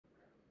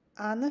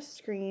On the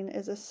screen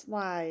is a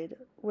slide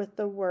with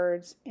the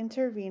words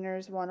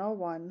Interveners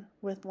 101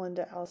 with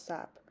Linda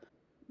Alsop.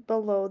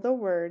 Below the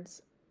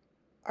words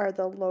are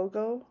the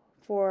logo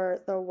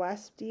for the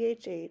West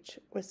DHH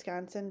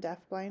Wisconsin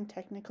Deafblind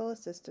Technical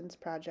Assistance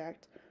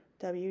Project,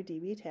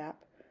 WDB-TAP,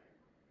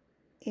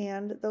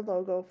 and the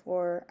logo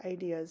for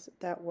Ideas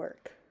That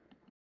Work.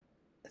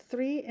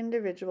 3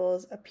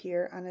 individuals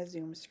appear on a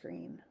Zoom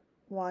screen.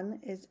 One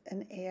is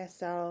an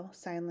ASL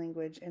sign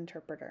language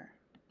interpreter.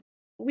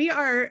 We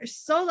are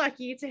so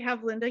lucky to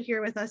have Linda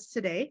here with us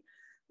today.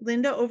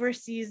 Linda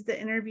oversees the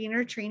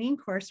intervener training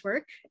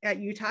coursework at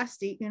Utah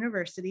State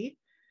University.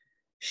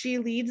 She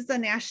leads the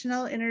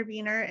National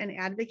Intervener and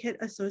Advocate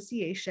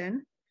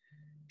Association.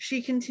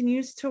 She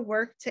continues to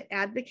work to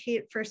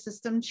advocate for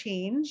system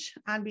change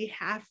on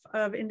behalf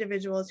of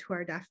individuals who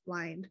are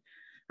deafblind.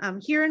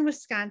 Here in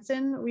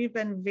Wisconsin, we've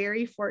been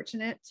very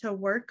fortunate to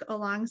work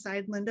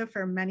alongside Linda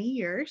for many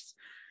years,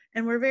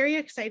 and we're very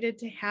excited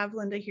to have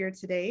Linda here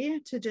today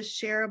to just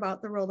share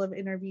about the role of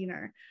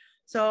intervener.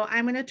 So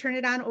I'm going to turn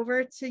it on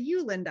over to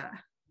you, Linda.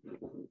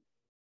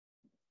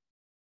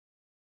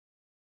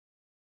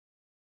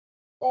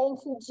 Thank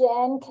you,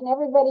 Jen. Can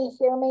everybody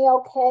hear me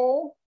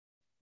okay?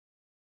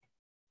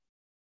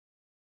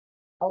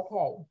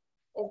 Okay.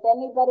 If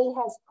anybody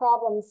has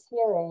problems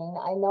hearing,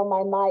 I know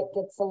my mic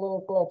gets a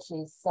little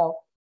glitchy, so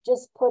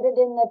just put it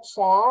in the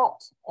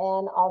chat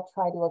and I'll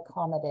try to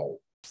accommodate.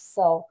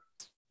 So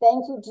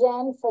thank you,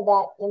 Jen, for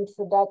that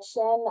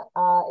introduction.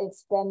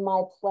 It's been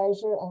my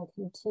pleasure and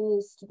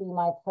continues to be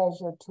my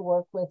pleasure to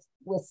work with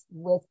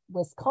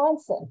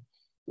Wisconsin.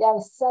 You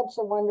have such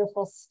a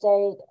wonderful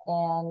state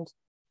and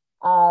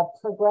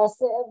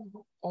progressive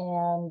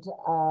and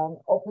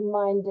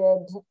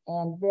open-minded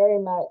and very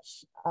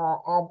much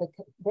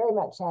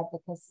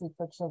advocacy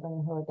for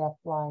children who are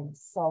deafblind.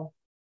 So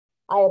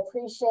I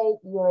appreciate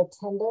your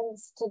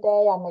attendance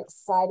today. I'm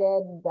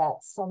excited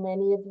that so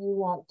many of you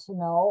want to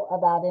know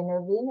about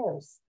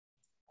interveners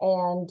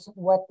and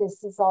what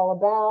this is all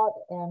about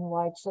and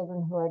why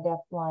children who are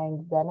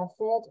deafblind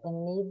benefit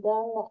and need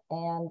them.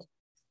 And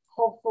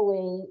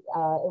hopefully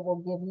it will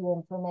give you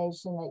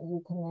information that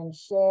you can then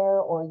share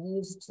or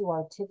use to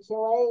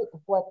articulate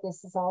what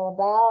this is all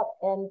about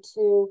and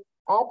to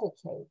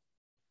advocate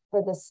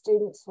for the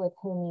students with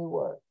whom you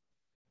work.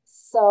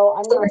 So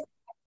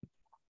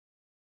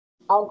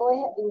I'll go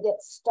ahead and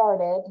get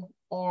started.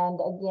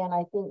 And again,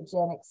 I think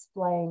Jen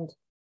explained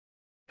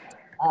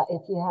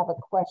if you have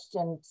a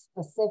question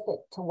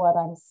specific to what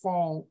I'm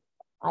saying,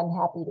 I'm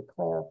happy to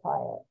clarify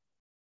it.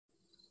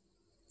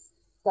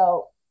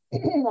 So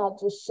I'll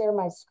just share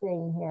my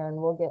screen here and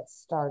we'll get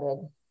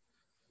started.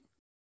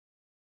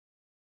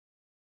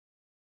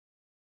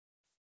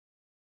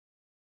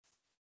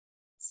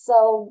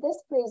 So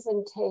this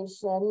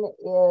presentation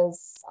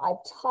is,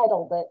 I've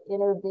titled it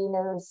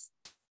Interveners,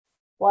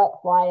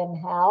 What, Why, and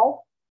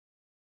How.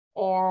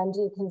 And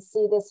you can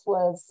see this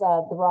was,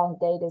 the wrong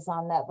date is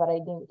on that, but I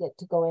didn't get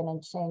to go in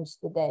and change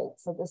the date.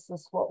 So this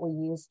is what we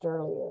used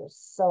earlier.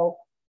 So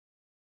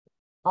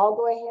I'll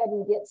go ahead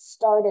and get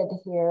started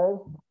here.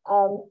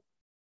 I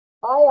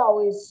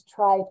always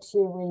try to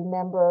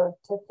remember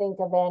to think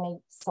of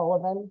Annie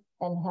Sullivan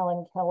and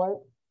Helen Keller.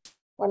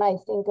 When I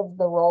think of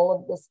the role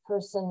of this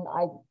person,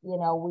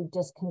 we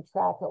just can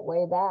track it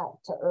way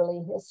back to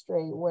early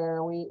history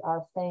where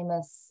our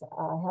famous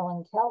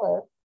Helen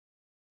Keller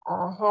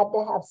had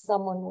to have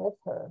someone with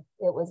her.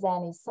 It was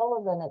Annie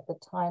Sullivan at the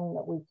time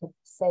that we could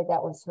say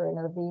that was her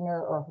intervener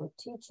or her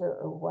teacher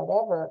or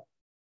whatever.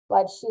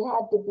 But she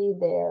had to be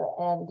there.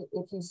 And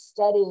if you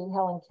study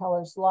Helen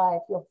Keller's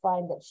life, you'll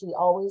find that she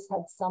always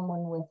had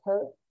someone with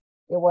her.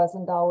 It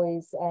wasn't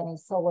always Annie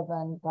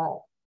Sullivan,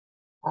 but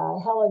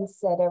Helen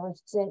said ever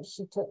since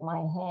she took my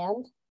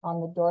hand on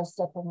the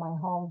doorstep of my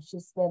home,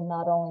 she's been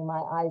not only my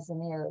eyes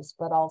and ears,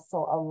 but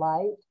also a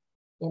light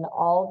in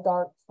all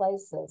dark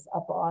places,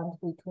 a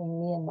bond between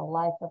me and the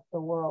life of the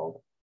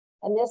world.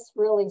 And this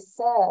really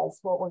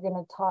says what we're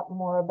going to talk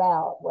more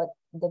about, what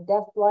the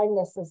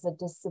deafblindness is a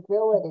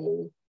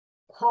disability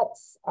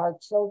cuts our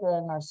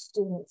children, our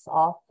students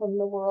off from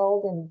the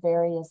world in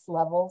various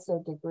levels or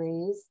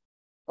degrees,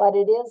 but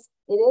it is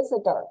a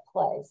dark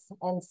place.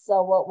 And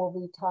so what we'll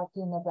be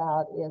talking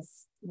about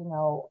is,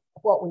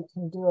 what we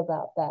can do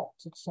about that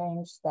to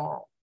change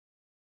that.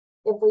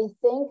 If we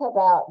think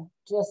about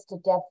just a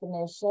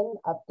definition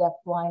of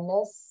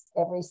deafblindness,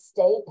 every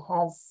state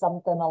has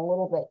something a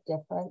little bit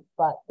different,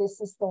 but this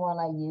is the one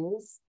I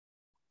use.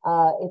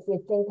 If we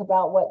think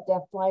about what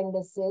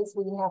deafblindness is,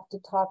 we have to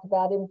talk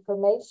about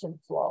information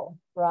flow,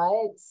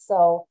 right?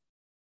 So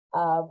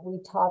we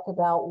talk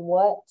about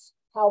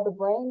how the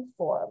brain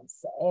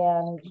forms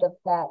and the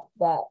fact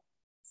that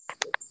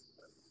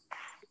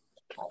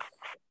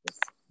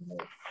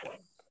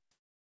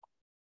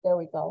there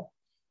we go.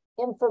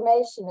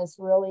 Information is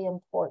really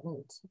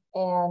important.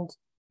 And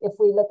if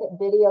we look at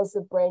videos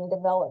of brain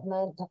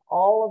development,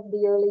 all of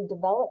the early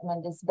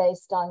development is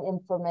based on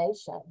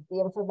information.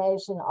 The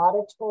information,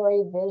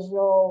 auditory,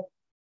 visual,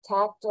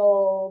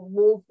 tactile,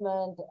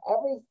 movement,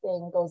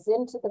 everything goes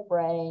into the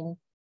brain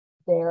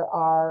There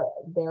are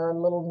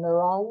little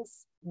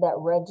neurons that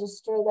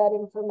register that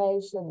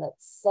information, that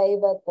save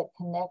it, that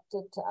connect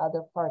it to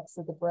other parts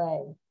of the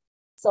brain.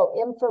 So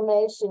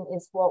information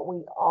is what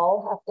we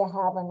all have to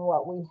have and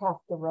what we have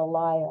to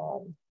rely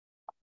on.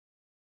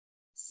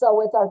 So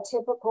with our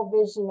typical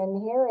vision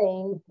and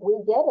hearing,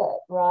 we get it,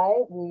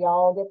 right? We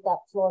all get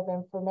that flow of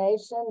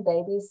information.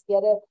 Babies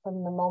get it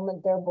from the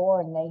moment they're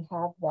born. They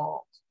have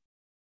that.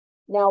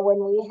 Now,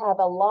 when we have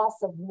a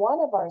loss of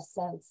one of our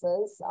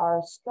senses,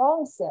 our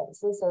strong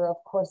senses are, of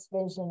course,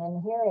 vision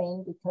and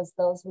hearing, because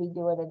those we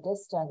do at a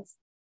distance.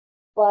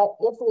 But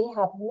if we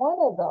have one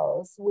of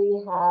those,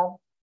 we have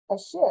a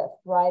shift,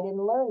 right,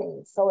 in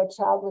learning. So a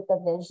child with a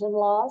vision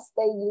loss,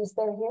 they use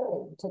their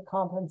hearing to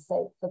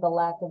compensate for the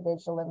lack of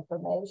visual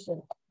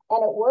information.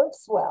 And it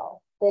works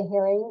well. The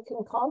hearing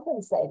can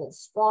compensate. It's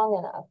strong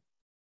enough.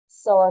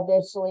 So our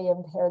visually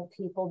impaired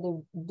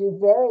people do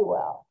very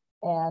well.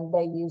 And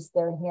they use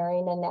their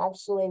hearing. And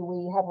actually,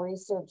 we have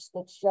research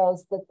that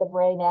shows that the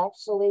brain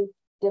actually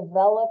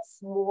develops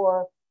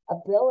more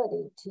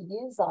ability to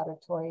use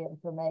auditory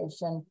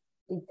information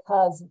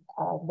because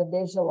the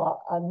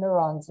visual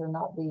neurons are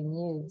not being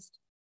used.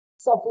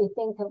 So if we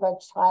think of a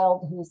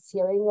child who's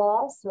hearing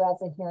loss, who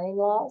has a hearing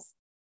loss,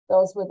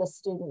 those were the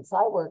students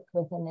I worked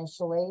with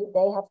initially.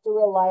 They have to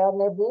rely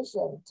on their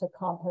vision to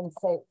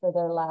compensate for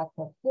their lack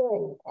of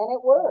hearing. And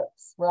it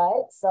works,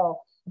 right? So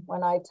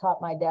when I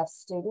taught my deaf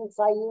students,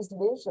 I used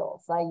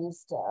visuals. I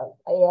used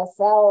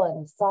ASL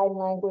and sign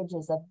language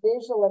as a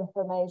visual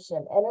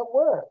information, and it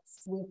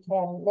works. We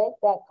can make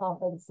that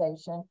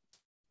compensation,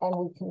 and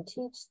we can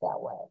teach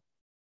that way.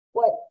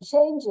 What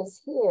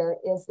changes here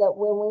is that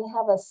when we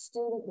have a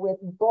student with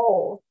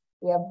both,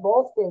 we have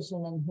both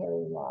vision and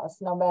hearing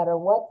loss, no matter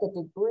what the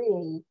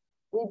degree,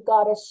 we've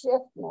got a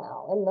shift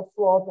now in the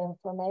flow of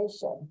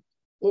information.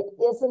 It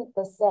isn't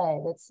the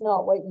same. It's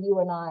not what you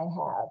and I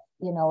have,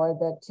 or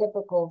the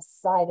typical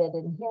sighted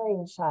and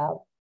hearing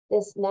child.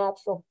 This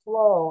natural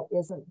flow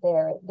isn't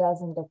there. It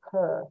doesn't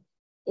occur.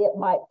 It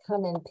might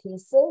come in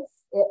pieces.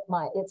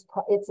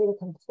 It's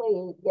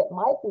incomplete. It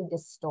might be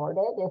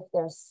distorted if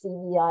there's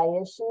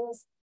CVI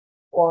issues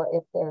or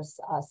if there's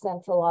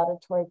central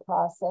auditory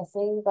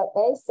processing, but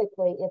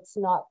basically it's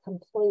not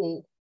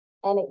complete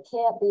and it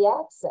can't be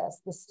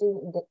accessed. The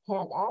student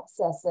can't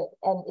access it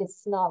and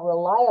it's not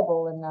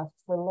reliable enough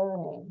for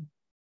learning.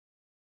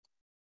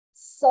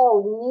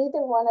 So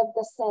neither one of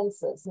the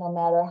senses, no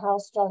matter how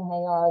strong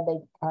they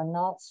are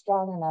not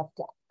strong enough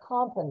to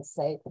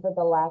compensate for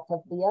the lack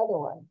of the other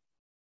one.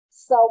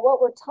 So what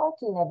we're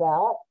talking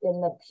about in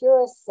the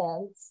purest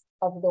sense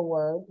of the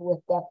word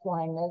with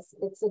deafblindness,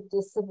 it's a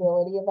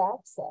disability of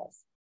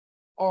access,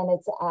 and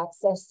it's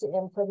access to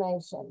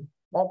information.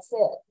 That's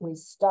it. We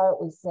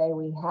say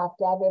we have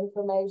to have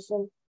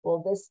information.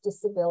 Well, this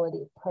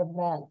disability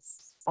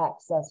prevents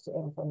access to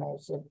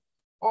information,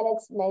 and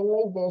it's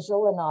mainly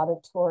visual and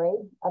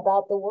auditory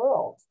about the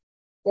world.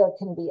 There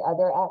can be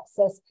other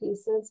access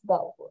pieces,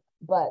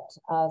 but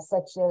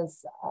such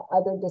as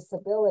other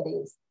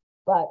disabilities.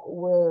 But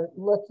we're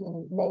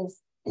looking,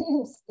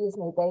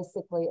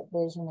 basically at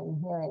vision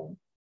and hearing.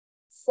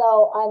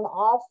 So I'm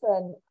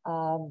often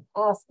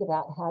asked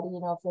about how do you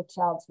know if a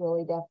child's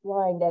really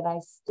deafblind, and I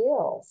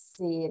still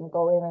see and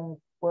go in and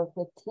work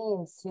with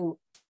teens who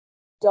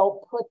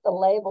don't put the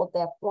label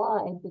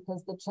deafblind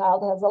because the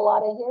child has a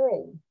lot of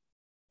hearing,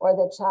 or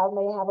the child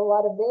may have a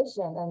lot of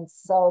vision, and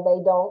so they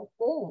don't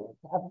think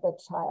of the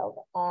child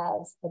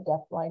as a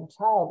deafblind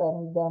child,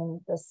 and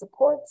then the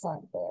supports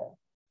aren't there.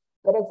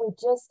 But if we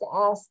just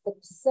ask the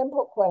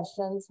simple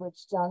questions,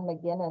 which John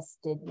McGinnis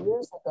did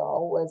years ago,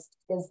 was,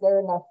 is there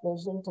enough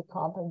vision to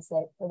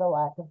compensate for the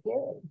lack of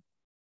hearing?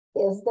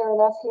 Is there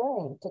enough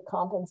hearing to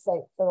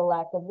compensate for the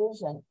lack of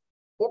vision?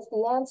 If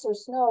the answer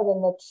is no, then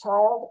the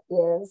child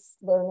is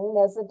learning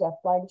as a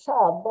deafblind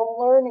child. The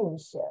learning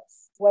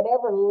shifts.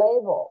 Whatever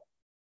label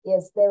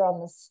is there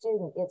on the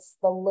student, it's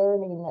the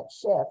learning that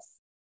shifts.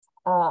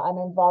 I'm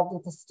involved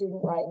with a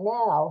student right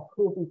now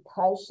who,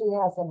 because she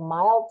has a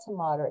mild to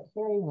moderate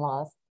hearing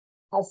loss,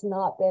 has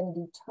not been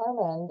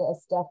determined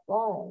as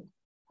deafblind.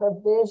 Her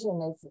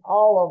vision is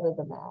all over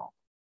the map,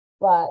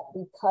 but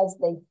because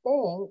they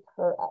think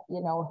her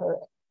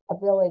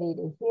ability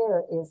to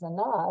hear is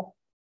enough,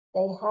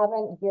 they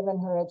haven't given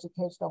her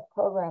educational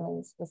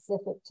programming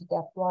specific to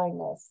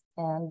deafblindness,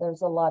 and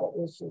there's a lot of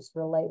issues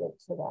related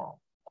to that.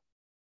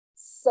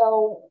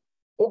 So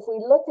if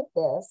we look at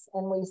this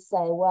and we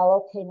say,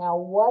 well, okay, now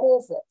what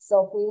is it?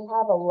 So if we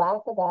have a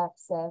lack of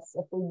access,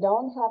 if we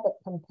don't have a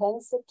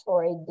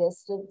compensatory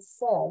distance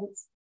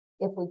sense,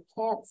 if we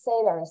can't say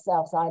to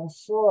ourselves, I'm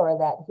sure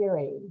that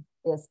hearing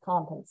is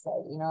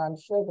compensating, or I'm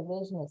sure the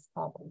vision is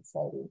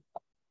compensating,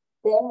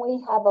 then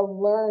we have a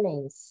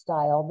learning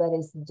style that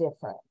is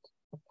different.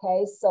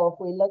 Okay, so if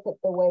we look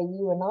at the way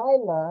you and I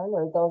learn,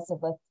 or those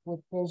of us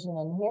with vision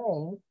and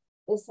hearing,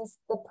 this is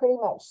pretty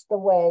much the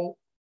way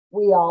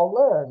we all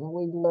learn.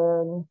 We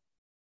learn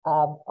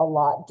a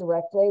lot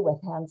directly with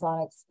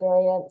hands-on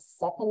experience.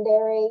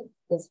 Secondary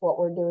is what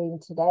we're doing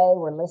today.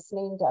 We're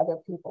listening to other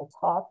people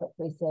talk or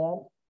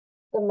present.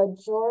 the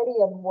majority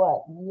of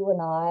what you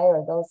and I,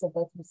 or those of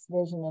us with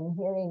vision and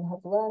hearing,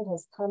 have learned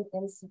has come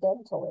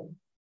incidentally.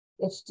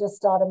 It's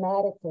just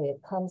automatically,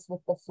 it comes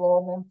with the flow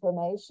of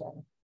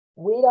information.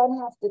 We don't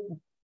have to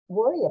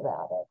worry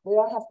about it. We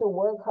don't have to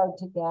work hard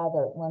to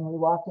gather it. When we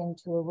walk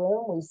into a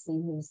room, we see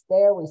who's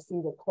there, we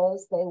see the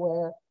clothes they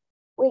wear.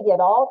 We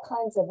get all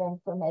kinds of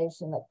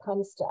information that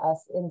comes to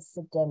us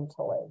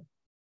incidentally.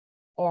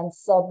 And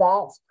so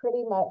that's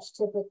pretty much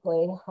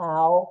typically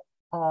how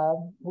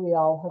we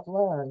all have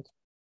learned.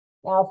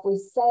 Now, if we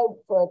say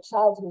for a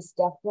child who's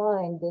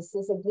deafblind, this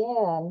is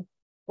again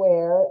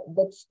where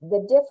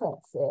the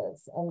difference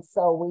is. And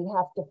so we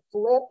have to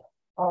flip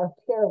our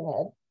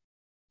pyramid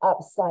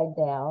upside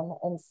down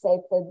and say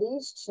for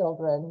these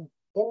children,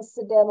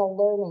 incidental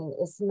learning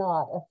is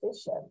not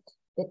efficient.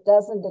 It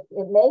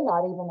may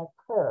not even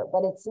occur,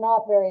 but it's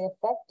not very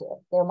effective.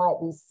 There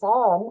might be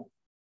some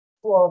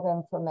flow of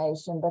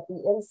information, but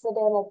the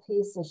incidental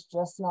piece is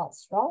just not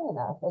strong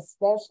enough,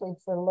 especially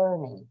for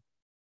learning.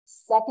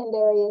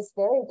 Secondary is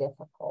very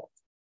difficult,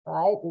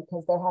 right?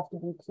 Because there have to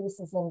be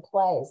pieces in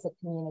place, a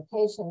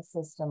communication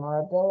system, or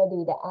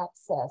ability to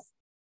access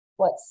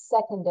what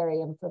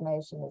secondary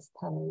information is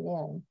coming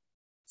in.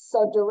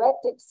 So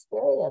direct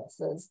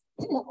experiences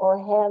or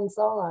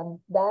hands-on,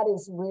 that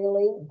is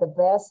really the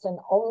best and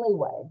only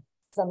way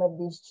some of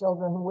these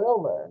children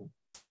will learn.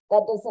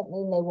 That doesn't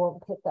mean they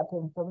won't pick up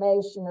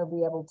information or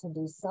be able to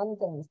do some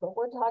things, but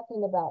we're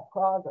talking about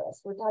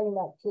progress. We're talking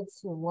about kids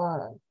who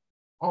learn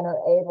and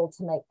are able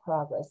to make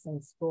progress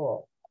in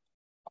school.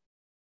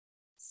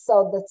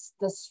 So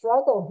the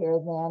struggle here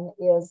then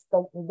is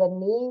the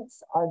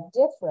needs are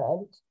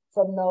different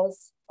from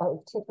those are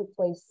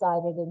typically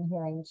sighted and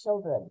hearing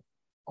children.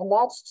 And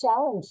that's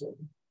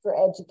challenging for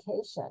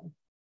education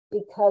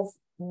because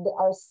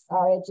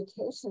our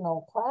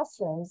educational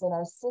classrooms and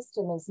our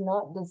system is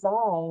not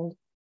designed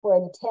for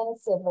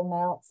intensive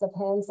amounts of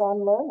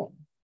hands-on learning,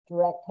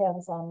 direct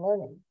hands-on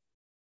learning.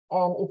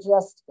 And it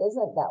just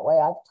isn't that way.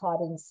 I've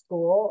taught in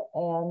school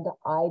and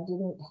I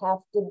didn't have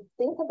to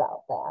think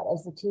about that.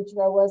 As a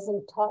teacher, I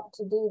wasn't taught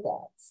to do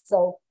that.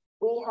 So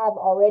we have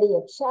already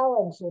a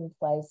challenge in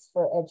place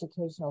for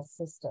educational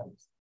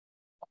systems.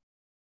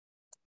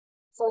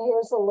 So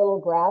here's a little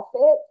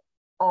graphic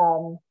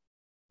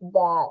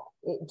that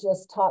it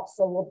just talks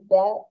a little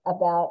bit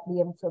about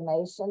the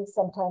information.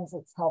 Sometimes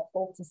it's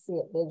helpful to see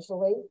it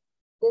visually.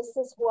 This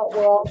is what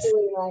we're all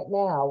doing right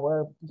now.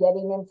 We're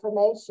getting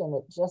information.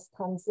 It just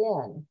comes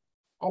in.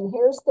 And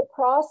here's the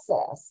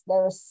process.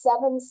 There are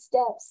 7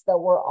 steps that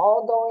we're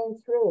all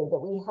going through that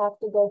we have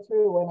to go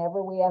through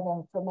whenever we have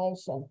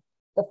information.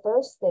 The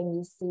first thing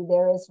you see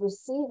there is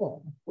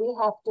receiving. We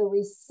have to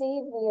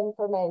receive the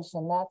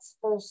information. That's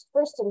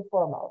first and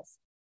foremost.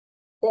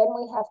 Then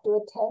we have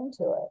to attend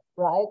to it,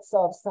 right?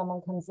 So if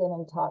someone comes in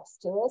and talks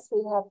to us,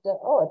 we have to,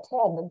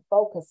 attend and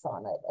focus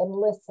on it and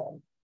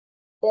listen.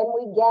 Then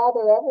we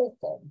gather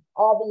everything,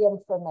 all the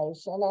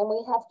information, and we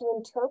have to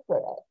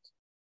interpret it.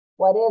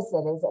 What is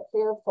it? Is it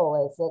fearful?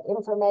 Is it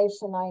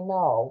information I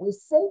know? We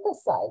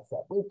synthesize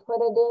it. We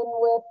put it in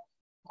with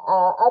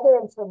other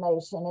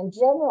information and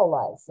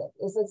generalize it.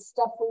 Is it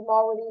stuff we've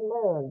already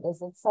learned?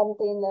 Is it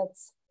something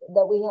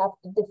that we have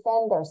to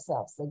defend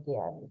ourselves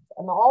against?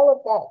 And all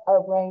of that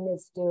our brain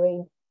is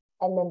doing.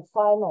 And then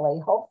finally,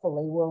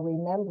 hopefully, we're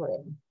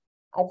remembering.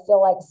 I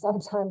feel like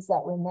sometimes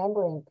that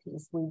remembering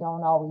piece, we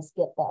don't always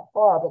get that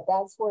far, but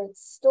that's where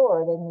it's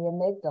stored in the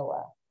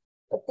amygdala.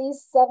 But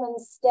these 7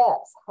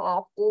 steps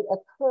have to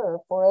occur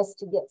for us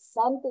to get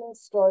something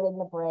stored in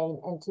the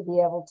brain and to be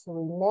able to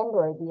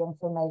remember the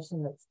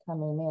information that's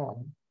coming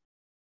in.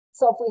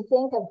 So if we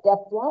think of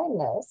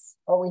deafblindness,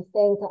 or we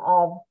think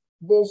of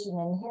vision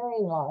and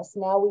hearing loss,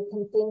 now we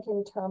can think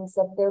in terms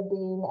of there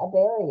being a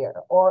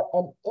barrier or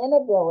an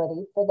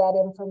inability for that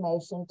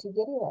information to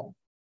get in.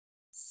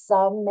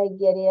 Some may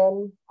get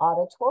in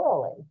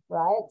auditorily,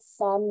 right?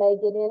 Some may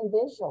get in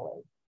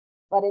visually,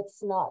 but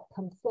it's not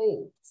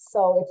complete.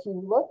 So if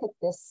you look at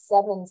this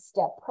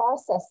 7-step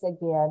process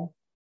again,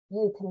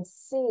 you can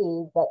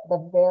see that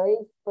the very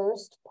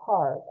first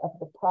part of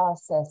the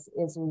process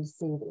is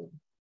receiving.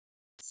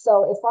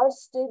 So if our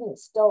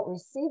students don't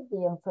receive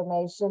the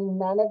information,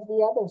 none of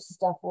the other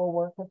stuff will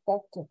work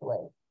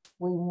effectively.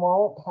 We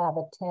won't have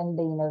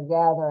attending or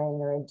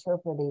gathering or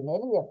interpreting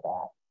any of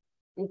that,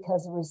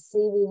 because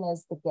receiving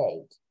is the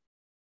gate.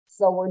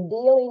 So we're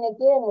dealing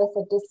again with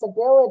a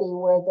disability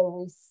where the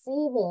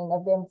receiving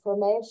of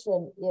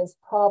information is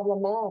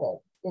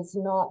problematic, is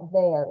not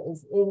there,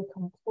 is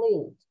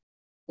incomplete,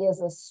 is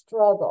a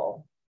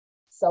struggle.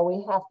 So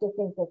we have to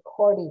think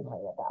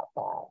accordingly about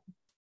that.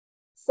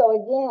 So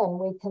again,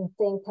 we can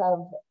think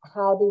of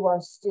how do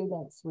our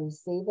students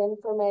receive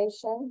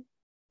information?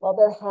 Well,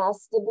 there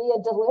has to be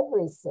a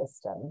delivery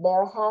system.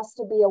 There has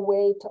to be a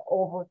way to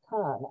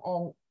overcome,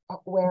 and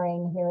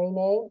wearing hearing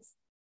aids,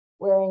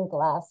 wearing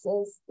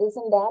glasses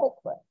isn't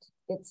adequate.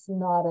 It's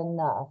not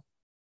enough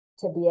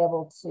to be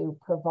able to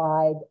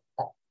provide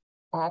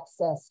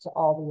access to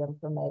all the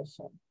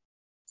information.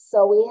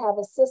 So we have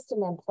a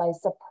system in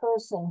place, a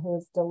person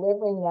who's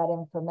delivering that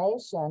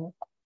information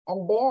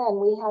And then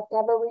we have to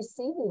have a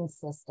receiving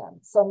system.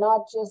 So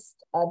not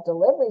just a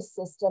delivery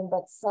system,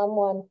 but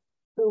someone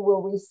who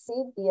will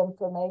receive the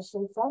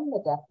information from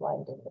the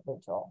deafblind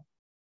individual.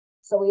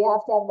 So we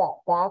have to have that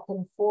back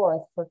and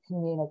forth for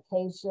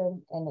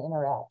communication and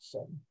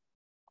interaction.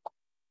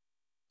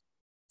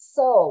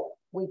 So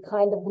we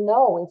kind of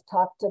know, we've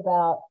talked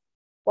about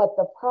what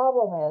the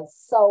problem is.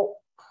 So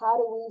how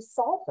do we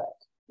solve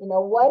it? You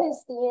know, what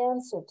is the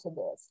answer to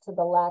this, to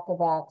the lack of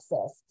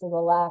access, to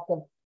the lack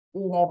of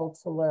being able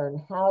to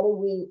learn? How do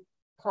we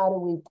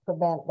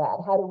prevent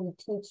that? How do we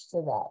teach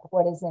to that?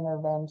 What is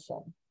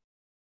intervention?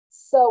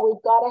 So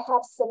we've got to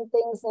have some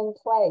things in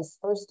place.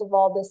 First of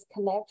all, this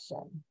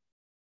connection.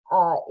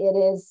 It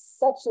is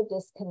such a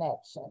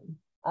disconnection.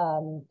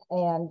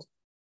 And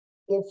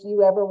if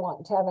you ever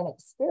want to have an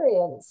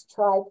experience,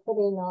 try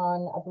putting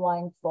on a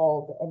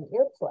blindfold and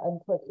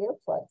put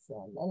earplugs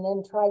in, and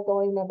then try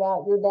going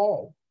about your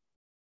day.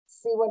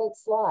 See what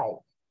it's like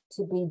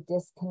to be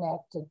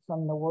disconnected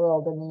from the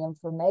world and the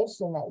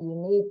information that you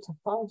need to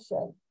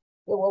function.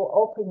 It will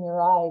open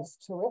your eyes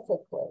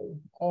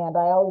terrifically. And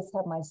I always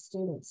have my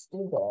students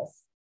do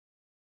this.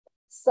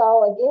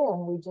 So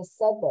again, we just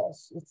said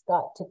this, it's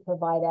got to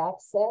provide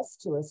access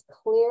to as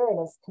clear and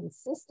as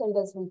consistent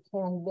as we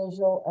can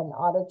visual and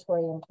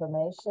auditory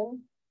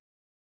information.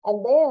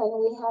 And then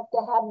we have to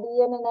have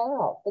the in and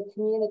out, the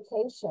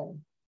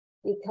communication,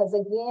 because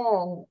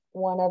again,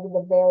 one of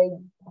the very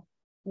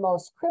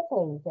most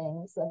crippling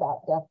things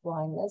about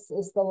deafblindness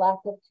is the lack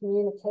of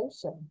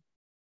communication.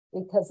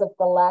 Because of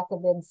the lack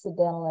of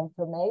incidental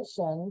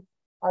information,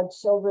 our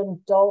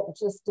children don't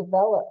just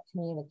develop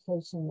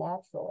communication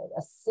naturally,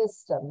 a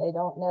system. They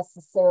don't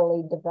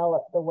necessarily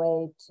develop the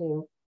way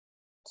to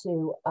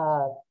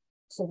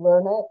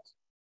learn it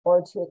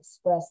or to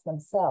express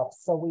themselves.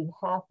 So we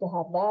have to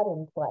have that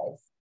in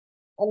place.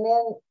 And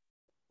then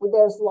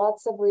there's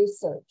lots of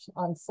research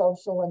on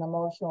social and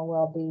emotional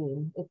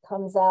well-being. It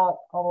comes out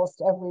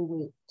almost every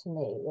week to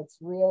me. It's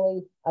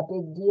really a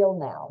big deal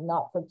now,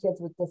 not for kids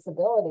with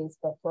disabilities,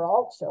 but for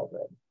all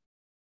children.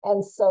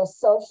 And so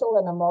social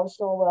and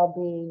emotional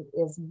well-being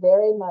is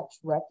very much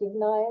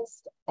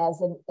recognized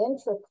as an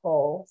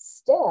integral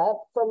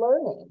step for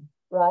learning,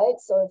 right?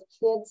 So if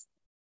kids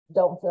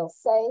don't feel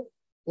safe,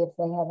 if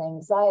they have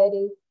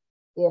anxiety,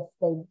 if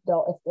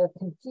they're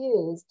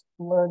confused,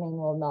 learning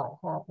will not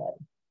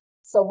happen.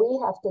 So we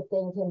have to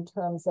think in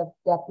terms of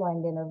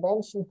deafblind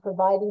intervention,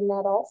 providing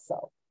that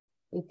also,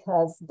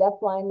 because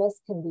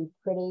deafblindness can be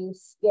pretty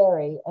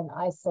scary and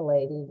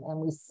isolating. And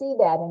we see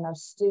that in our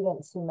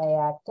students who may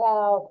act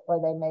out, or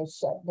they may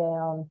shut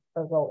down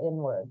or go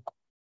inward.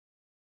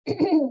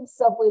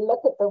 So if we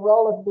look at the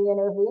role of the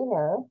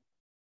intervener,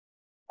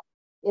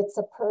 it's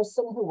a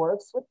person who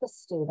works with the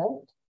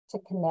student to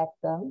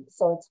connect them.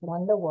 So it's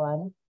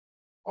one-to-one.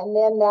 And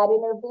then that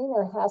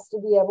intervener has to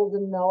be able to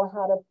know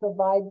how to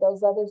provide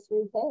those other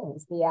three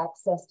things: the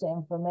access to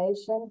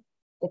information,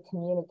 the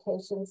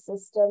communication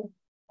system,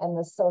 and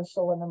the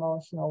social and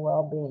emotional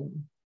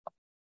well-being.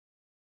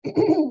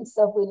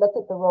 So if we look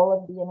at the role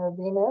of the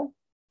intervener,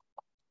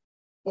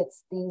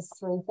 it's these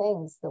three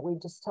things that we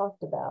just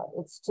talked about.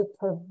 It's to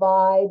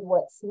provide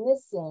what's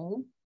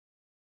missing,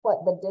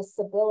 what the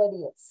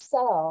disability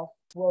itself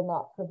will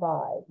not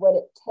provide, what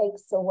it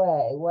takes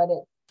away, what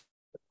it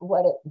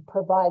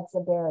provides a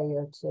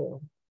barrier to.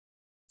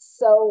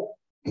 So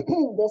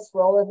this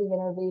role of the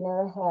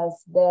intervener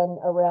has been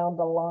around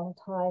a long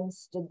time,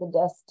 stood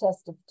the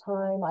test of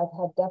time. I've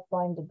had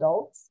deafblind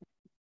adults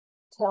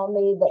tell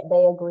me that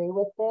they agree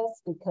with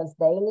this because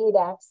they need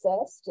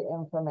access to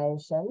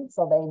information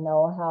so they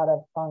know how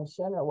to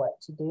function or what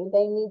to do.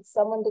 They need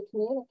someone to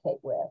communicate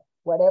with,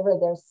 whatever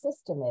their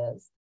system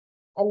is,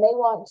 and they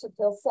want to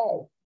feel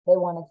safe. They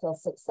want to feel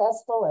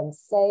successful and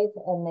safe,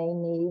 and they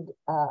need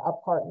a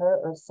partner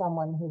or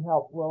someone who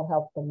will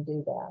help them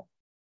do that.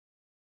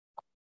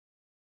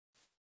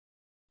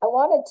 I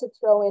wanted to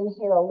throw in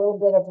here a little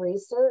bit of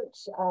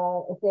research.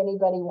 If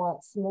anybody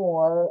wants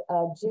more,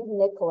 Jude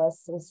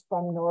Nicholas is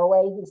from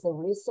Norway. He's a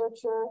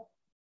researcher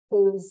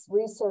whose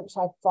research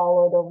I've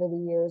followed over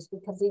the years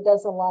because he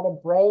does a lot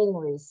of brain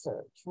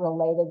research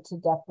related to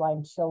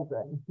deafblind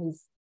children.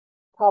 He's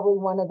probably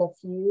one of the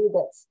few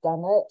that's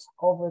done it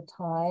over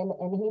time.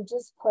 And he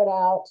just put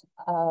out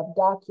a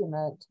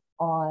document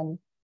on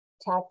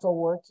tactile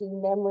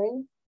working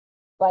memory,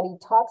 but he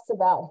talks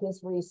about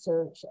his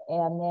research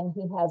and then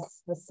he has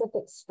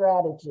specific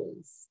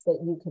strategies that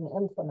you can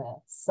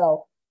implement.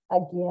 So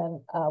again,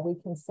 we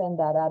can send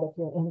that out if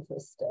you're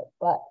interested.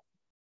 But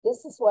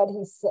this is what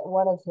he said,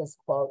 one of his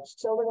quotes: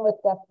 "Children with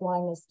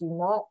deafblindness do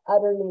not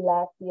utterly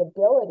lack the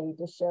ability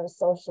to share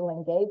social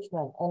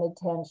engagement and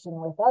attention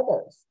with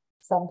others.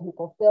 Some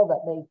people feel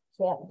that they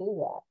can't do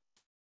that.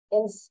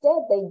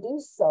 Instead, they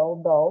do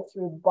so, though,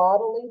 through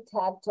bodily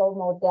tactile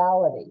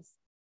modalities."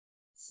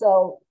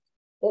 So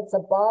it's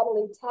a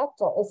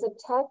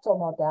tactile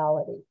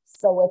modality.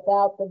 So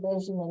without the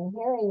vision and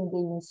hearing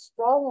being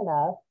strong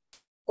enough,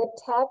 the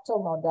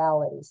tactile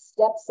modality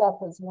steps up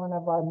as one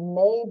of our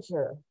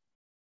major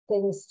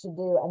things to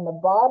do. And the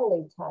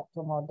bodily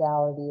tactile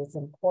modality is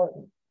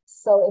important.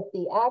 So if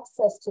the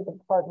access to the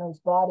partner's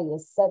body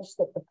is such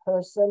that the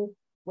person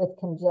with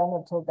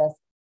congenital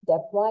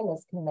deaf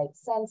blindness can make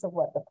sense of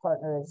what the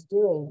partner is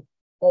doing,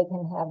 they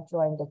can have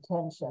joint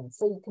attention.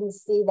 So you can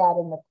see that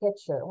in the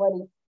picture. What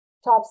he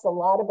talks a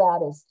lot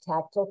about is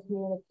tactile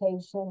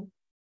communication,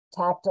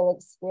 tactile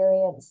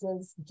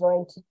experiences,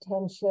 joint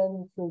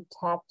attention through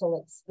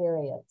tactile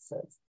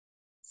experiences.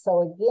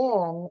 So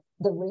again,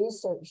 the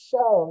research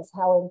shows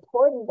how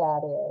important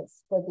that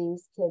is for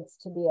these kids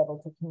to be able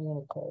to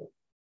communicate.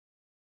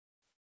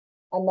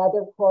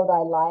 Another quote I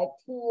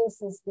liked, he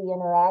uses the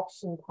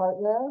interaction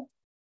partner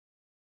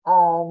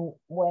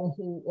when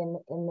he,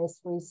 in this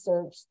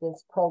research,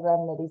 this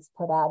program that he's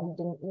put out, he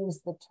didn't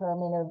use the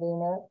term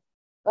intervener,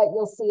 but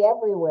you'll see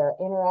everywhere,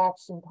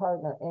 interaction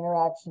partner,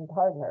 interaction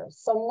partner.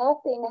 So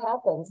nothing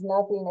happens,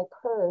 nothing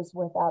occurs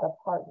without a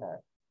partner.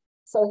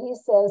 So he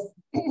says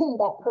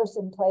that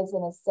person plays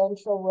an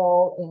essential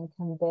role in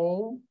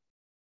conveying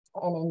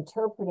and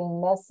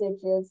interpreting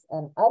messages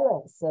and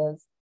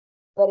utterances,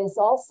 but is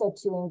also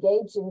to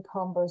engage in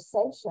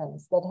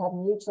conversations that have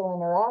mutual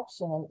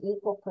interaction and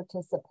equal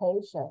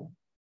participation.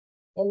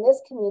 In this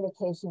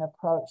communication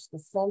approach, the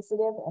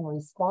sensitive and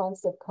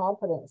responsive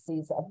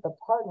competencies of the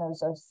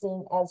partners are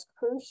seen as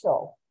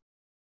crucial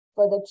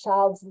for the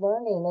child's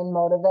learning and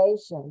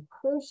motivation.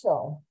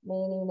 Crucial,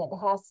 meaning it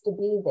has to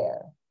be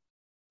there.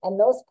 And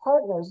those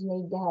partners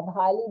need to have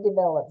highly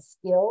developed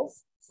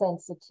skills,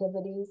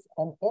 sensitivities,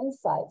 and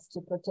insights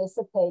to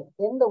participate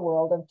in the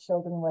world of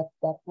children with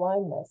deaf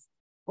blindness,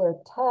 where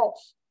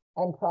touch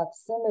and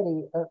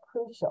proximity are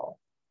crucial.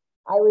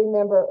 I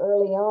remember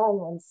early on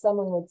when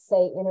someone would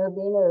say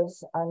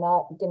interveners are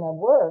not going to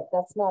work,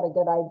 that's not a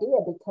good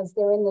idea because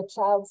they're in the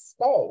child's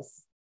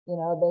space. You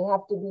know, they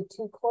have to be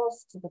too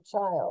close to the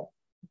child,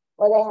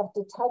 or they have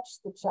to touch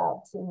the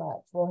child too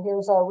much. Well,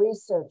 here's our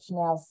research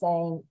now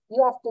saying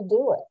you have to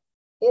do it.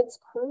 It's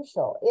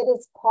crucial. It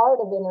is part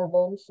of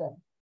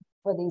intervention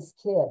for these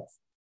kids.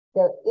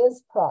 There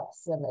is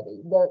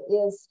proximity, there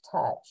is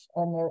touch,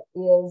 and there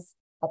is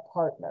a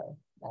partner.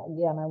 Now,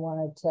 again, I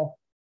wanted to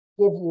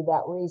give you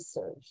that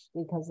research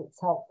because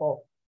it's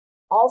helpful.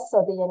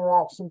 Also, the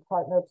interaction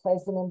partner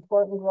plays an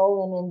important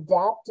role in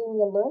adapting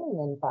the learning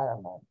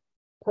environment,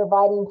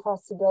 providing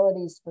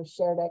possibilities for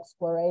shared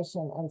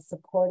exploration and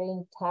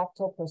supporting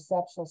tactile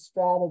perceptual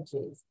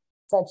strategies,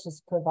 such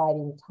as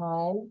providing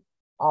time,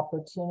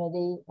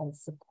 opportunity, and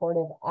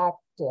supportive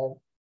active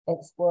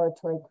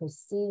exploratory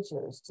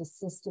procedures to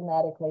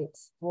systematically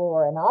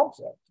explore an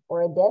object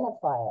or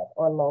identify it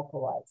or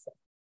localize it.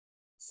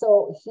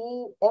 So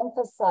he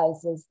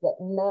emphasizes that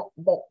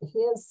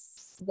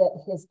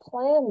his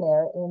plan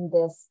there in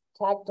this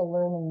tactile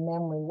learning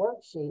memory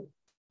worksheet,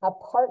 a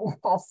partner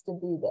has to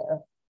be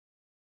there.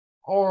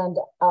 And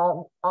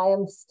I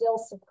am still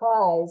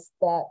surprised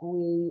that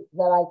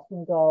I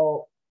can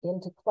go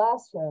into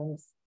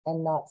classrooms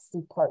and not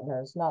see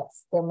partners.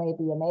 There may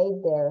be an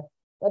aide there,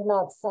 but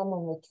not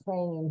someone with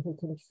training who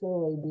can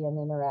truly be an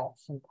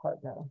interaction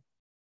partner.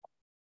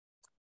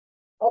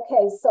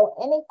 Okay, so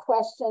any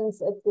questions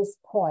at this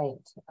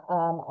point?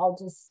 I'll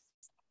just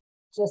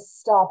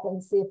stop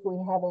and see if we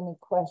have any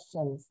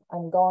questions.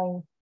 I'm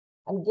trying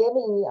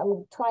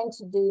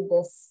to do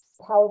this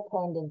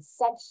PowerPoint in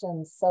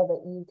sections so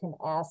that you can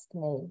ask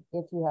me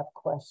if you have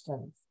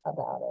questions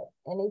about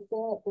it.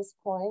 Anything at this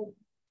point?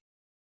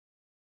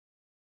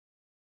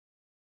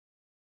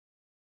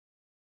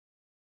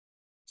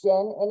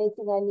 Jen,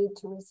 anything I need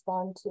to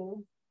respond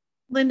to?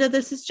 Linda,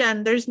 this is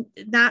Jen. There's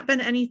not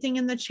been anything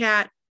in the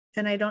chat,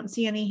 and I don't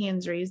see any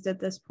hands raised at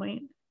this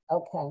point.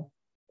 Okay.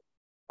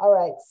 All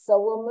right, so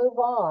we'll move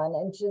on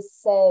and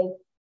just say,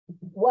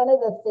 one of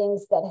the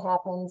things that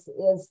happens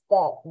is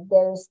that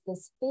there's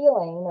this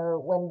feeling, or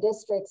when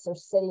districts are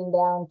sitting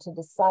down to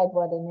decide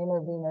what an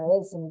intervener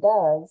is and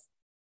does,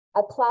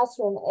 a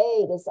classroom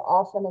aide is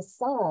often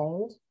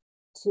assigned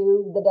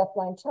to the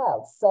deafblind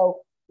child.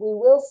 So we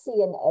will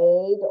see an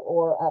aide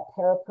or a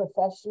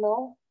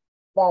paraprofessional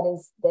that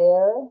is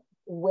there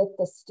with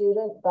the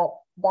student, but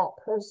that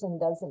person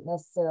doesn't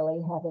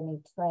necessarily have any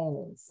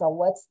training. So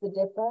what's the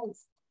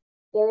difference?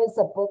 There is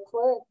a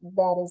booklet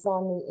that is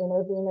on the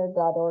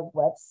intervener.org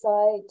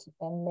website,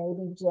 and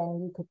maybe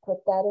Jen, you could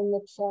put that in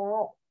the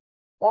chat.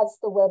 That's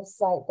the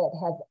website that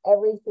has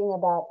everything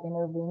about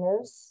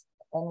interveners,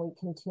 and we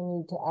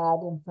continue to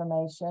add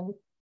information.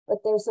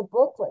 But there's a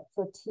booklet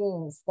for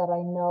teens that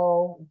I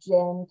know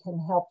Jen can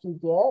help you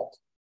get.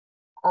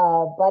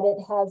 But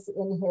it has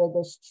in here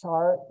this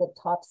chart that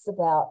talks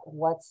about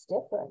what's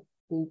different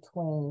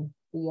between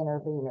the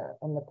intervener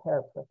and the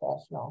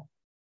paraprofessional.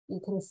 You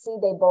can see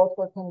they both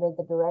work under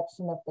the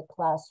direction of the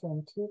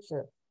classroom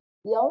teacher.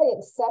 The only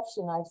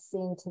exception I've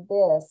seen to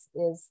this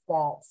is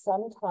that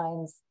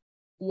sometimes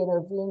the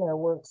intervener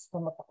works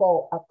from a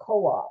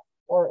co-op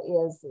or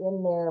is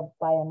in there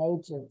by an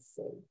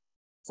agency.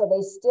 So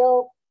they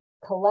still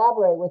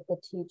collaborate with the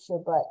teacher,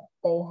 but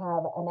they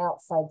have an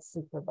outside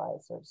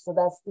supervisor. So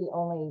that's the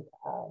only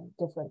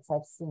difference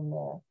I've seen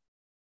there.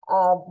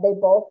 They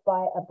both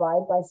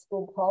abide by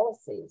school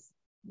policies.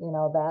 You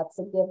know, that's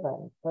a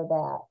given for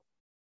that.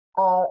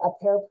 A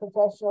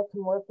paraprofessional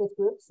can work with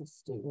groups of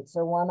students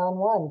or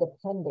one-on-one,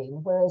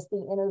 depending, whereas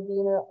the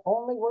intervener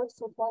only works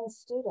with one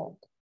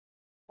student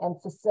and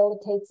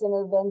facilitates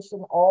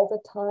intervention all the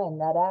time,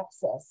 that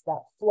access,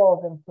 that flow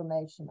of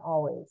information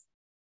always.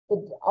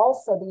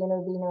 Also, the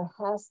intervener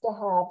has to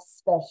have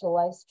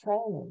specialized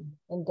training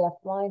in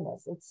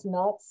deafblindness. It's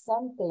not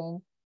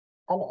something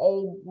an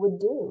aide would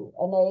do.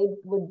 An aide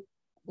would,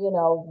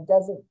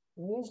 doesn't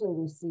usually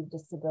receive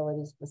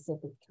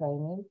disability-specific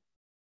training,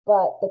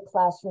 but the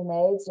classroom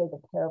aides or the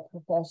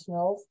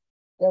paraprofessionals,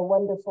 they're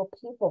wonderful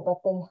people,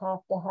 but they have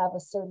to have a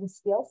certain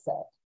skill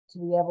set to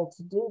be able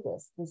to do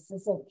this. This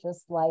isn't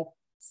just like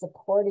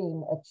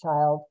supporting a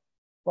child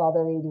while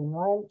they're eating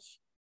lunch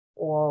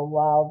or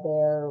while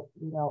they're,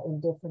 in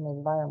different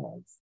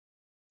environments.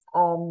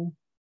 The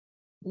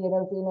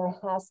intervener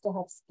has to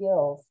have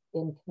skills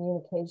in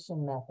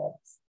communication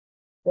methods,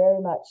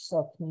 very much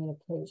so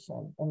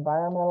communication,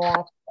 environmental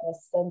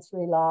access,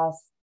 sensory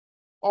loss,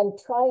 and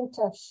trying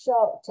to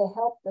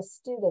help the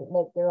student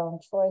make their own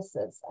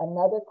choices.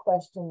 Another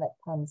question that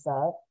comes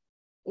up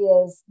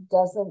is,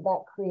 doesn't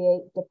that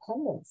create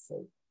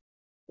dependency?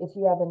 If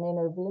you have an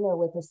intervener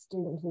with a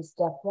student who's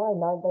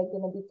deafblind, are they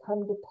going to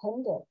become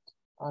dependent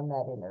on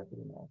that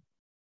intervener?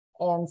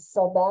 And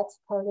so that's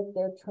part of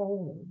their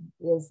training,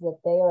 is that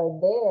they are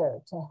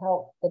there to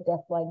help the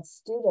deafblind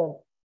student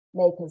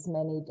make as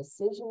many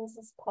decisions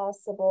as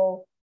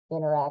possible,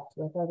 interact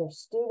with other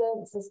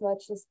students as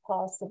much as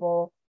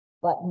possible,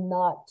 but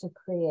not to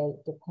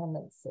create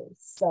dependency.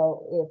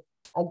 So if,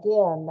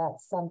 again,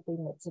 that's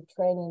something that's a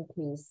training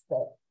piece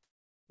that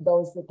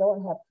those that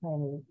don't have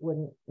training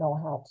wouldn't know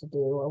how to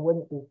do or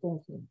wouldn't be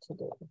thinking to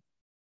do.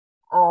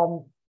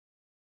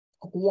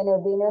 The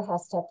intervener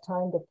has to have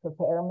time to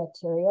prepare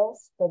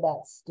materials for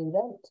that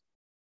student,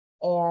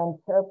 and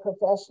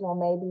paraprofessional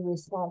may be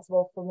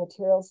responsible for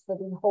materials for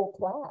the whole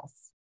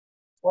class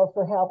or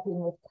for helping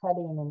with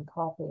cutting and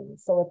copying.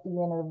 So what the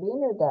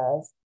intervener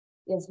does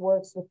is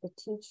works with the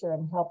teacher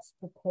and helps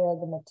prepare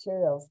the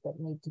materials that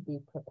need to be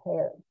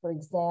prepared. For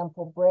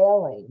example,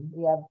 brailing.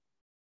 We have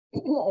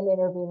an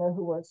intervener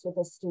who works with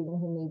a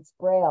student who needs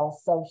braille.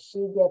 So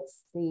she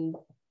gets the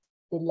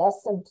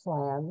lesson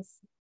plans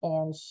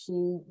and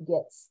she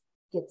gets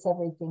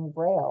everything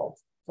brailled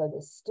for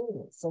the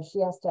student. So she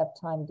has to have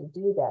time to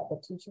do that.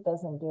 The teacher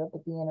doesn't do it,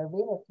 but the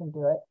intervener can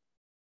do it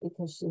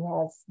because she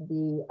has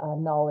the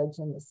knowledge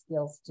and the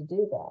skills to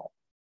do that.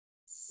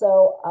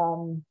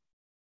 So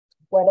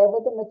whatever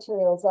the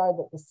materials are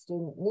that the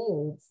student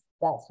needs,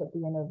 that's what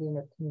the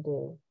intervener can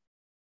do.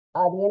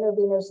 The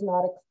intervener is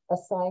not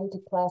assigned to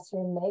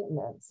classroom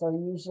maintenance or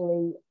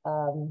usually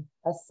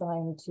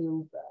assigned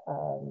to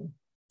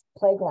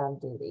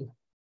playground duty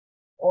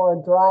or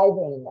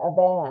driving a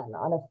van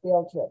on a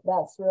field trip.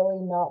 That's really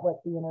not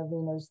what the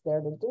intervener is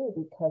there to do,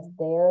 because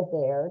they're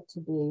there to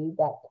be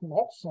that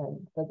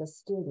connection for the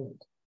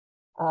student.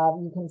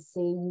 You can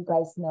see, you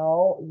guys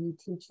know, you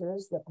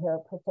teachers, the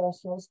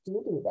paraprofessionals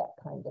do that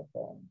kind of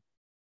thing.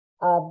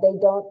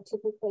 They don't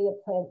typically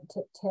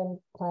attend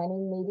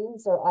planning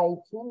meetings or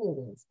IEP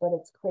meetings, but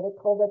it's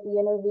critical that the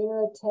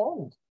intervener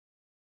attend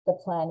the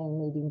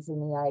planning meetings and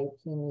the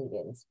IEP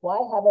meetings.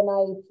 Why have an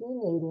IEP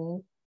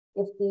meeting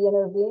if the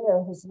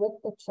intervener who's with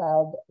the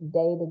child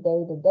day to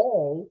day to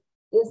day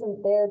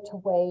isn't there to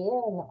weigh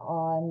in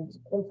on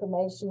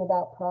information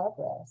about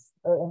progress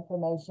or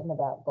information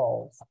about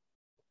goals?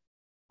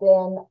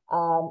 Then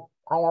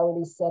I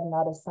already said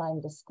not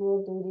assigned to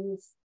school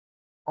duties.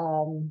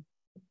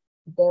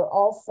 They're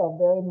also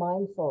very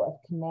mindful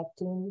of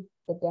connecting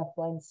the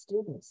deafblind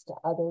students to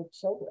other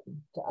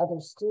children, to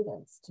other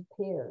students, to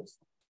peers,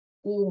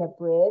 being a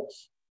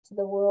bridge to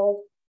the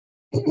world,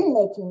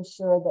 making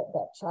sure that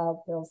that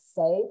child feels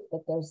safe,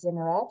 that there's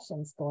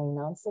interactions going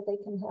on so they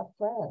can have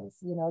friends.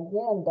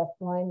 Again,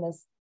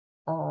 deafblindness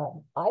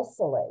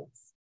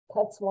isolates,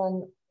 cuts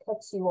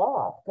you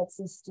off, cuts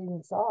these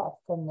students off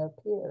from their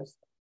peers.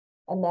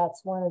 And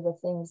that's one of the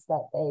things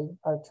that they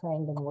are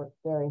trained and work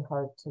very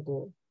hard to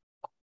do.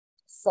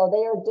 So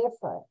they are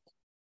different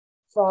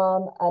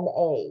from an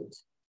aide.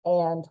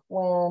 And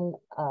when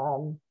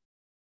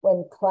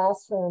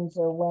classrooms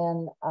or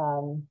when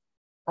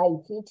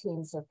IEP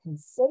teams are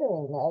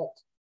considering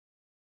it,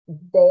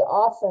 they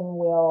often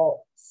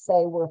will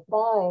say we're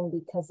fine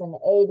because an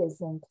aide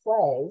is in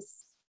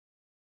place.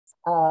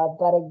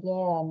 But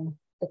again,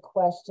 the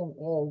question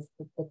is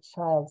that the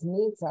child's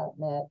needs aren't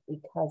met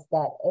because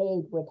that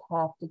aide would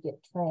have to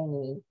get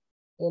training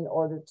in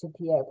order to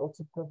be able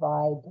to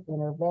provide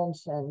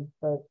intervention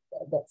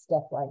that's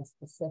deafblind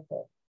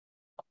specific.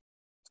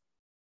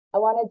 I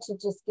wanted to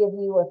just give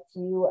you a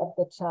few of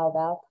the child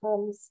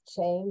outcomes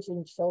change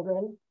in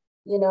children.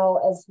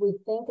 As we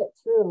think it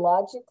through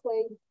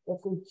logically, if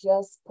we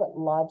just put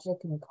logic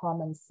and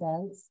common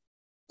sense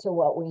to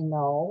what we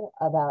know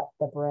about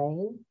the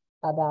brain,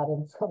 about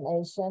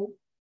information,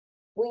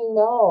 we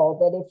know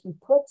that if you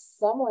put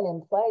someone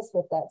in place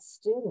with that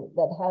student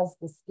that has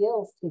the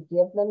skills to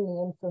give them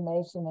the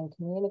information and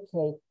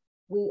communicate,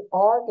 we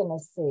are going to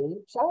see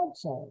child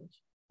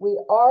change. We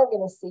are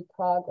going to see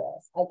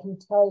progress. I can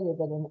tell you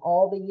that in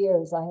all the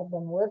years I have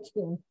been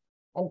working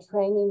and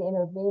training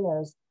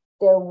interveners,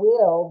 there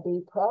will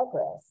be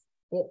progress.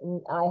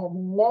 I have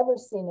never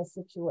seen a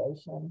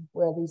situation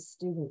where these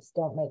students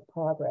don't make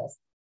progress.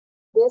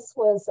 This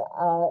was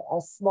a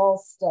small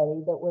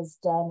study that was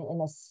done in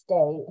a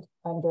state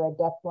under a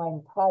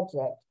deafblind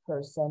project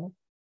person,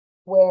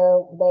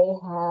 where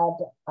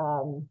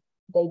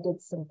they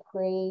did some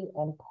pre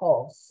and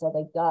post. So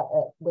they got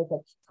with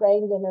a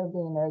trained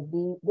intervener,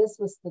 this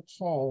was the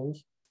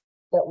change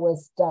that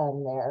was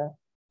done there.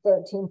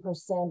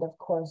 13%, of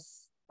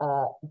course,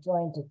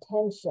 joint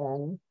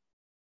attention.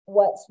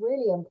 What's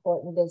really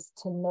important is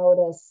to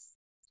notice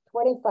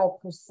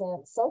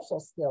 25% social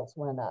skills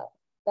went up.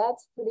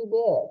 That's pretty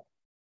big.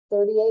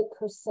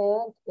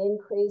 38%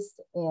 increase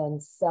in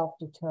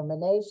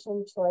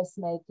self-determination, choice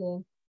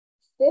making,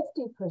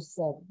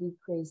 50%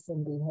 decrease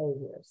in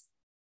behaviors,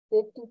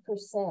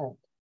 50%,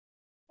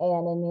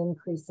 and an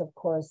increase, of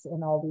course,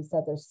 in all these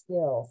other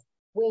skills.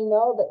 We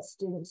know that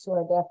students who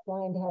are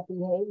deafblind have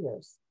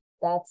behaviors.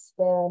 That's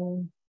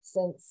been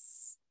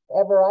since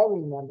ever I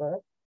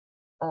remember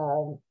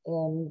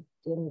in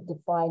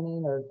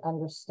defining or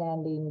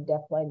understanding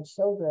deafblind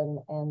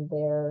children and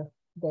their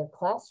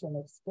classroom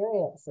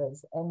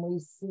experiences, and we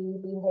see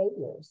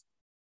behaviors.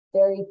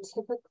 Very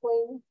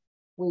typically,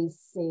 we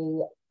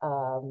see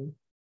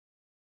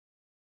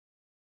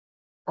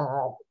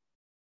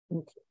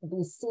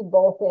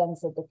both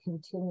ends of the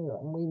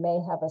continuum. We may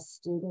have a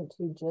student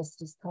who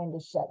just is kind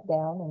of shut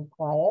down and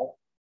quiet,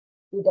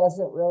 who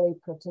doesn't really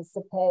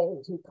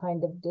participate, who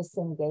kind of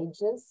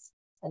disengages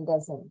and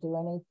doesn't do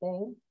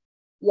anything.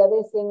 The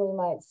other thing we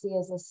might see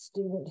is a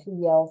student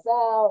who yells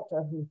out,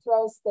 or who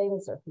throws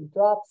things, or who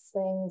drops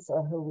things,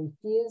 or who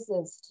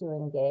refuses to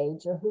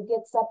engage, or who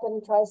gets up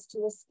and tries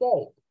to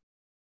escape.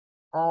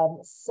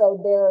 So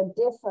there are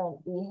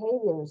different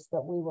behaviors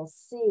that we will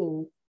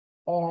see.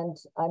 And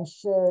I'm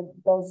sure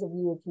those of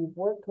you, if you've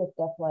worked with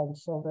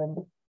deafblind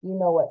children, you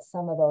know what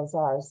some of those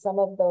are. Some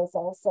of those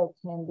also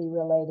can be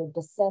related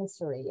to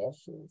sensory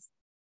issues.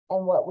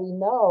 And what we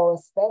know,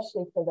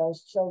 especially for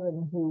those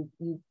children who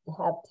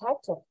have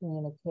tactile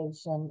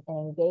communication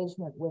and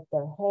engagement with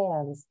their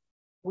hands,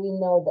 we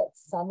know that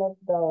some of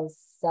those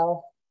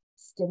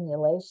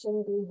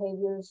self-stimulation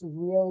behaviors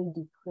really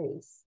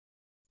decrease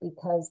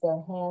because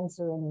their hands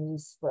are in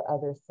use for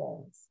other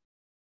things.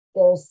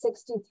 There's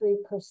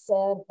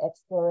 63%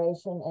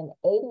 exploration and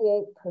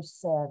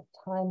 88%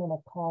 time in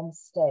a calm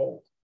state.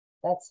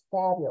 That's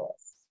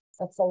fabulous.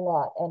 That's a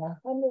lot. And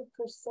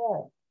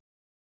 100%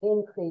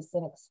 increase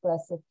in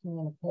expressive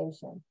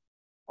communication.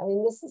 I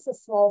mean, this is a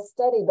small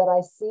study, but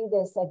I see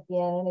this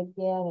again and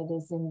again. It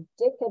is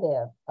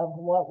indicative of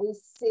what we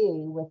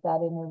see with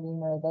that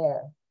intervener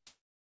there.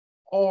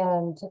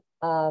 And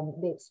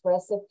the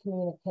expressive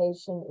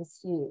communication is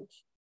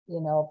huge. You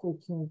know, if we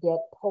can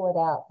pull it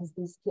out, because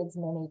these kids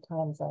many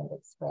times aren't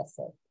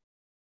expressive.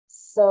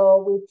 So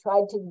we've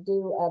tried to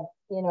do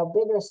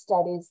bigger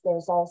studies.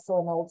 There's also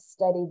an old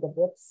study, the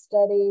VIPS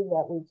study,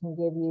 that we can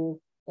give you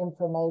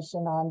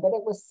information on, but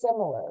it was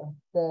similar.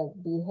 The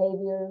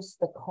behaviors,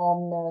 the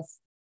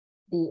calmness,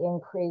 the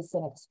increase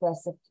in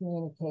expressive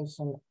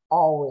communication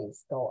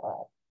always go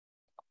up.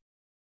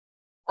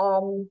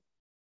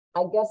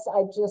 I guess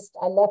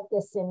I left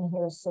this in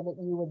here so that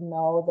you would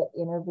know that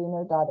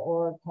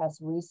intervener.org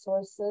has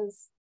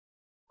resources.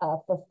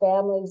 For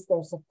families,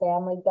 there's a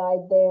family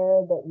guide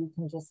there that you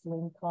can just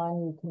link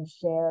on, you can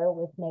share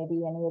with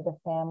maybe any of the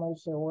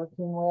families you're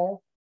working with.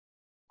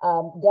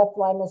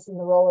 Deafblindness in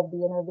the Role of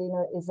the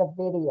Intervener is a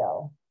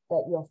video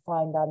that you'll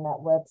find on that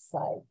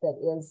website that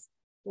is,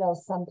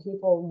 some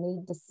people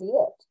need to see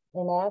it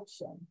in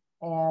action,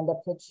 and a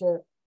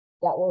picture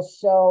that will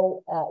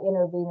show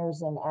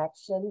interveners in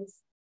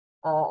actions.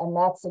 And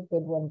that's a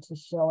good one to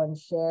show and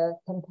share.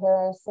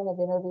 Comparison of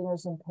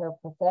interveners and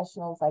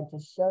paraprofessionals. I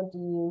just showed to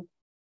you.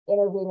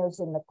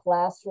 Interveners in the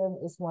classroom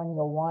is one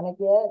you'll want to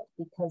get,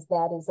 because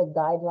that is a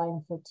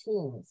guideline for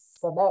teams.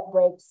 So that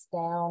breaks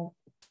down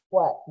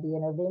what the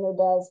intervener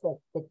does, what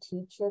the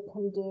teacher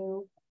can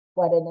do,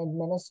 what an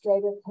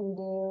administrator can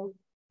do,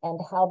 and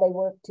how they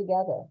work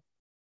together,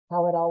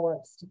 how it all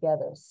works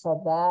together.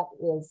 So that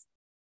is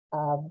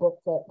a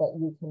booklet that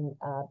you can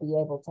be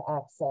able to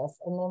access.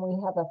 And then we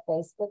have a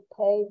Facebook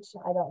page.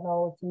 I don't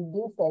know if you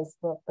do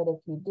Facebook, but if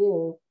you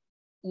do,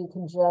 you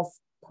can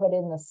just put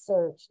in the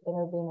search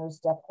interveners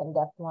deaf and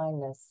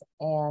deafblindness,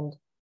 and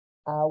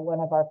one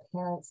of our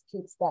parents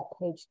keeps that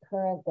page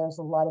current. There's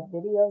a lot of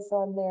videos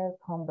on there,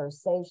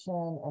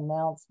 conversation,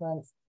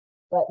 announcements,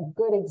 but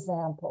good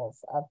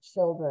examples of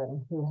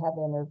children who have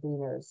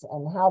interveners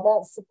and how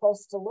that's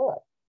supposed to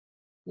look.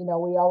 We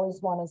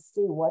always want to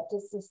see, what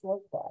does this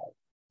look like?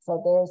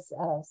 So there's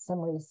some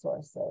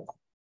resources.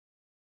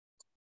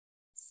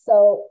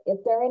 So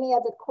if there are any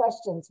other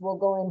questions, we'll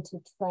go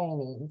into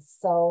training.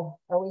 So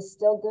are we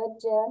still good,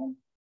 Jen?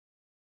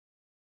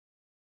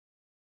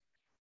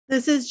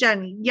 This is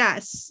Jenny.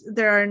 Yes,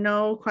 there are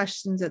no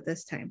questions at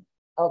this time.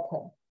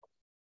 Okay.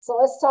 So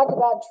let's talk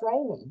about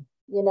training.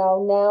 You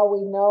know, now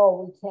we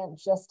know we can't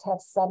just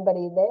have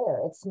somebody there.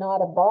 It's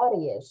not a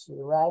body issue,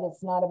 right?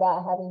 It's not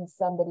about having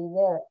somebody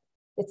there.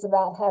 It's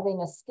about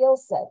having a skill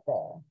set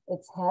there.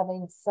 It's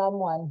having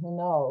someone who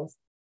knows.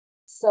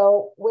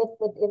 So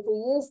if we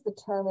use the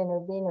term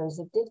interveners,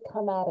 it did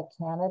come out of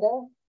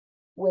Canada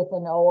with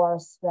an OR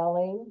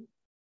spelling.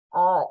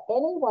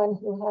 Anyone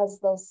who has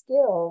those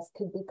skills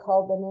could be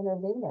called an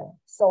intervener.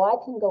 So I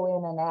can go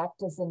in and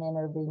act as an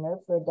intervener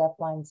for a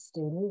deafblind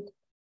student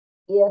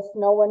if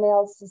no one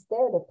else is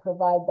there to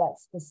provide that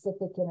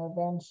specific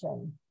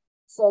intervention.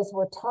 So as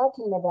we're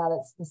talking about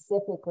it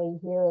specifically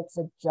here, it's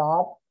a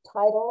job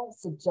title,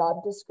 it's a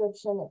job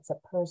description, it's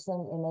a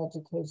person in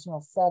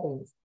educational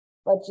settings.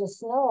 But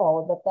just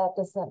know that that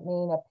doesn't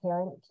mean a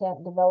parent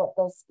can't develop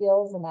those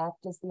skills and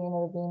act as the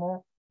intervener,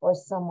 or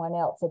someone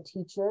else, a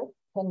teacher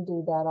can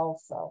do that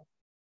also.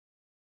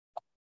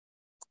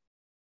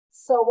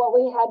 So what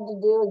we had to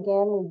do,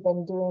 again, we've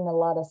been doing a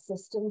lot of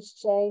systems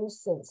change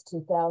since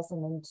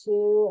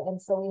 2002.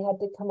 And so we had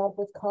to come up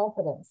with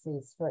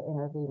competencies for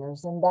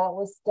interveners. And that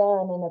was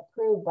done and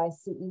approved by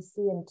CEC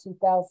in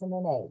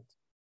 2008.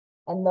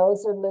 And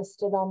those are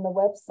listed on the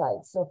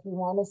website. So if you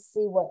want to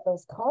see what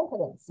those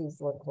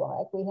competencies look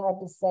like, we had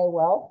to say,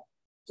 well,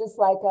 just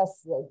like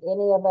us,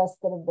 any of us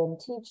that have been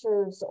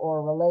teachers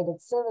or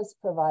related service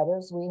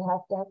providers, we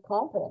have to have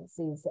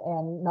competencies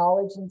and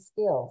knowledge and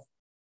skills.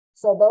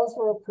 So those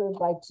were approved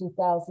by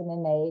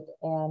 2008,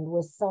 and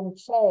with some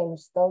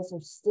change, those are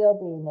still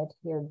being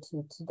adhered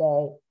to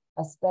today,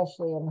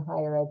 especially in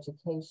higher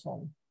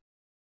education.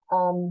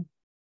 For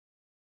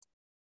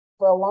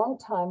a long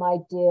time, I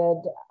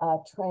did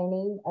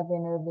training of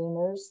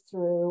interveners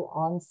through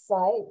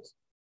on-site,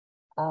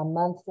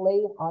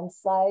 monthly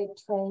on-site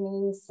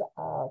trainings,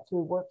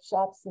 through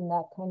workshops and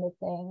that kind of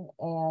thing.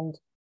 And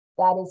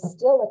that is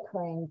still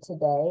occurring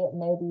today. It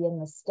may be in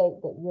the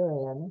state that you're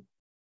in.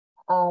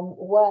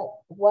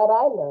 What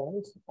I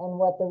learned and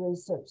what the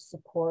research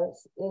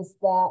supports is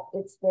that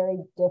it's very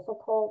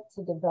difficult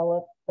to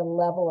develop the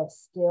level of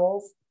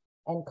skills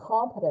and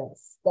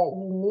competence that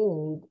you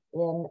need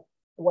in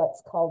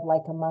what's called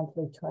like a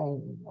monthly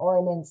training or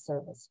an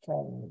in-service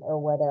training or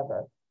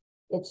whatever.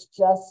 It's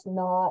just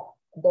not,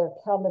 their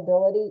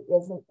accountability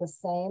isn't the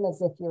same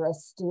as if you're a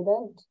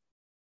student.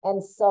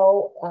 And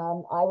so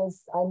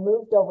I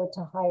moved over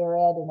to higher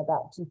ed in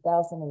about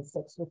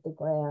 2006 with the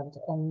grant,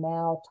 and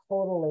now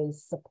totally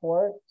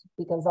support,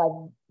 because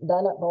I've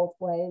done it both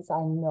ways.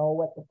 I know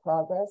what the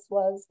progress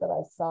was that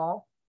I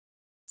saw.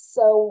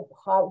 So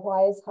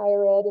why is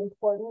higher ed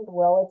important?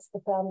 Well, it's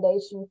the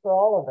foundation for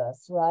all of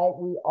us, right?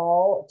 We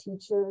all,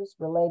 teachers,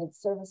 related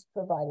service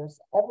providers,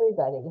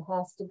 everybody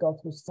has to go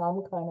through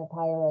some kind of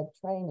higher ed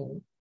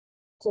training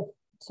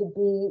to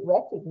be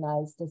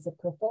recognized as a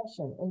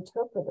profession.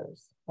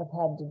 Interpreters have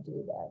had to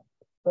do that.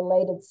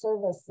 Related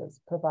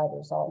services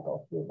providers all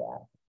go through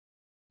that.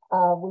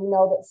 We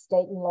know that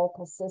state and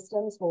local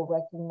systems will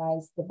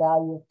recognize the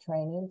value of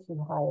training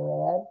through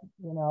higher ed.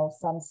 You know,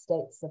 some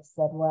states have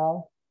said,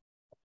 well,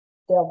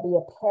 there'll be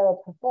a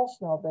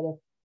paraprofessional, but if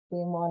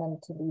we want them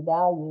to be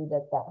valued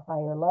at that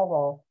higher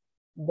level,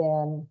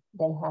 then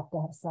they have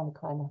to have some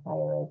kind of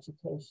higher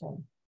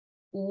education.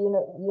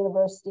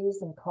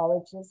 Universities and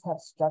colleges have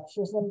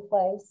structures in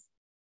place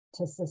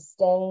to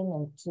sustain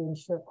and to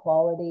ensure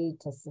quality,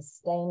 to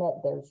sustain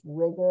it. There's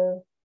rigor.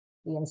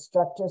 The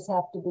instructors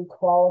have to be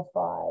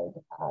qualified.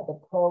 The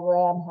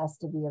program has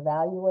to be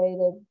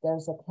evaluated.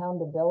 There's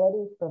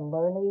accountability for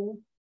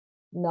learning.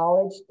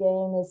 Knowledge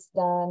gain is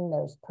done.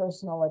 There's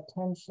personal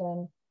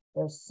attention.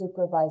 There's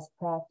supervised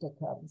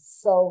practicums.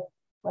 So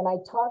when I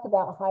talk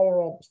about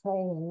higher ed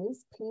training,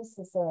 these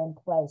pieces are in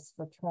place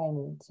for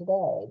training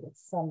today.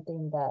 It's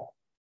something that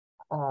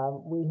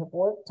we have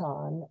worked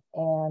on,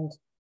 and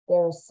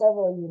there are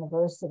several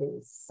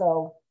universities.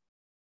 So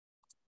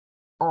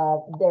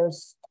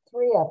there's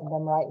 3 of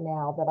them right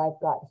now that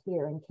I've got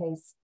here in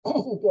case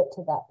you get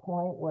to that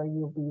point where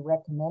you'll be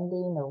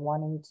recommending or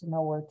wanting to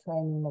know where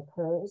training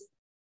occurs.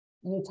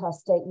 Utah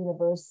State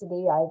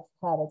University, I've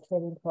had a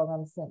training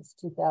program since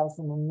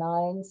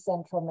 2009.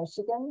 Central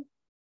Michigan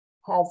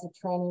has a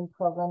training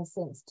program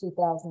since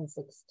 2016,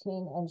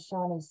 and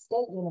Shawnee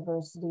State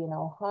University in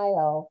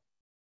Ohio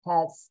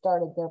has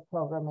started their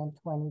program in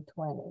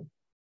 2020.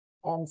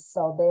 And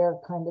so they're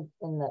kind of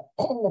in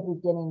the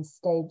beginning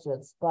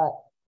stages. But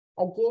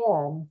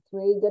again,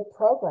 3 good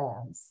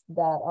programs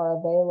that are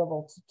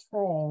available to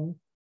train.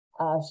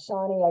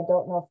 Shawnee, I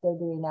don't know if they're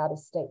doing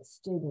out-of-state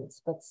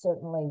students, but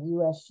certainly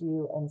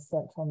USU and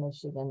Central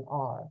Michigan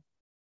are.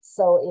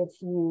 So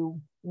if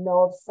you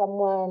know of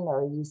someone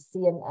or you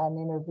see an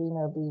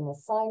intervener being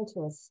assigned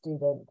to a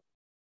student,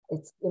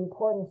 it's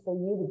important for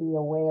you to be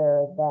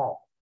aware that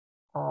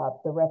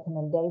the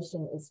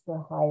recommendation is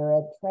for higher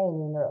ed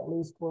training, or at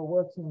least we're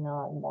working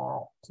on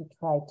that to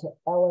try to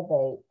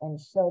elevate and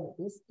show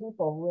that these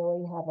people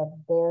really have a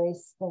very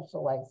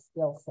specialized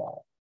skill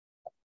set.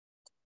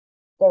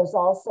 There's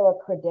also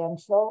a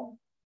credential.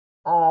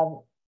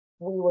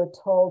 We were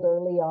told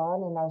early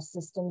on in our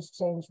systems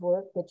change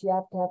work that you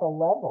have to have a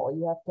level.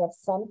 You have to have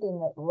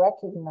something that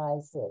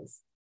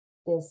recognizes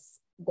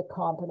the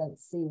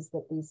competencies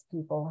that these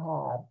people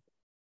have.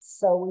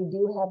 So we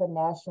do have a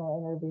national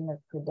intervener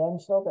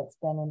credential that's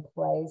been in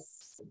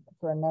place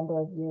for a number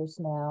of years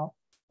now.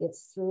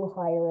 It's through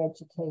higher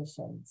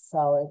education.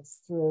 So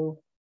it's through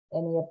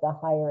any of the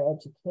higher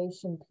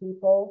education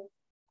people.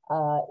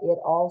 It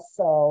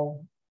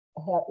also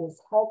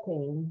is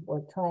helping.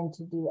 We're trying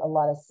to do a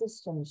lot of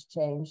systems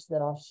change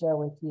that I'll share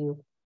with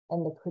you.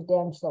 And the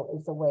credential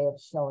is a way of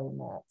showing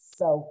that.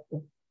 So,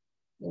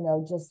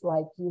 just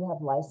like you have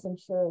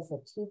licensure as a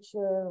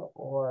teacher,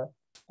 or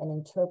an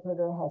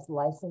interpreter has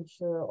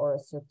licensure or a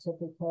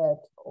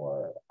certificate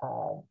or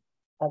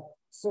a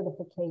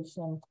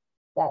certification,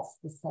 that's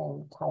the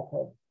same type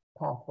of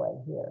pathway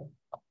here.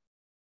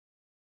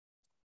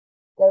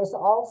 There's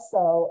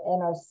also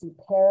NRC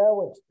Para,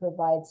 which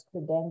provides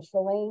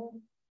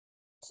credentialing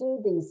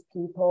to these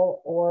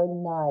people, or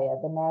NIA,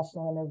 the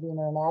National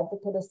Intervener and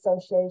Advocate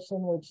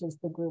Association, which is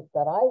the group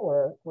that I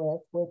work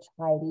with, which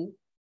Heidi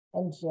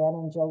and Jen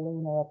and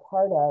Jolene are a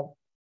part of.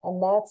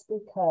 And that's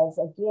because,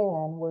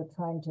 again, we're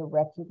trying to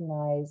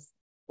recognize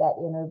that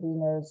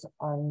interveners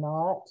are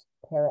not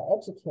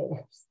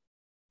paraeducators,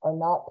 are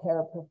not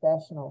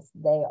paraprofessionals.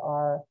 They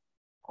are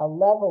a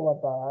level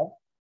above,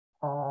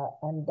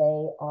 and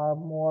they are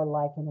more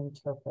like an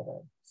interpreter.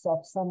 So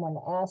if someone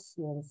asks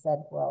you and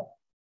said, well,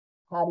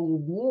 how do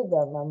you view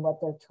them and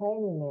what their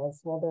training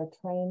is? Well, their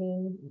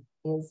training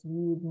is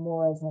viewed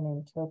more as an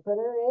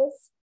interpreter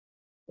is.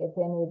 If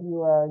any of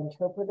you are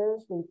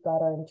interpreters, we've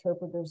got our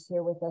interpreters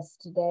here with us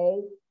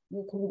today.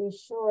 You can be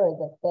sure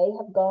that they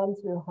have gone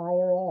through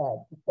higher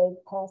ed, that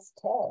they've passed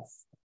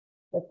tests,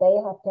 that they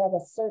have to have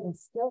a certain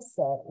skill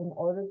set in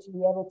order to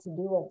be able to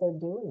do what they're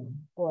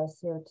doing for us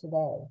here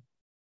today.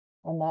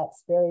 And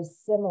that's very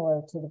similar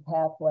to the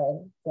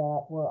pathway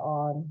that we're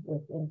on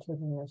with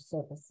intervener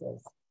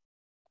services.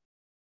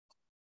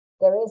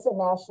 There is a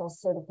national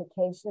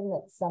certification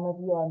that some of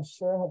you, I'm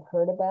sure, have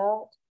heard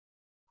about.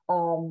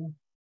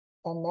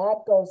 And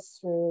that goes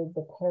through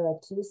the Para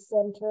 2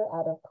 Center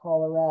out of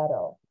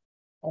Colorado.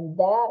 And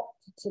that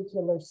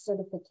particular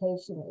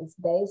certification is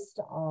based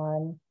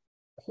on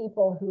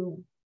people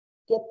who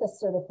get the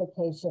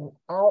certification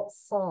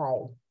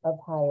outside of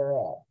higher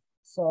ed.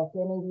 So if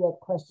any of you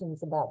have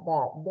questions about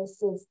that,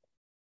 this is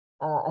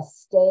a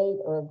state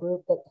or a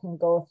group that can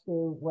go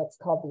through what's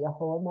called the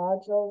AHOA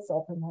modules,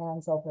 open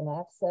hands, open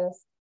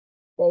access.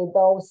 They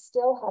though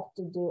still have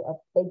to do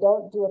they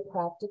don't do a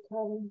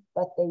practicum,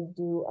 but they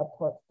do a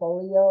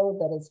portfolio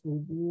that is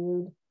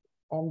reviewed.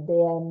 And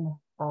then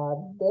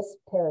this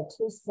Para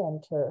 2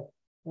 Center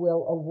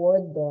will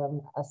award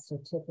them a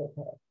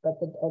certificate. But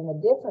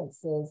the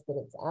difference is that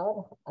it's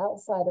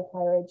outside of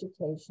higher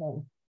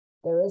education.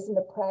 There isn't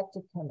a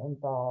practicum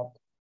involved.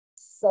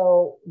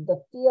 So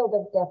the field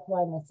of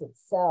deafblindness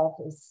itself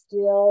is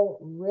still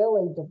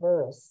really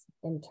diverse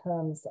in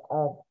terms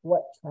of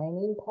what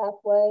training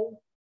pathway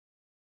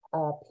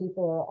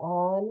people are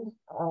on.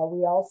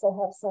 We also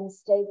have some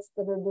states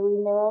that are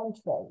doing their own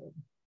training.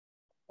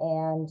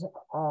 And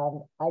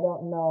I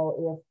don't know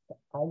if,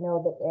 I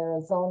know that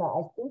Arizona,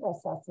 I think I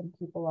saw some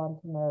people on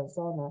from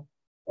Arizona.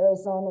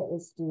 Arizona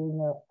is doing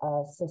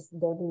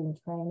they're doing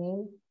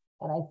training,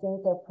 and I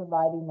think they're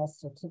providing a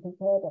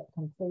certificate of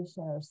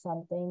completion or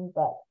something.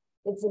 But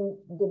the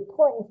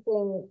important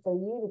thing for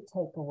you to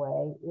take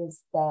away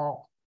is that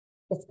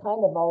it's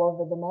kind of all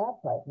over the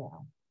map right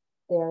now.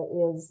 There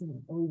is,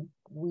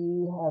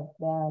 we have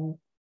been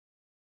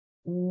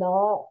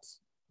not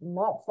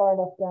far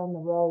enough down the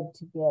road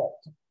to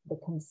get the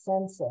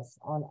consensus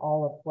on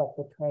all of what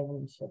the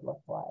training should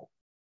look like.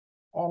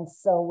 And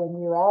so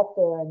when you're out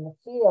there in the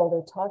field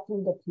or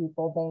talking to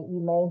people,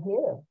 you may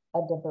hear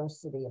a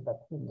diversity of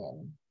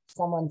opinion.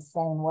 Someone's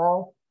saying,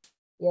 well,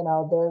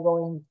 they're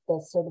going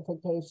the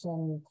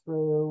certification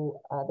through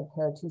the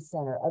Para 2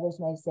 Center. Others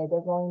may say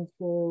they're going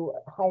through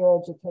higher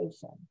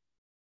education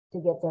to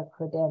get their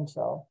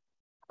credential.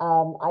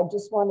 I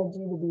just wanted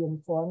you to be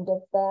informed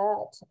of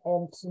that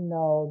and to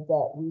know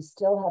that we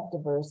still have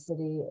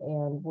diversity,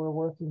 and we're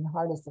working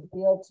hard as a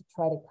field to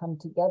try to come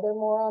together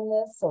more on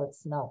this so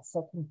it's not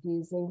so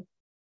confusing.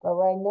 But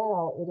right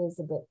now it is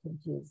a bit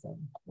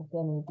confusing if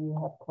any of you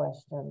have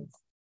questions.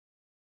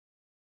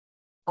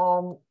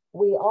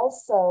 We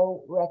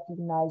also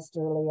recognized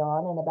early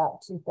on in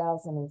about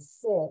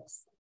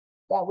 2006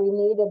 that we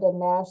needed a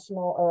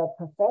national or a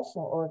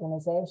professional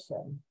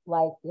organization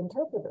like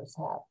interpreters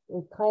have.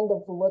 We kind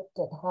of looked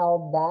at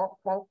how that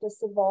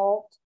practice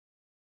evolved,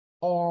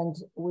 and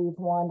we've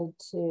wanted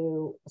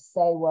to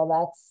say, well,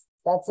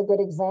 that's a good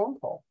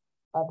example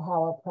of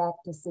how a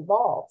practice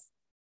evolves.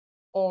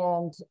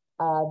 And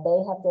they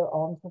have their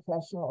own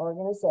professional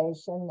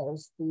organization.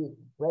 There's the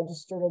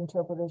Registered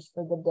Interpreters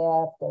for the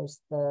Deaf.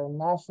 There's the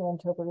National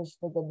Interpreters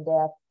for the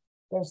Deaf.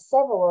 There's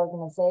several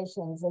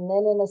organizations, and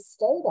then in a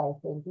state, I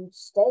think each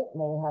state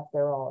may have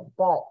their own.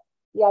 But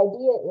the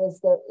idea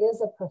is there is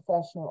a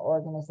professional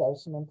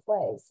organization in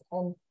place,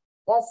 and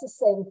that's the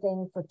same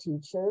thing for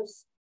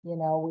teachers. We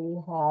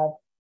have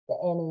the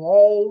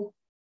NEA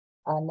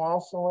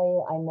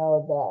nationally. I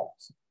know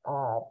that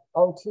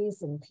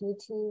OTs and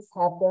PTs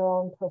have their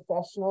own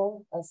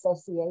professional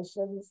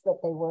associations that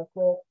they work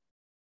with.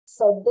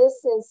 So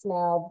this is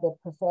now the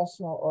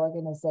professional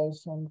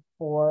organization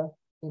for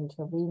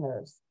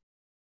interveners.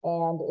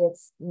 And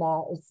it's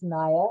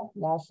NIA,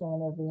 National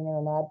Intervener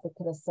and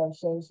Advocate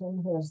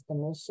Association. Here's the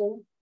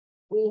mission.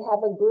 We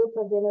have a group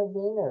of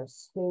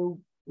interveners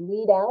who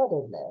lead out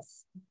in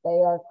this.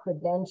 They are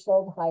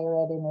credentialed higher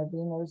ed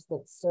interveners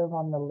that serve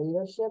on the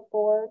leadership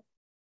board.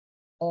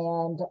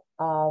 And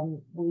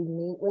we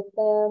meet with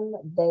them,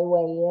 they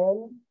weigh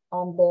in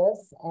on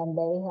this, and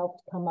they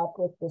helped come up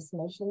with this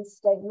mission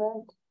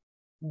statement.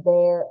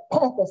 The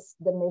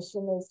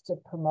mission is to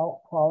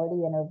promote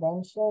quality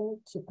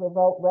intervention, to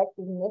promote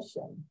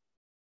recognition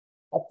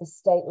at the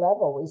state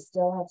level. We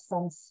still have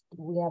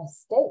we have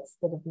states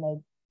that have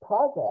made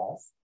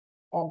progress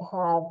and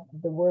have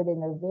the word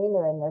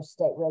intervener in their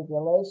state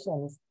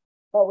regulations,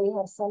 but we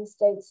have some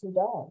states who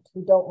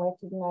don't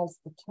recognize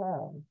the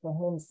term, for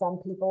whom some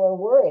people are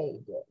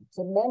worried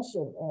to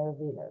mention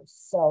interveners.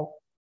 So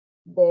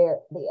the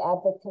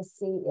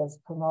advocacy is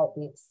promote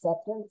the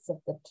acceptance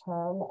of the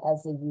term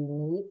as a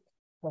unique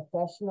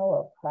professional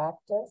or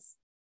practice,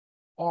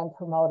 and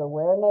promote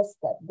awareness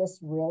that this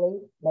really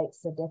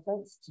makes a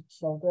difference to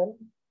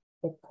children.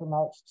 It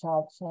promotes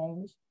child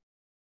change,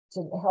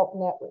 to help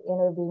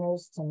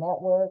interveners to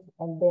network.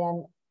 And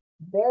then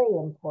very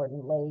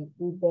importantly,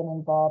 we've been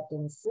involved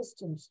in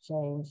systems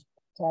change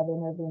to have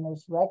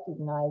interveners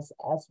recognized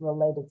as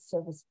related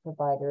service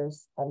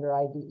providers under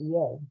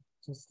IDEA,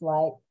 just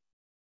like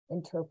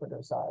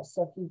interpreters are.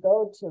 So if you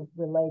go to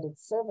related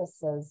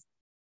services,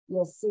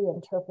 you'll see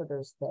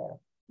interpreters there.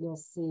 You'll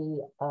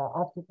see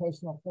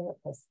occupational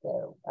therapists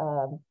there.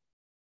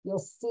 You'll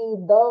see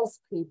those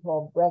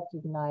people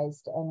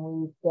recognized, and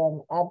we've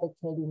been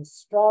advocating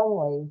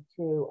strongly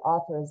through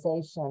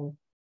authorization.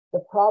 The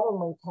problem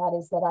we've had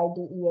is that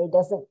IDEA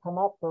doesn't come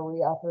up for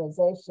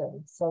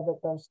reauthorization so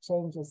that those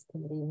changes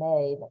can be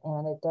made,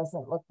 and it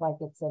doesn't look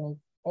like it's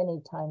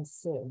anytime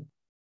soon.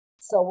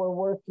 So we're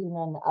working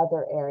in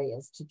other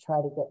areas to try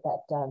to get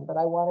that done. But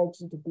I wanted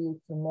you to be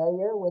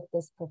familiar with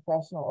this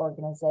professional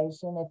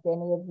organization. If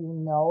any of you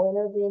know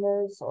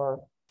interveners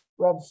or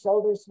rub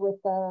shoulders with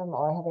them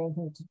or have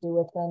anything to do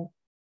with them,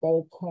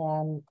 they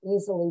can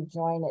easily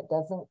join. It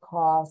doesn't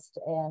cost,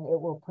 and it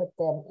will put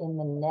them in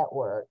the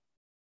network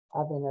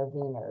of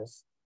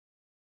interveners.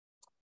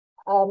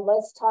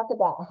 Let's talk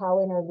about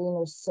how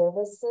intervener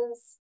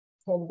services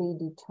can be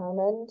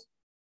determined.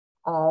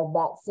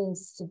 That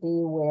seems to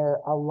be where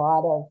a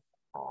lot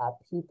of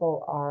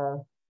people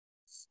are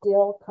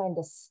still kind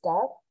of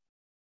stuck,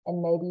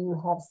 and maybe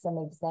you have some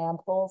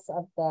examples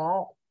of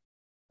that.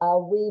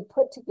 We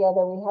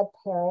had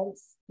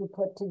parents who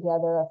put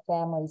together a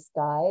family's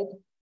guide,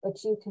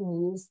 but you can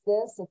use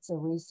this. It's a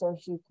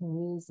resource you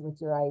can use with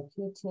your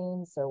IEP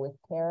teams or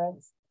with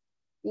parents.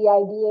 The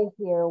idea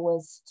here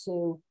was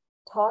to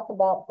talk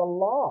about the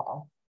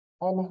law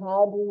and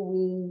how do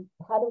we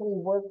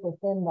work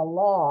within the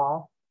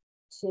law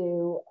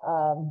to,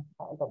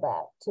 I'll go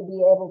back, to be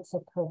able to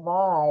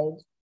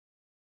provide,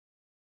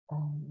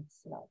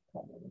 it's not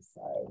coming,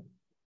 sorry.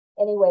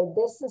 Anyway,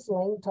 this is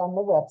linked on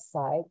the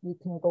website. You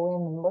can go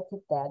in and look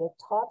at that. It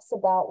talks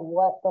about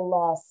what the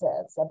law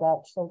says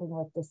about children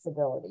with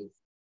disabilities.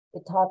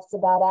 It talks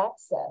about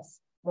access,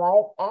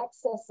 right?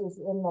 Access is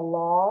in the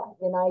law,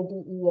 in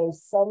IDEA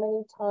so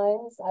many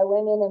times. I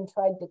went in and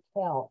tried to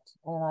count,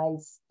 and I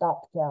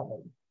stopped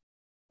counting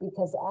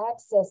because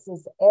access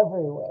is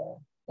everywhere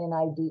in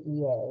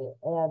IDEA.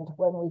 And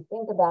when we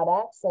think about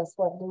access,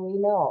 what do we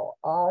know?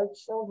 Our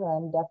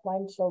children,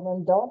 deafblind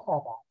children, don't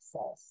have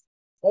access.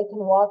 They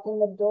can walk in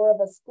the door of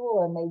a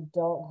school and they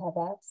don't have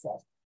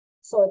access.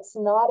 So it's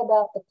not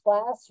about the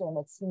classroom.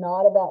 It's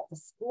not about the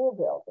school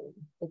building.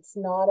 It's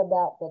not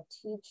about the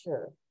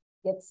teacher.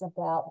 It's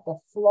about the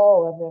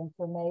flow of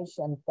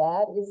information.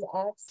 That is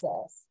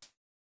access.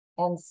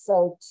 And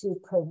so to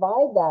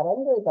provide that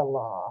under the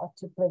law,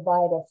 to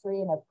provide a free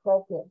and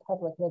appropriate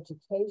public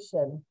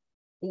education,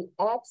 the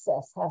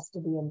access has to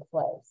be in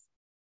place.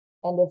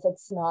 And if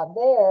it's not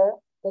there,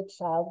 the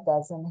child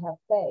doesn't have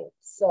faith.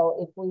 So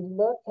if we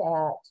look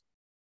at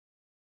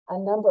a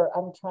number,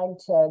 I'm trying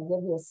to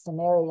give you a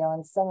scenario,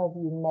 and some of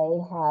you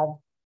may have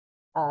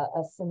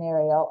a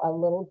scenario, a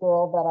little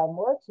girl that I'm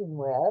working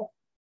with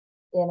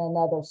in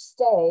another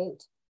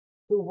state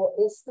who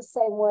is the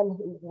same one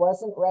who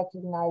wasn't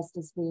recognized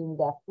as being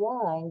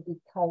deafblind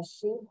because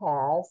she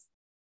has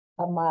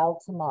a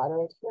mild to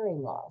moderate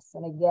hearing loss.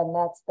 And again,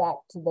 that's back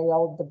to the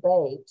old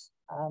debate.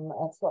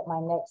 That's what my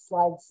next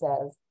slide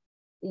says.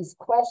 These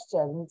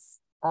questions,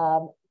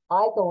 I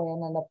go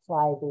in and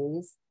apply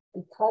these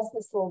because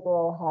this little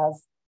girl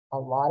has a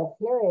lot of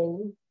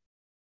hearing.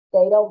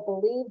 They don't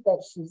believe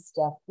that she's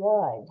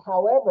deafblind.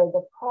 However,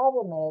 the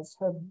problem is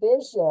her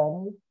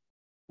vision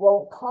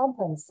won't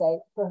compensate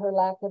for her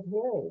lack of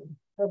hearing.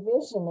 Her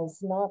vision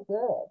is not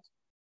good.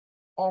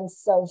 And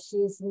so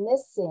she's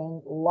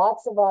missing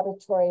lots of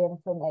auditory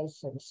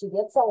information. She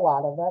gets a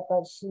lot of it,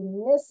 but she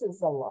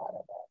misses a lot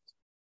of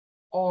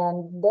it.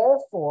 and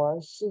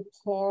therefore she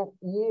can't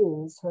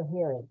use her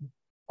hearing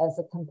as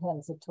a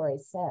compensatory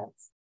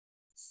sense.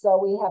 So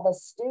we have a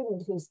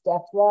student who's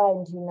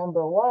deafblind who,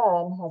 number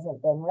one,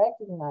 hasn't been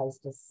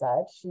recognized as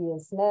such. She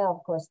is now,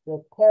 of course,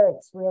 the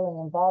parents really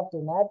involved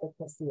in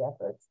advocacy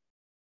efforts.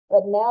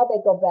 But now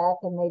they go back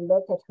and they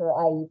look at her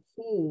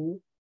IEP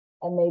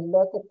and they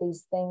look at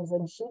these things,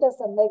 and she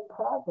doesn't make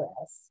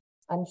progress.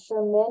 I'm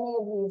sure many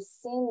of you have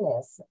seen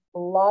this. A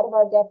lot of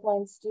our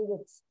deafblind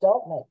students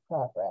don't make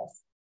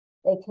progress.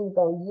 They can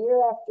go year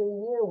after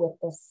year with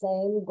the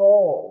same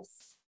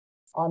goals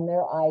on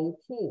their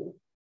IEP.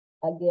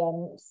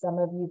 Again, some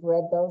of you've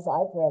read those,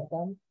 I've read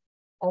them,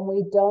 and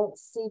we don't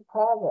see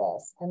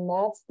progress. And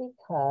that's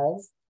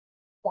because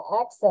the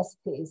access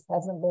piece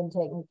hasn't been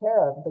taken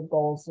care of. The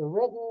goals are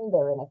written,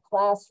 they're in a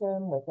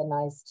classroom with a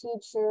nice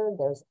teacher,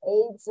 there's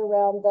aides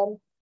around them,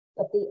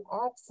 but the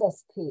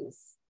access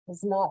piece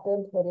has not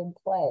been put in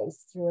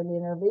place through an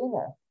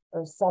intervener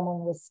or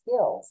someone with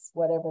skills,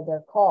 whatever they're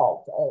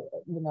called.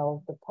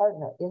 The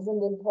partner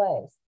isn't in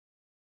place.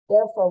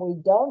 Therefore, we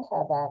don't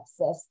have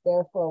access.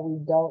 Therefore, we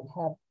don't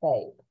have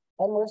faith.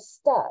 And we're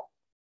stuck.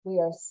 We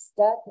are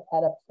stuck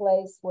at a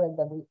place where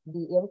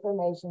the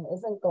information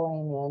isn't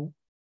going in.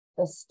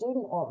 The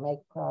student won't make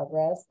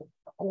progress.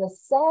 And the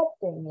sad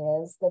thing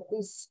is that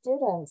these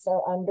students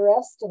are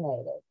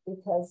underestimated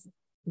because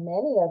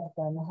many of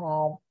them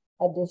have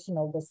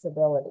additional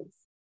disabilities.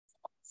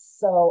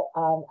 So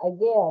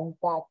again,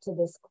 back to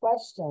this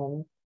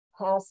question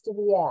has to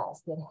be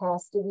asked. It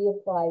has to be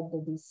applied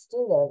to these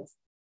students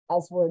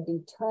as we're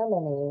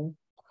determining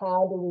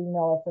how do we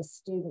know if a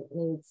student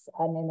needs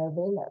an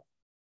intervener.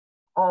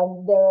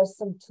 There are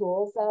some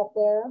tools out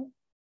there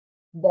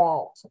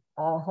that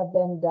have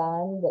been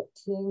done that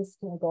teens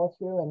can go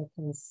through and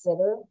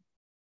consider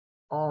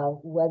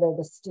whether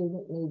the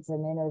student needs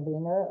an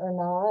intervener or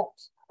not.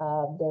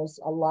 There's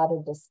a lot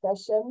of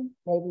discussion.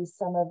 Maybe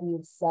some of you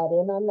have sat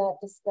in on that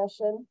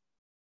discussion.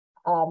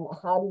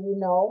 How do you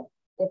know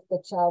if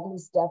the child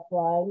who's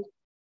deafblind,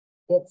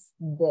 it's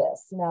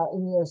this? Now,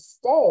 in your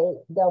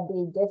state, there'll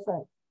be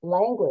different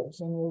language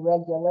in your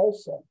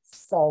regulations.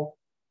 So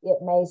it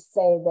may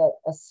say that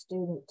a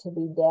student to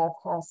be deaf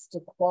has to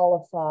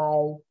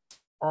qualify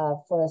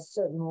for a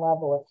certain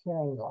level of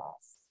hearing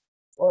loss.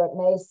 Or it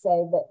may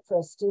say that for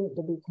a student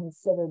to be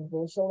considered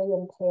visually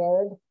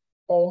impaired,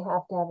 they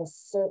have to have a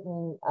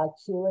certain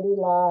acuity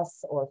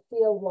loss or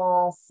field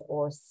loss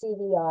or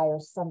CDI or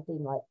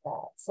something like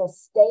that. So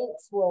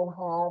states will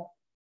have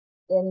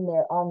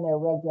on their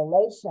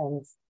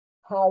regulations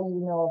how you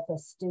know if a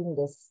student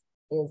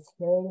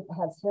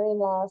has hearing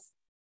loss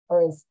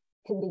or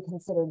can be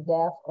considered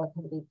deaf or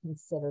can be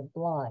considered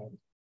blind.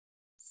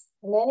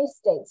 Many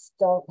states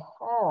don't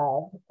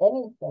have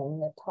anything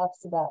that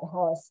talks about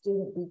how a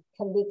student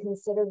can be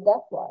considered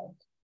deafblind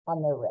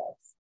on their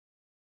regs.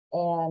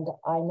 And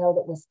I know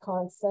that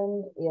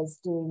Wisconsin is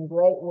doing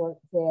great work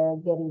there,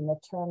 getting the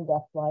term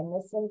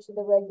deafblindness into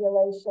the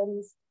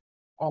regulations.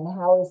 And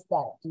how is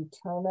that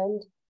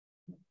determined?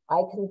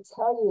 I can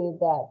tell you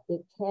that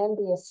it can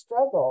be a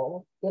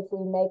struggle if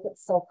we make it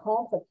so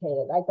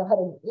complicated. I got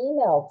an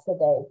email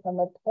today from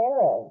a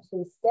parent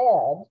who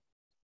said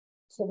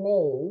to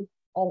me,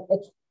 and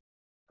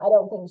I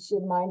don't think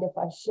she'd mind if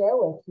I share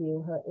with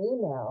you her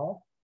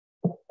email,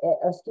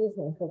 her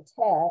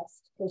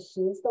text, because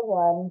she's the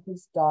one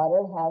whose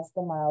daughter has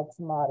the mild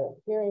to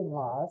moderate hearing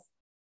loss.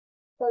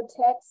 Her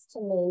text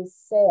to me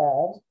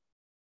said,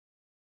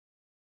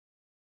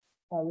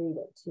 I'll read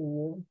it to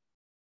you.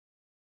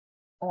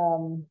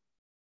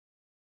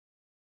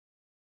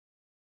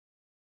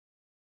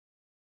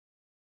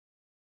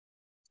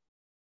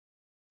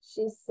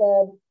 She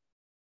said,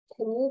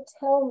 can you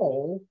tell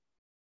me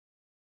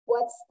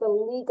what's the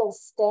legal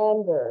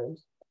standard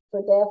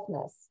for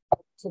deafness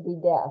to be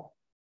deaf?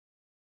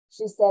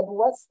 She said,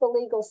 what's the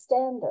legal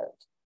standard?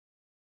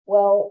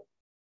 Well,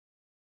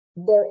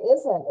 there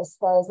isn't, as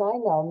far as I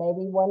know,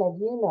 maybe one of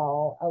you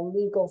know, a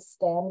legal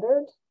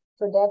standard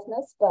for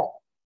deafness, but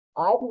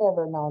I've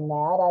never known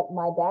that.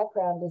 My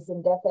background is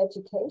in deaf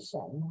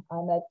education.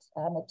 I'm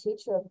a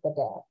teacher of the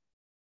deaf.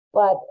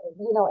 But,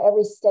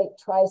 every state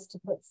tries to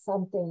put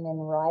something in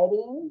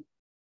writing,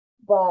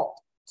 but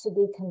to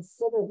be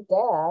considered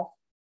deaf,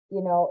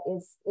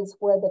 is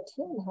where the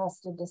teen has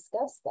to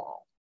discuss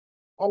that.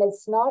 And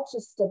it's not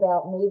just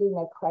about meeting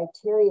a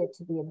criteria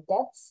to be a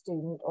deaf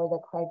student or the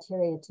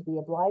criteria to be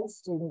a blind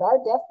student. Our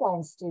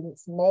deafblind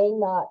students may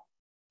not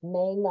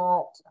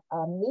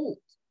meet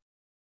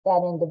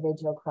that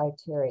individual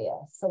criteria.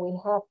 So we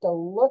have to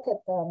look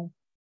at them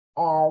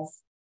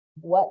as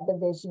what the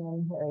vision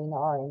and hearing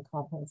are in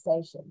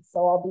compensation.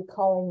 So I'll be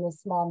calling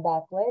this mom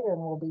back later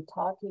and we'll be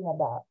talking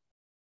about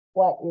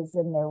what is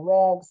in their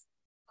regs.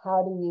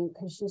 How do you,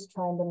 because she's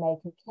trying to make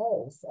a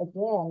case,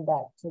 again,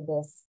 back to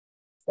this,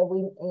 that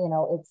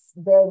it's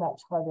very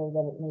much harder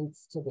than it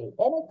needs to be.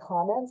 Any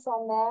comments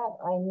on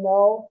that? I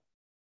know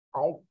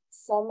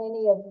so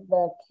many of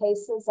the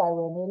cases I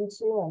run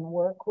into and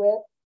work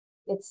with,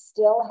 It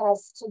still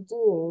has to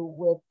do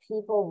with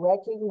people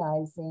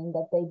recognizing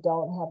that they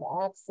don't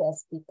have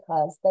access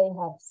because they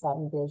have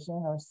some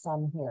vision or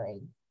some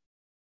hearing.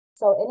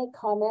 So any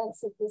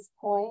comments at this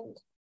point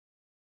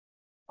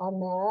on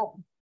that?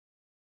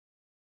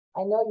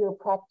 I know you're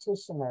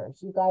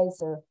practitioners. You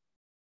guys are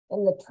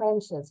in the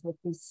trenches with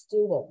these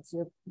students.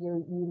 You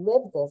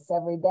live this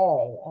every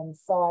day. And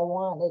so I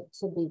want it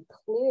to be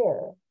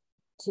clear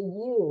to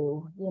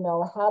you,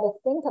 how to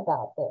think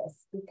about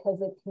this,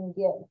 because it can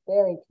get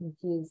very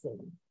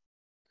confusing.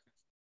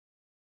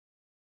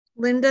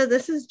 Linda,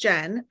 this is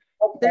Jen.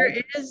 Okay. There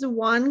is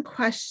one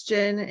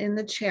question in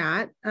the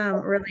chat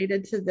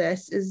related to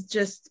this, is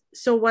just,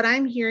 so what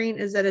I'm hearing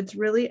is that it's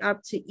really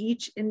up to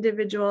each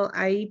individual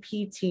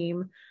IEP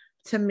team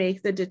to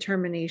make the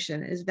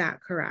determination. Is that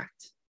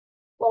correct?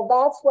 Well,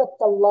 that's what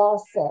the law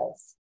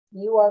says.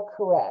 You are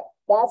correct.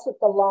 That's what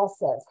the law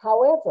says.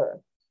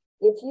 However,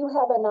 if you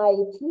have an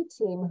IEP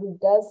team that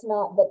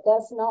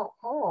does not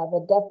have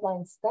a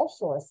deafblind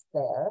specialist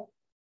there,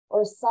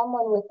 or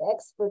someone with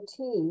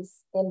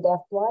expertise in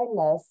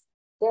deafblindness,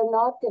 they're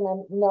not going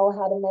to know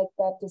how to make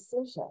that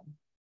decision.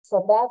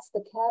 So that's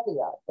the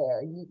caveat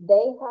there.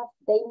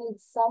 They need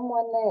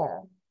someone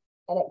there,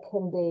 and it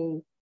can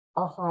be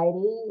a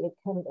Heidi,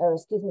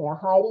 a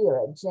Heidi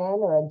or a Jen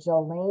or a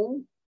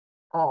Jolene.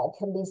 It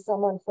can be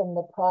someone from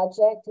the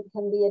project. It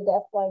can be a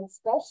deafblind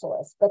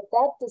specialist, but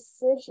that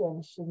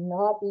decision should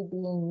not be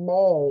being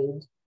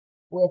made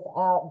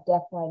without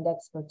deafblind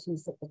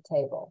expertise at the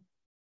table.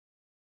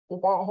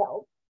 Did that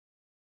help?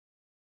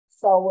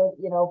 So,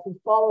 if we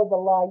follow the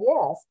law,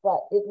 yes,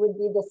 but it would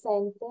be the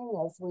same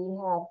thing as we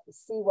have to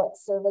see what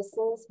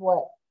services,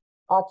 what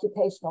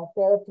occupational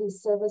therapy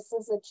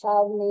services a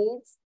child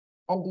needs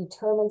and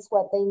determines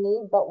what they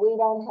need, but we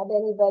don't have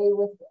anybody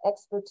with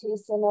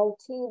expertise in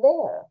OT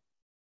there.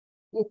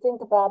 You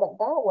think about it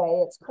that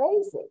way, it's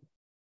crazy.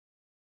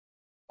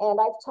 And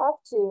I've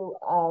talked to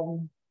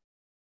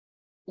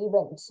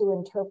even to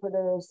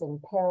interpreters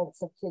and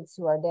parents of kids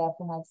who are deaf,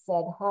 and I've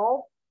said,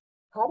 how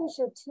does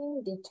your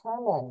team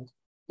determine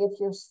if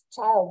your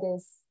child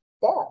is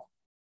deaf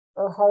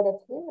or hard of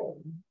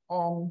hearing?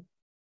 And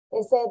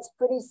they say it's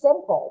pretty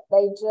simple.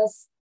 They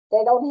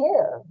don't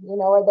hear,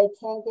 or they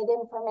can't get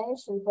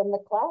information from the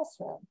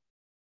classroom.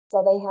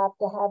 So they have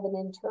to have an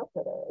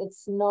interpreter.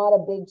 It's not a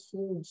big,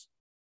 huge,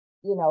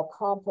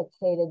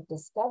 complicated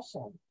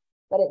discussion,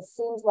 but it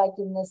seems like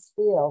in this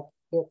field,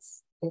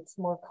 it's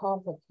more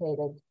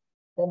complicated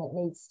than it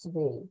needs to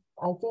be.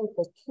 I think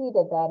the key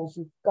to that is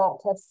you've got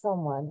to have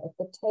someone at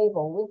the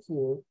table with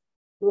you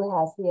who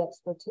has the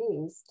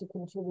expertise to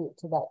contribute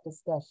to that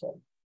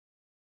discussion.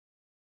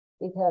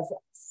 Because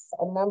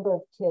a number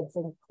of kids,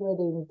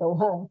 including the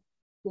one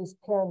whose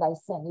parent I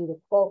sent you the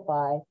quote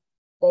by,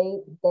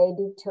 they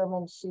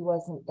determined she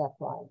wasn't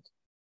deafblind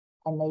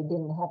and they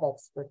didn't have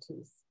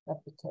expertise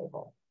at the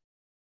table.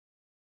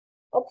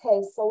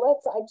 Okay, so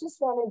I just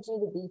wanted you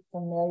to be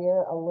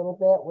familiar a little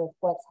bit with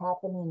what's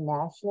happening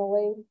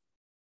nationally.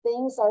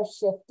 Things are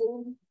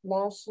shifting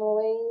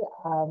nationally.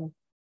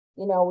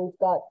 We've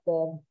got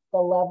the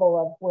level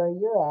of where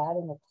you're at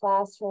in the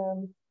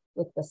classroom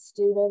with the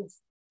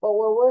students, but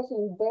we're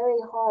working very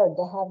hard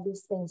to have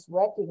these things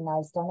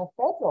recognized on a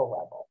federal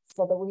level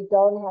so that we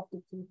don't have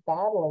to keep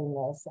battling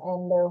this.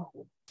 And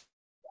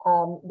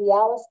the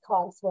Alice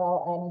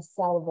Cogswell, Annie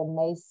Sullivan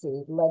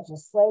Macy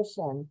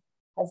legislation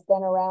has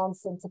been around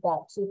since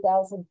about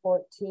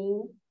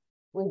 2014.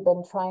 We've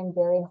been trying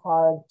very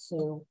hard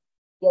to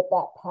get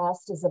that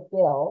passed as a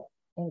bill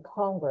in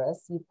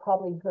Congress. You've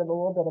probably heard a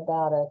little bit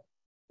about it.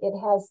 It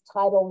has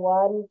Title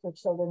I for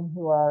children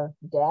who are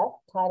deaf,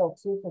 Title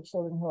II for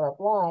children who are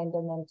blind,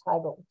 and then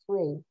Title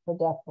III for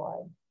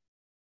deafblind.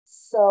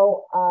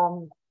 So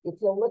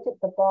if you look at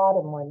the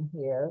bottom one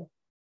here,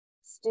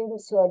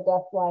 students who are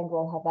deafblind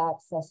will have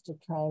access to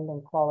trained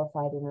and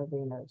qualified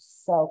interveners.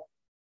 So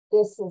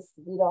this is,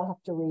 you don't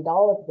have to read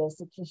all of this.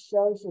 It just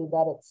shows you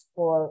that it's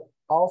for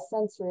all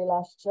sensory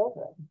lost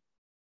children.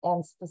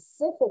 And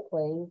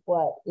specifically,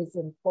 what is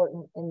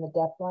important in the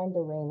deafblind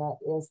arena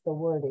is the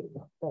wording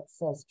that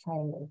says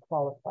trained and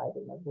qualified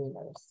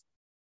interveners.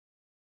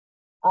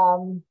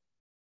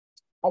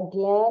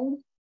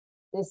 Again,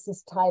 this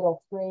is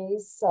Title III,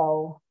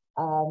 so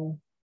I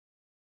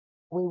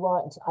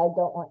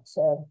don't want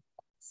to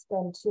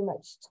spend too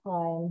much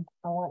time.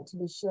 I want to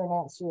be sure and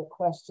answer your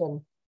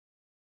question.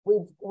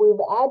 We've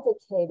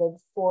advocated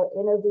for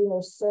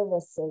intervener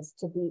services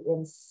to be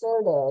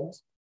inserted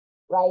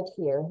right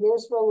here.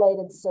 Here's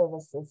related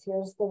services.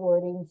 Here's the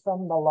wording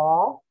from the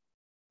law.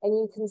 And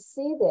you can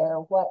see there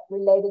what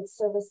related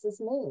services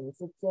means.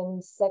 It's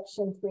in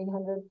section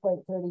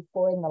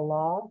 300.34 in the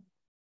law.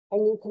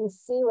 And you can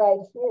see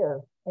right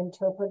here,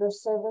 interpreter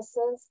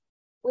services.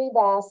 We've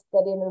asked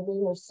that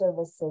intervener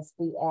services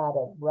be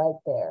added right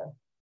there.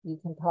 You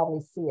can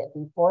probably see it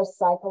before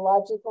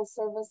psychological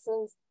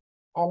services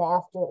and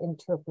after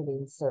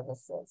interpreting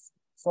services.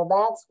 So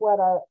that's what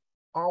our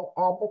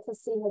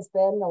advocacy has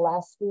been the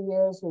last few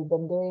years. We've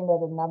been doing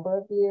it a number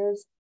of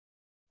years.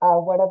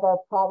 One of our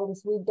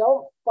problems, we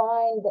don't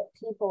find that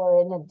people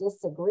are in a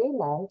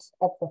disagreement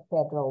at the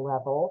federal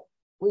level.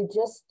 We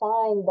just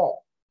find that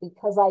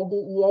because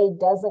IDEA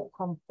doesn't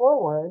come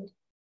forward,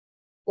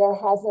 there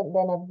hasn't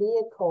been a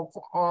vehicle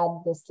to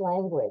add this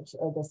language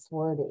or this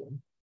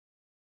wording.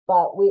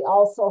 But we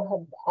also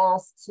have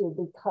asked to,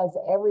 because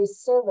every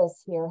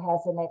service here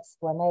has an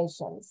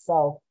explanation.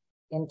 So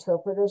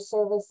interpreter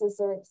services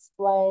are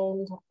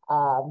explained,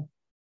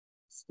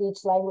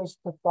 speech language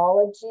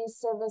pathology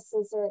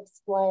services are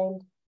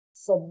explained.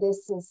 So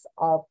this is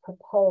our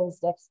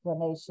proposed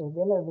explanation of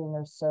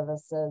intervener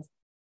services,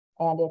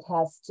 and it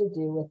has to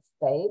do with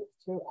FAPE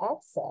through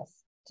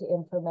access to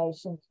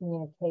information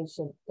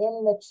communication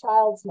in the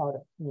child's mode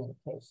of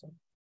communication.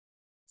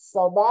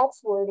 So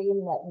that's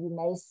wording that you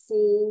may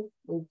see.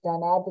 We've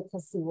done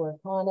advocacy work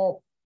on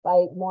it, but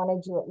I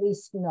wanted you at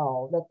least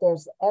know that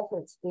there's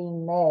efforts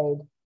being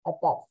made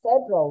at that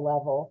federal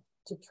level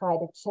to try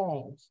to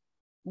change.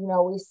 You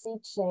know, we see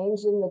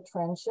change in the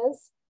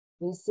trenches.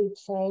 We see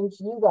change,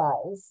 you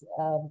guys,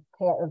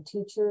 or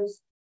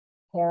teachers,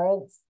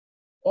 parents,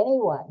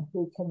 anyone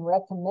who can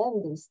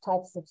recommend these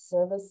types of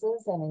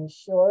services and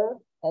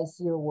ensure, as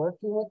you're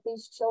working with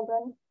these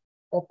children,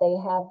 that they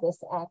have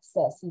this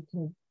access. You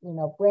can, you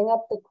know, bring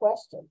up the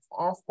questions,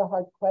 ask the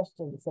hard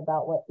questions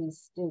about what these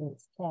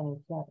students can and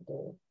can't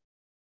do.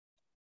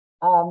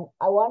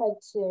 I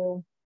wanted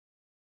to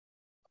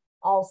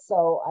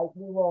also,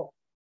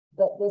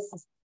 but this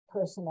is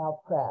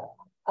personnel prep.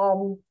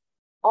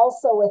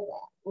 Also with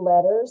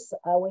letters,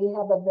 we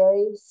have a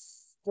very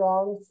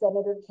strong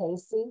Senator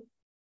Casey,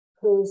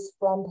 who's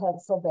from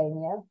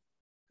Pennsylvania,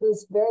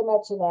 who's very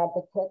much an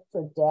advocate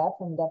for deaf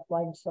and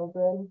deafblind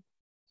children.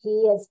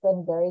 He has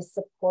been very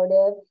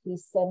supportive. He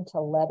sent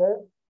a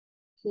letter.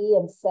 He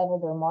and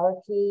Senator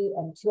Markey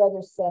and 2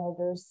 other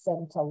senators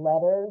sent a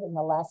letter in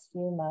the last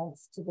few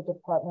months to the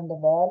Department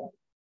of Ed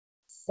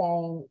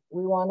saying,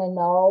 we want to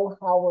know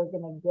how we're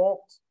going to get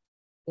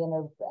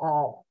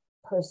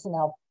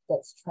personnel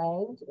that's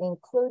trained,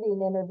 including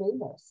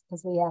interveners,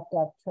 because we have to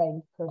have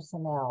trained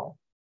personnel.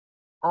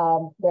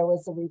 There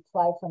was a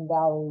reply from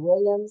Valerie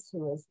Williams,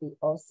 who is the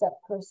OSEP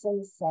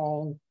person,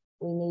 saying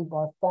we need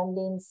more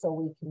funding so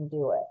we can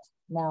do it.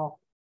 Now,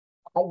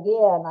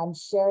 again, I'm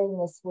sharing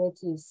this with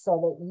you so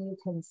that you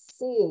can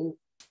see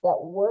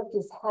that work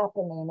is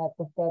happening at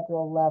the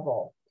federal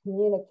level.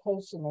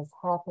 Communication is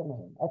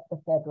happening at the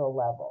federal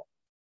level.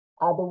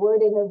 The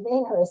word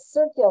intervener is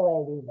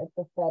circulating at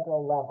the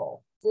federal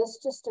level. This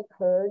just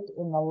occurred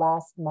in the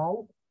last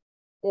month.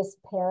 This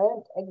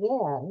parent,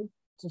 again,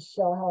 to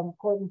show how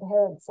important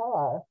parents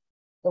are,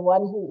 the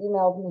one who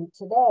emailed me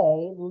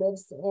today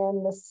lives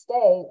in the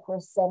state where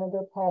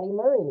Senator Patty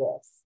Murray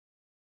lives.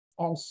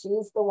 And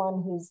she's the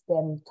one who's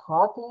been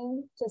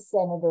talking to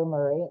Senator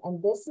Murray,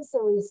 and this is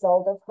a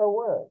result of her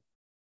work.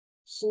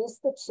 She's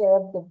the chair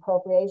of the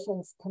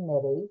Appropriations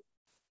Committee.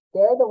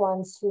 They're the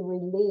ones who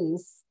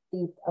release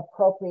the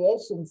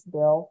appropriations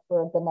bill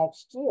for the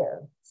next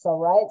year. So,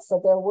 right, so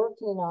they're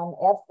working on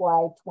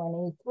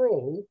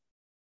FY23,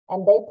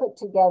 and they put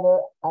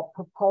together a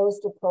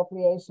proposed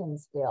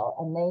appropriations bill,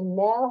 and they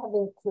now have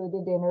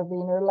included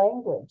intervener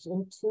language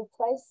in 2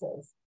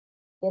 places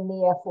in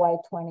the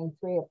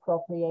FY23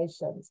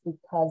 appropriations,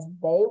 because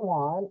they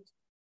want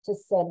to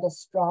send a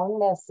strong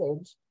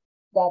message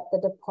that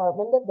the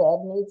Department of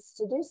Ed needs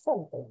to do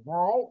something,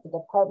 right? The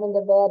Department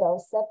of Ed,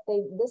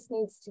 OSEP, this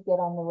needs to get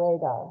on the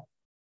radar.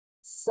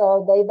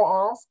 So they've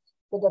asked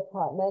the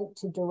department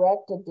to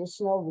direct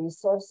additional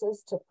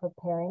resources to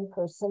preparing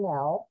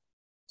personnel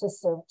to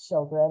serve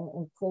children,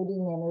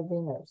 including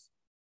interveners.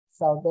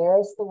 So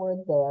there's the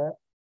word there.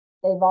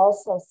 They've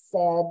also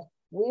said,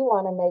 we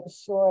want to make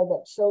sure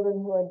that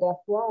children who are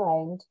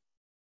deafblind,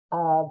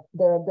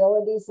 their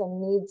abilities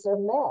and needs are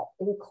met,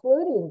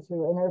 including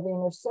through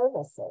intervener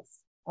services,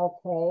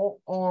 okay?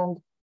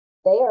 And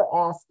they are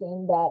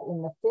asking that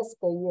in the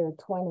fiscal year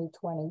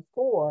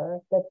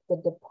 2024, that the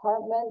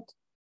department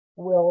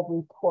will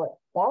report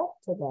back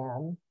to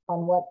them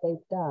on what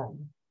they've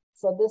done.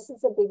 So this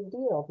is a big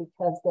deal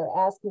because they're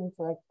asking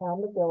for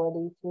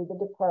accountability through the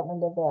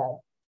Department of Ed.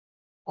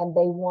 And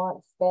they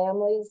want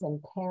families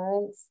and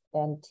parents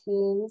and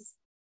teens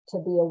to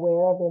be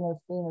aware of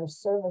intervener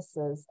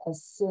services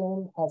as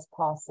soon as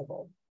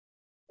possible.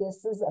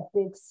 This is a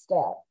big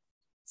step.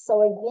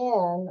 So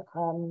again,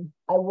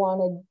 I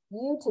wanted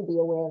you to be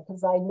aware,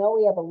 because I know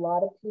we have a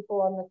lot of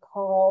people on the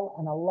call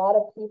and a lot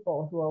of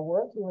people who are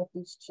working with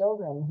these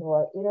children who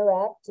are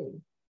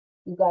interacting.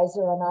 You guys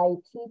are on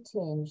IEP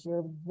teams,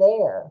 you're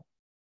there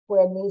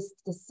when these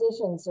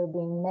decisions are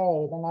being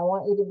made. And I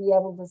want you to be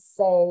able to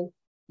say,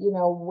 you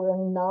know,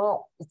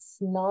 it's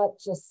not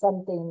just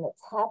something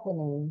that's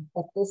happening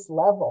at this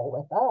level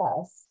with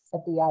us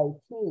at the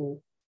IEP.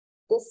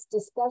 This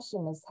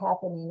discussion is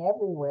happening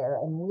everywhere,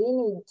 and we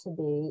need to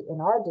be,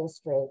 in our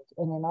district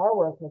and in our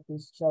work with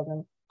these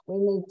children, we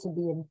need to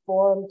be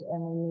informed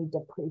and we need to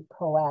be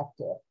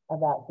proactive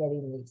about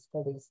getting these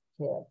for these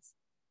kids.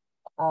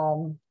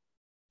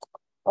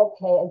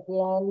 Okay,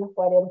 again,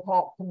 what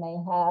impact can they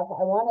have?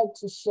 I wanted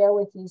to share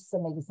with you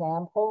some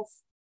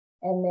examples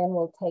and then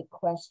we'll take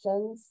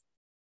questions.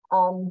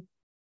 I'll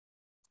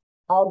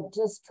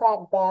just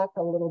track back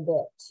a little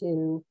bit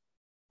to,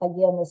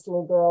 again, this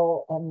little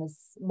girl and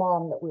this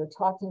mom that we were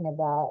talking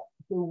about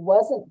who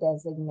wasn't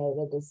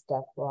designated as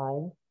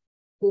deafblind,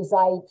 whose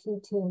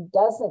IEP team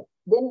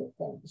didn't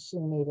think she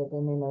needed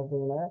an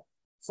intervener.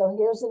 So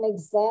here's an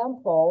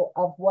example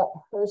of what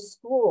her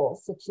school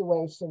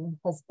situation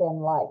has been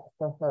like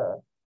for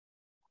her.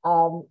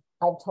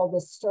 I've told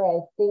this story,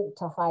 I think,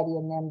 to Heidi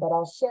and them, but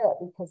I'll share it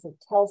because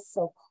it tells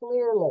so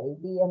clearly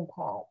the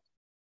impact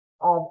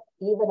of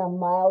even a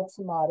mild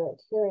to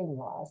moderate hearing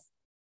loss.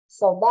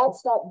 So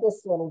that's not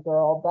this little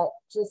girl, but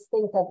just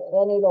think of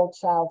any little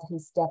child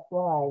who's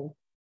deafblind.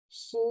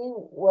 She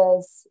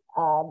was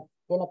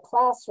in a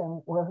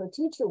classroom where her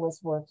teacher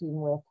was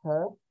working with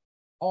her,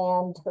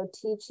 and her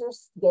teacher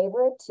gave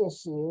her a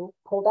tissue,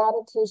 pulled out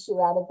a tissue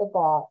out of the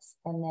box,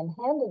 and then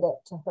handed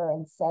it to her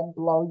and said,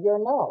 blow your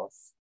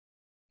nose.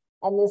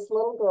 And this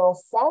little girl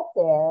sat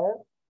there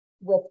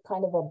with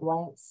kind of a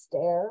blank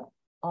stare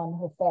on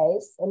her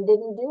face and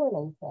didn't do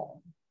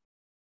anything.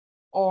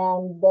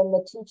 And then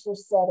the teacher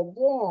said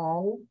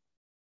again,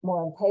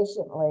 more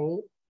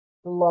impatiently,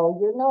 blow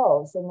your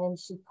nose. And then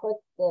she put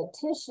the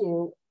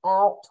tissue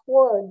out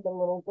toward the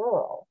little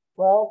girl.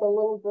 Well, the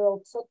little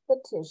girl took the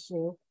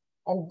tissue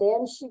and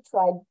then she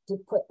tried to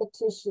put the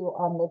tissue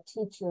on the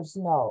teacher's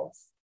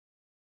nose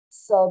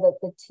so that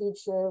the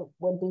teacher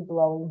would be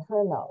blowing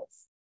her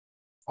nose.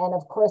 And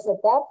of course,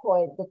 at that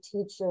point, the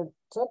teacher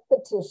took the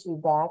tissue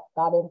back,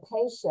 got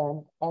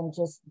impatient, and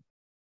just,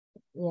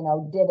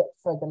 did it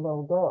for the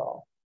little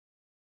girl.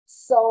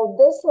 So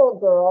this little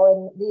girl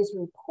in these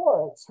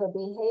reports, her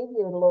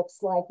behavior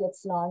looks like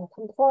it's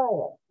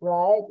non-compliant,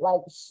 right?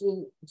 Like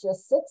she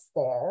just sits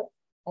there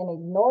and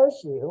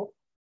ignores you,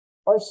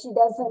 or she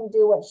doesn't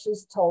do what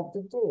she's told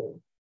to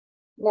do.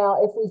 Now,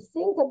 if we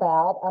think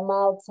about a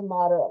mild to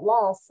moderate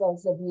loss,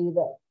 those of you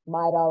that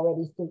might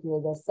already figure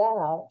this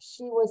out,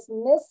 she was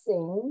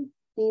missing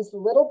these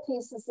little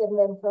pieces of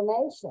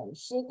information.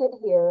 She could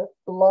hear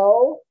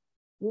blow,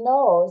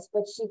 nose,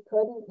 but she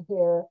couldn't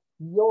hear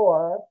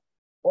your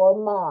or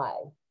my,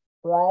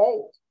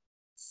 right?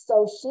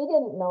 So she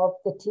didn't know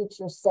if the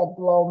teacher said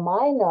blow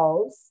my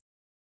nose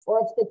or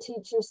if the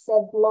teacher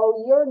said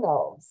blow your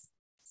nose.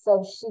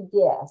 So she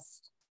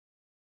guessed.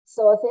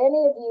 So if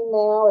any of you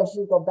now, as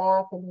you go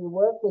back and you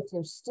work with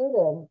your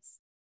students,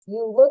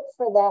 you look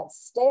for that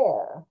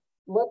stare,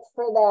 look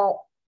for that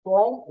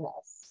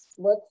blankness,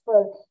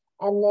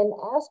 and then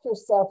ask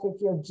yourself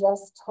if you're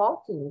just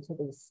talking to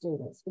these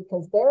students,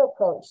 because their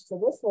approach to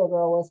this little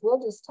girl was, we'll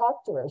just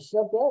talk to her,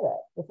 she'll get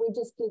it. If we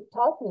just keep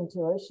talking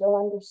to her, she'll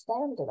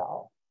understand it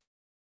all.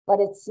 But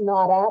it's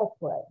not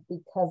adequate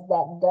because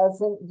that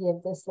doesn't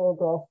give this little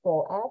girl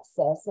full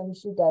access and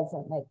she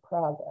doesn't make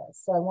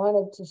progress. So I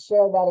wanted to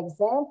share that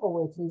example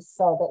with you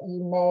so that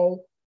you may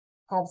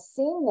have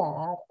seen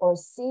that or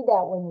see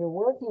that when you're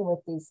working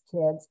with these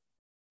kids.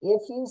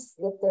 If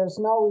there's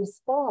no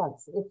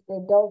response, if they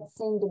don't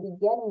seem to be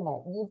getting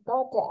it, you've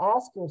got to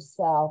ask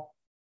yourself,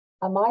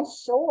 am I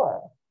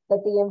sure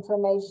that the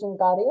information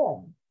got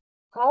in?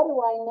 How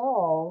do I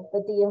know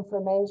that the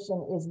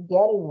information is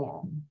getting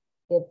in?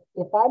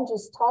 If I'm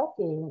just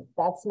talking,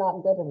 that's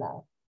not good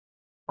enough.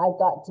 I've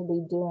got to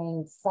be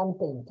doing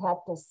something,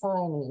 tactile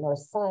signing or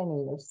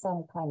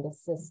some kind of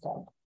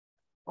system.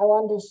 I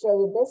wanted to show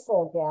you this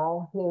little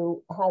gal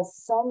who has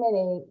so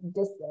many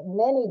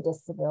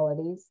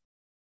disabilities.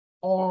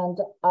 And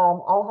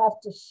I'll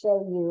have to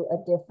show you a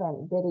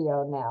different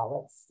video now.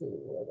 Let's see,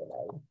 where did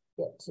I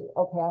get to?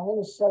 Okay, I'm going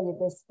to show you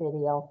this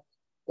video.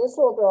 This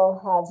little girl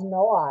has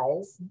no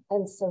eyes,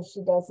 and so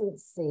she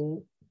doesn't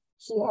see.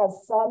 She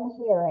has some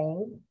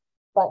hearing,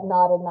 but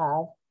not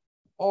enough,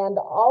 and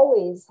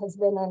always has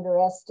been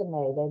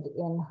underestimated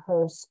in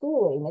her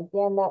schooling.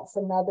 Again, that's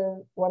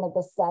another one of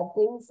the sad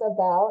things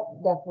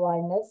about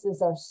deafblindness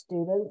is our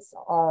students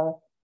are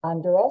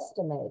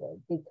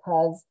underestimated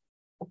because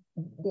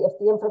if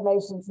the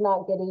information's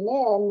not getting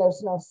in,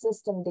 there's no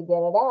system to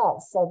get it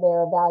out. So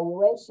their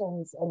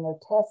evaluations and their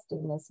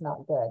testing is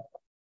not good.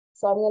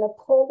 So I'm going to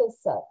pull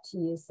this up to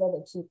you so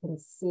that you can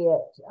see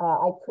it.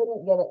 I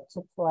couldn't get it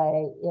to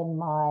play in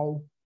my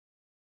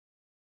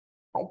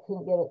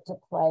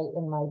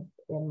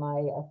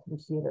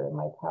computer, in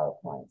my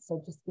PowerPoint.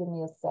 So just give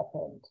me a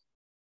second.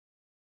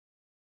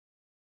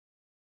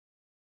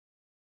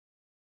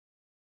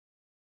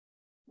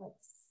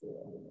 Let's see,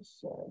 I'm going to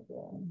share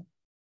again.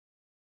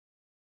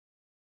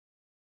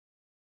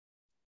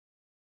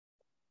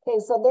 Okay,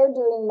 so they're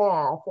doing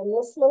math, and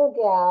this little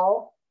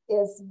gal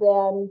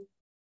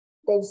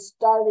they've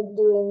started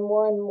doing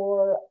more and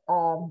more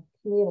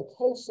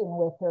communication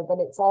with her, but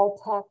it's all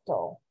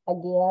tactile.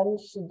 Again,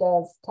 she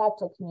does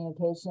tactile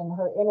communication.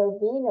 Her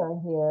intervener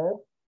here,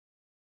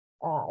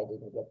 I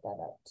didn't get that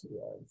up to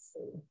you. Let's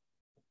see.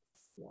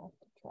 I have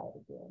to try it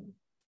again.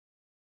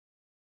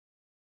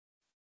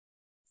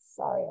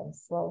 Sorry, I'm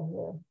slow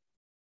here.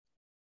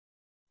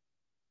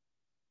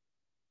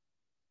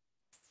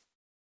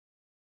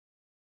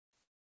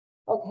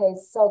 Okay,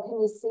 so can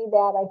you see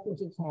that? I think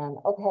you can.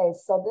 Okay,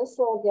 so this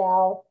little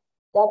gal,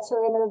 that's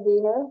her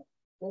intervener.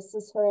 This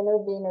is her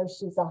intervener.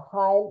 She's a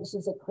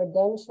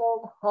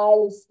credentialed,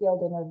 highly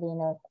skilled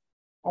intervener,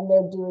 and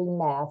they're doing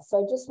math.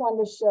 So I just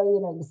wanted to show you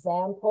an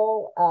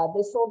example.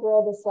 This little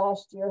girl this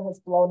last year has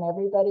blown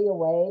everybody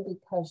away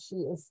because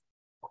she is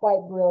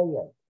quite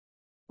brilliant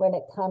when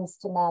it comes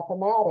to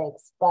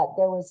mathematics, but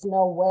there was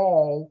no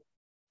way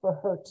for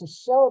her to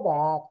show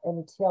that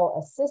until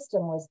a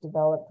system was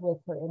developed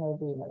with her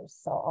interveners.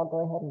 So I'll go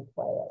ahead and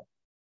play it.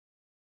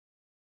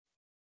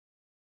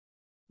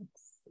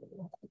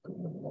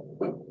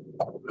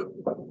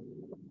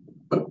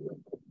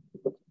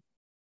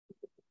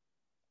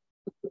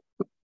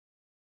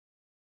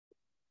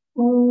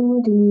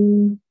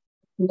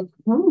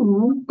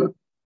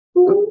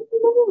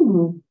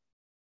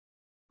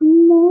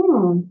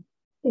 Now,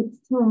 it's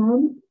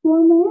time for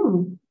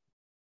now.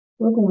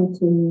 We're going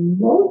to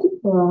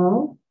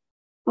multiply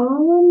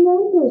our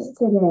numbers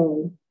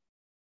today.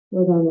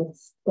 We're going to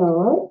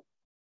start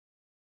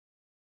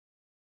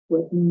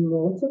with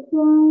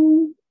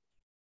multiplying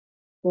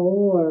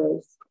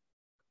fours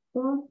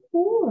by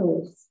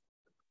fours.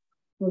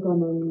 We're going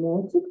to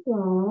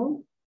multiply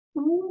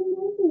our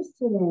numbers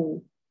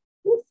today.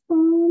 Let's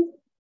find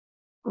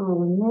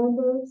our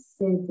number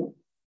sentence.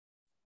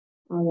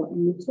 I want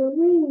you to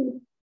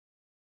read.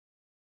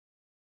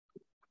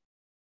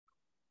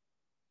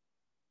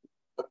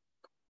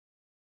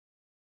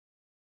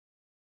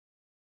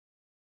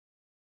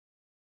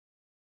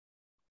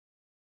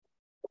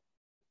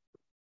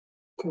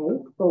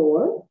 Okay,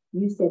 4.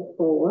 You said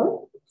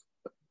 4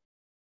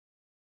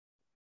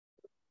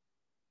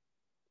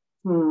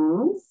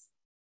 times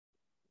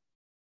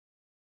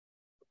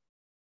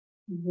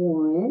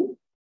 1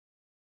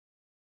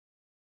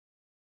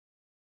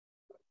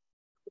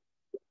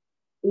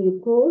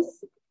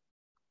 equals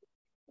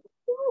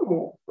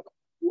what?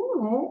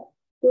 What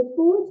does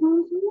 4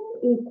 times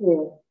 1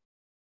 equal?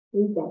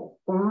 We've got to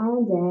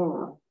find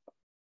out.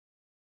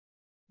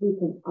 We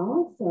can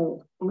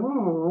also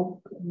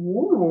add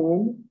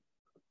 1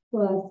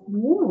 plus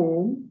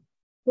 1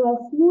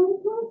 plus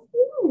 1 plus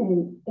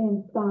 1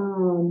 and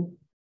find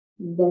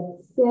the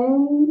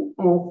same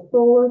as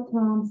 4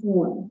 times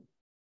 1.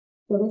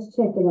 So let's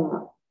check it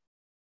out.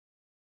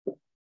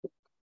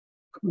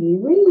 You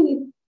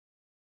read.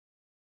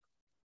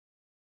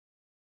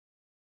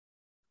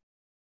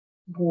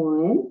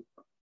 1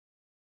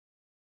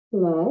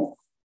 plus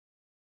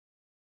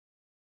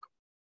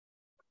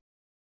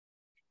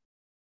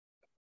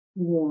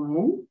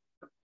 1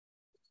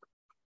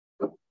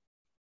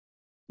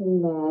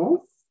 plus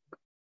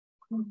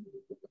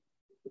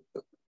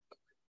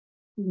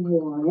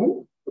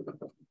 1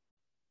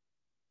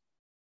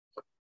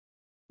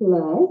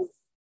 plus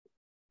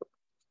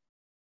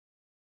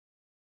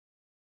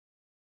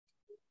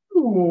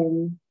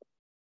 10.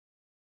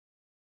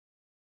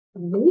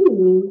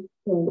 We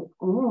can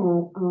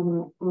add on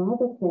our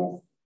abacus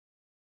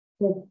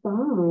to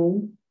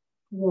find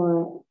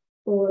what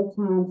 4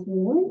 times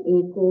 1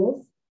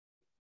 equals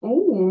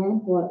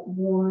and what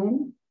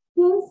 1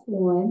 plus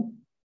 1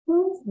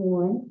 plus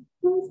 1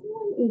 plus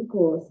 1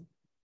 equals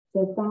to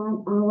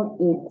find our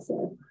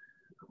answer.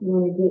 You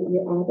want to get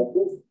your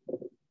abacus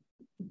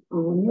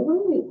on your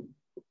right.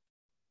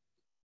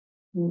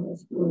 Now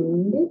let's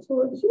bring it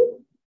towards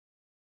you.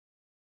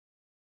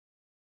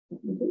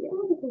 Let me get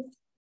your abacus.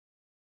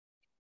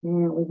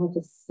 Now we have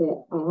to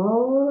set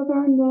all of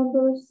our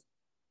numbers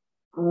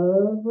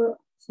over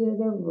to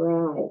the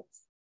right.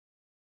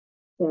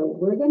 So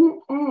we're going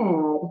to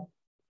add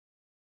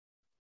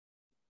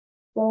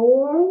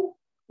 4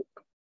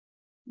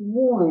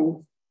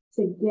 ones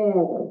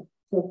together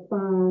to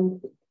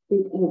find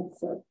the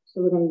answer.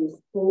 So we're going to use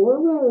 4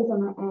 rows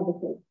on our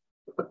abacus.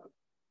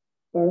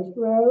 First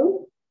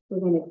row, we're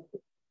going to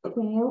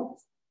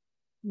count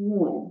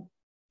 1.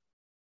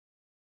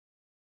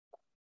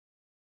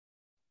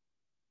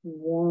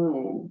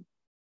 1.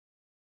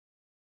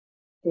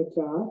 Good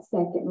job.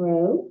 Second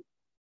row.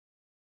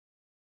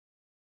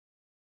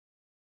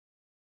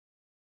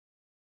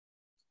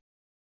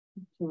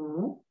 Good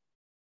job.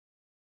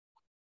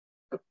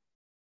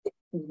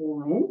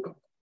 1.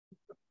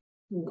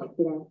 Let's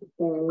get out the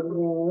third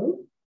row.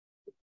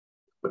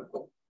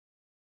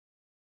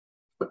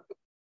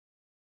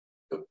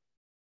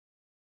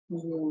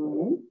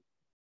 1.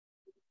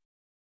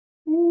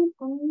 And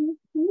on the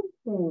fourth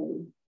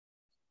row.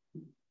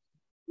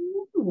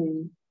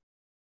 1.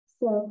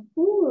 So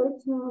 4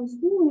 times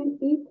 1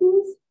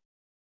 equals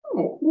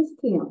what? Let's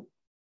count.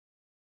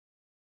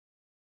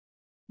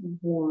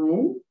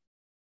 1,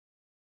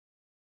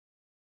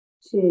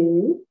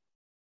 2,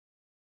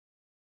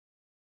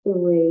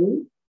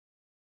 3,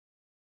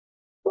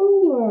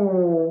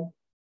 4.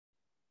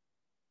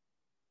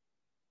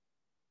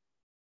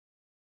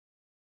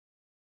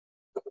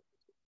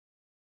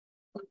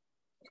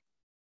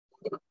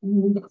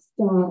 And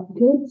stop.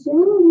 Good job.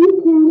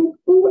 You counted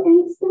 4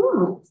 and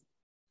stopped.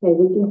 Okay,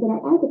 we can put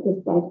our abacus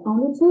back on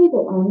the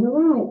table on the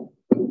right.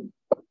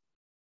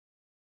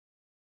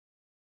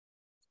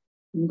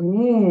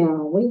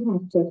 Now we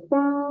have to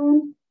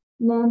find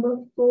number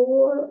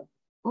 4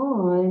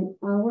 on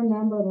our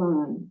number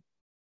line.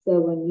 So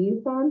when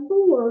you find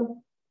 4,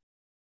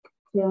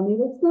 tell me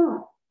to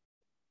stop.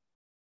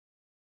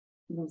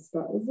 We'll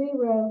start with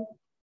 0.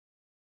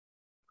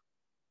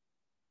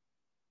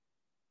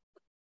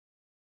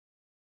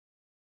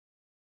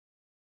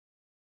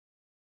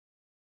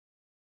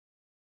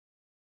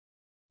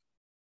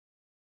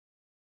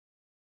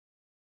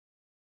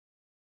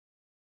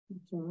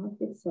 Good job.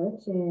 Good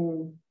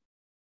searching.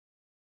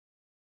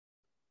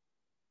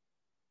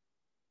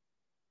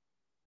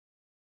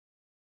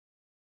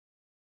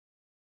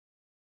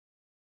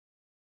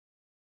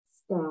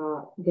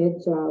 Stop.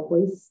 Good job.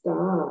 We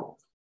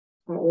stopped.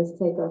 All right, let's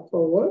take our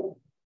 4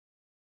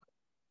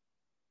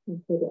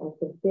 and put it at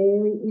the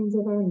very end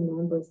of our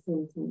number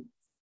sentence.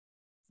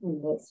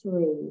 And let's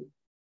read.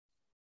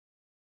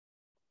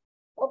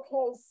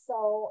 Okay,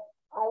 so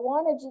I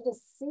wanted you to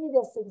see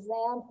this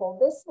example.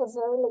 This was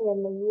early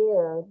in the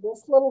year.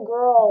 This little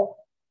girl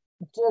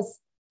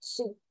just,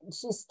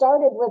 she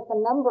started with the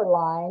number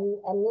line,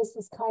 and this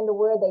is kind of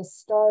where they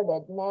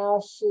started.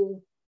 Now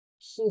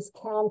she's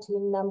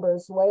counting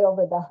numbers way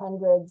over the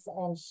hundreds,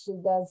 and she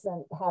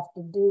doesn't have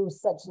to do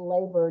such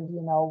labored,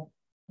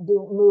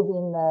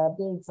 moving the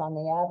beads on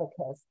the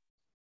abacus.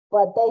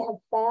 But they have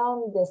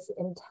found this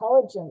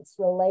intelligence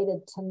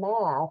related to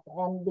math,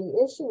 and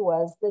the issue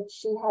was that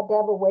she had to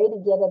have a way to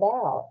get it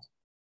out.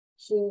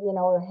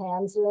 Her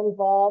hands are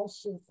involved.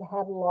 She's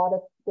had a lot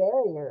of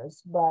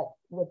barriers, but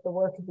with the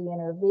work of the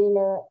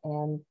intervener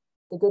and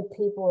the good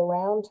people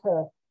around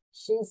her,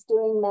 she's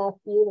doing math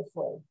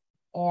beautifully.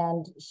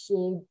 And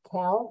she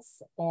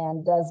counts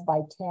and does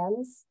by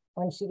tens.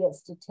 When she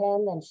gets to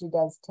 10, then she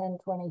does 10,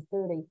 20,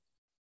 30.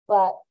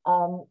 But,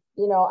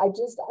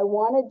 I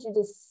wanted you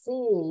to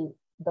see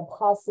the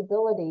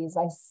possibilities.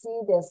 I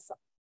see this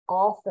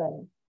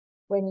often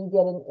when you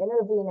get an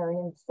intervener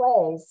in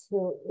place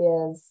who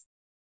is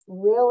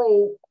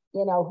really,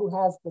 who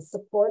has the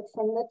support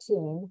from the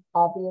team.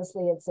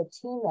 Obviously, it's a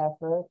team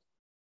effort,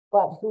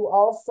 but who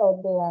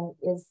also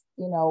then is,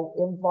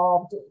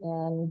 involved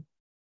in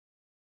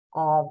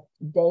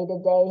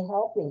day-to-day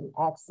helping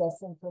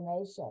access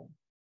information.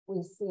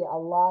 We see a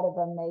lot of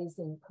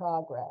amazing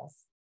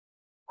progress.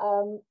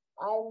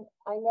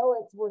 I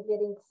know we're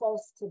getting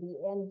close to the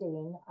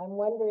ending. I'm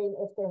wondering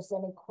if there's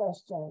any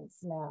questions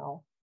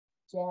now.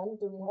 Jen,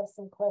 do we have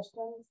some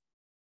questions?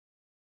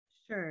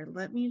 Sure.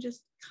 Let me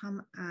just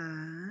come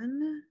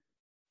on.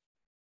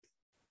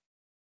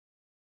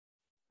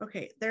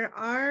 Okay, there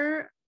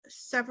are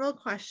several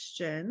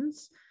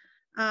questions.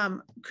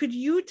 Could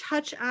you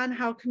touch on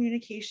how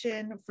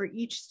communication for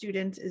each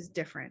student is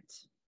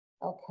different?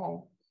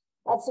 Okay.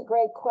 That's a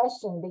great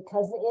question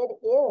because it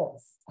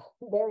is.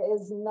 There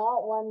is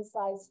not one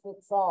size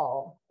fits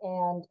all.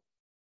 And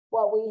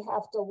what we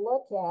have to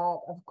look at,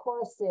 of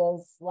course,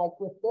 is like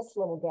with this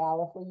little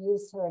gal, if we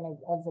use her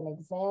as an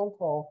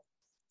example,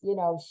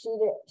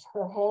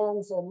 her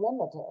hands are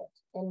limited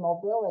in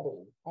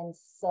mobility. And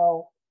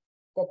so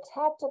the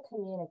tactile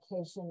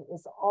communication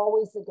is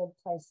always a good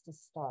place to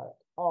start,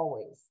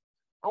 always.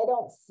 I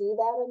don't see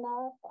that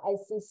enough. I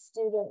see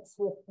students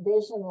with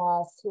vision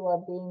loss who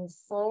are being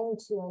signed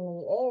to in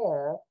the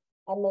air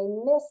and they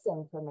miss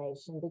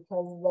information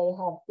because they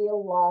have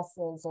field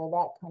losses or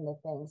that kind of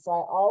thing. So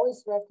I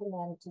always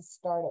recommend to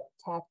start at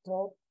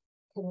tactile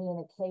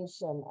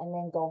communication and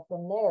then go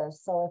from there.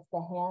 So if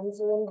the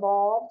hands are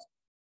involved,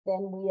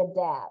 then we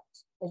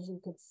adapt, as you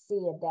could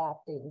see,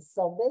 adapting.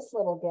 So this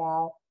little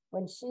gal,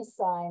 when she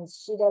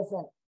signs,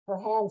 her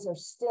hands are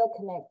still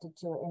connected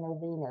to her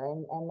intervener,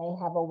 and they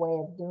have a way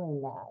of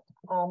doing that.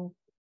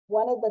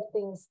 One of the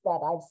things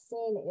that I've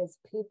seen is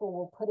people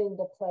will put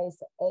into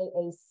place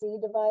AAC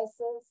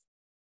devices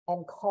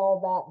and call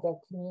that their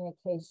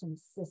communication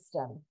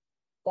system.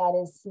 That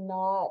is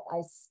not,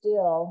 I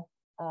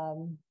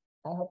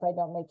hope I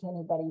don't make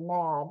anybody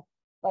mad,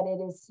 but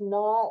it is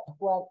not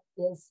what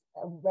is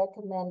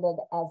recommended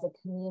as a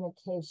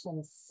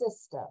communication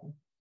system.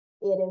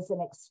 It is an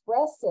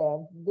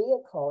expressive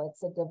vehicle.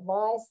 It's a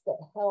device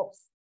that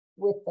helps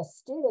with the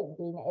student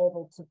being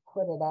able to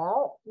put it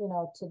out,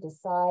 to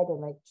decide or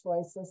make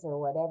choices or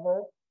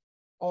whatever.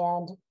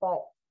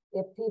 But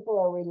if people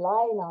are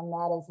relying on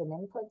that as an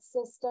input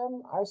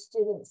system, our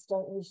students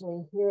don't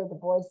usually hear the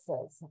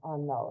voices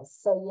on those.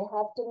 So you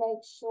have to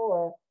make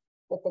sure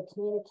that the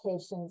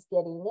communication's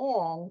getting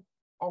in,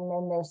 and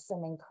then there's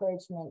some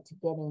encouragement to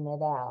getting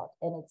it out.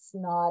 And it's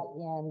not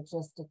in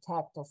just a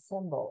tactile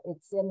symbol.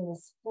 It's in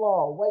this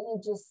flow, what you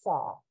just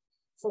saw.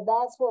 So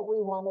that's what we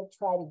want to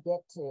try to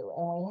get to.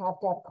 And we have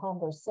to have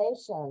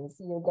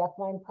conversations. Your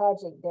Deafblind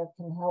project there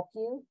can help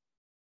you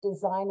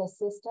design a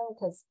system,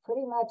 because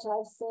pretty much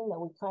I've seen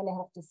that we kind of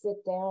have to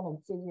sit down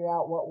and figure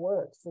out what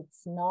works.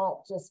 It's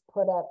not just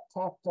put up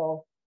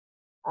tactile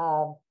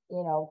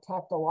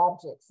tactile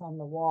objects on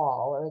the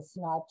wall, or it's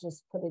not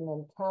just putting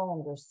in a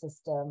calendar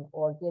system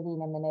or giving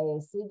them an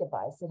AAC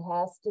device. It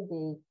has to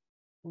be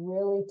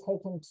really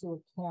taken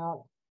into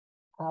account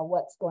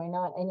what's going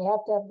on, and you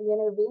have to have the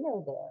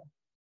intervener there.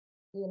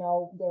 you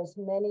know, there's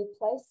many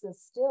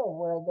places still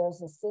where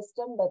there's a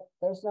system, but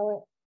there's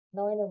no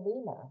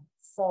intervener.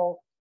 So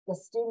the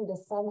student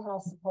is somehow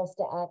supposed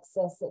to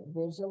access it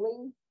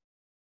visually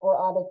or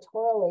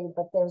auditorily,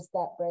 but there's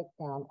that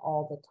breakdown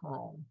all the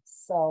time.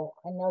 So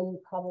I know you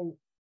probably,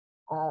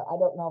 I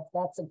don't know if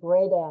that's a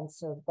great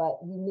answer, but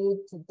you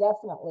need to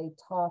definitely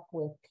talk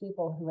with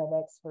people who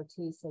have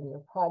expertise in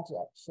your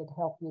project, should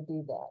help you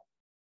do that.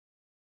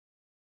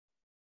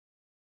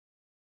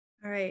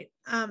 All right.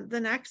 The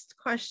next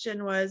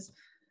question was,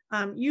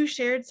 you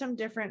shared some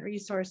different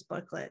resource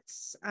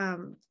booklets.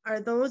 Are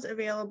those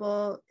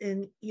available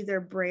in either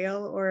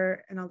Braille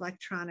or an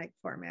electronic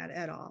format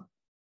at all?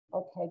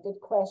 Okay, good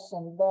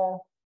question.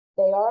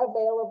 They are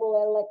available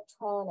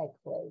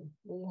electronically.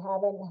 We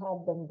haven't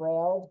had them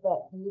brailled,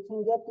 but you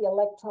can get the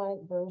electronic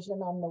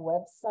version on the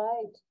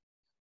website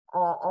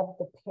of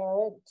the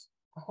parent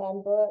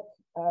handbook,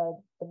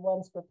 the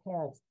ones for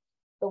parents.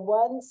 The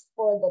ones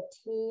for the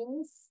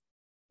teens,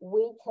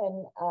 we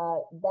can,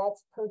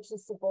 that's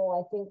purchasable,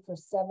 I think, for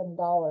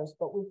 $7,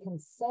 but we can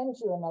send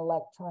you an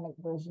electronic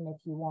version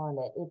if you want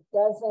it. It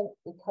doesn't,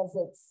 because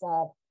it's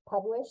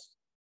published,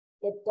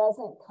 it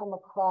doesn't come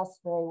across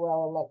very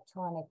well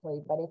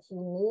electronically, but if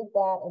you need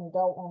that and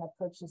don't want to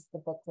purchase the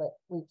booklet,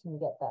 we can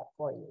get that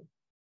for you.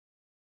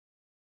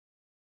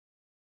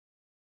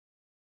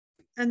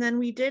 And then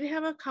we did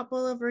have a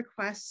couple of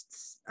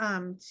requests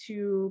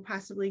to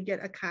possibly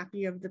get a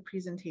copy of the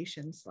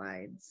presentation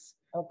slides.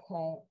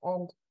 Okay,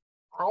 and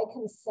I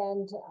can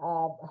send,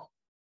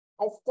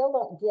 I still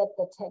don't get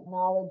the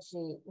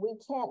technology. We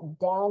can't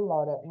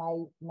download it.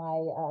 My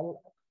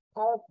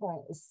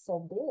PowerPoint is so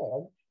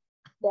big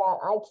that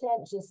I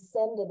can't just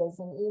send it as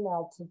an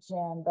email to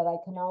Jen, but I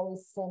can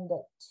always send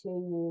it to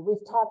you.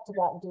 We've talked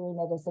about doing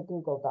it as a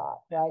Google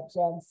Doc, right,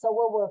 Jen? So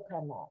we'll work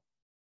on that.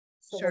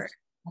 So sure.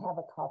 Have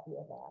a copy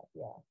of that,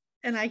 yeah.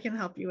 And I can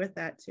help you with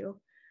that too.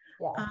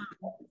 Yeah.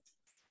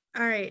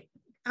 All right.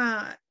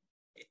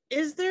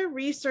 Is there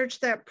research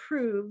that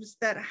proves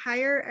that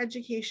higher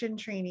education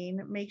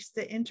training makes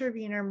the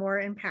intervener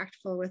more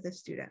impactful with a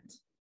student?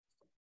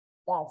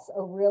 That's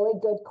a really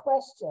good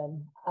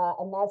question.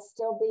 And that's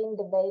still being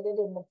debated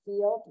in the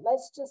field.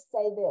 Let's just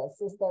say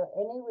this. Is there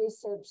any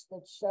research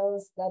that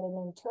shows that an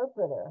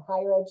interpreter,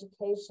 higher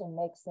education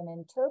makes an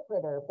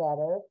interpreter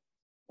better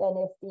than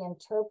if the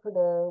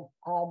interpreter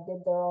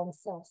did their own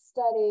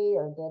self-study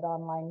or did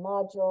online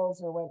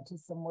modules or went to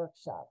some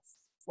workshops?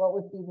 What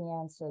would be the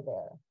answer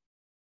there?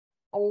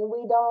 I mean,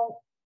 we don't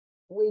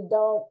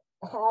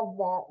have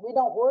that. We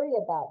don't worry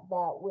about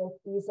that with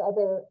these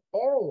other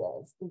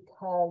areas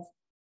because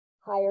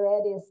higher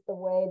ed is the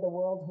way the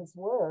world has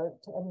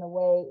worked and the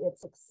way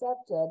it's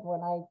accepted.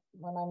 When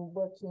I'm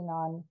working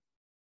on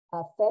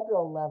a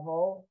federal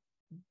level,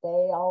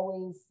 they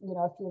always, you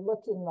know, if you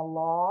look in the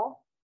law,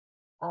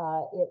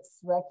 it's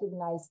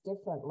recognized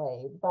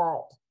differently.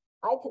 But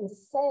I can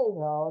say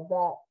though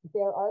that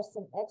there are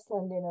some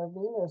excellent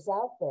interveners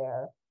out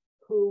there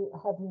who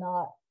have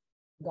not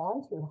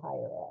gone through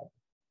higher ed.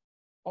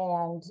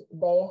 And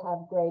they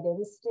have great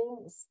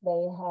instincts.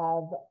 They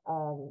have,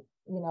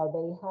 you know,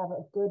 they have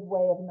a good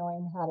way of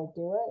knowing how to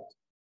do it.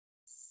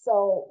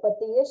 So, but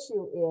the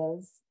issue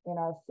is in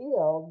our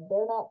field,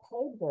 they're not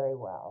paid very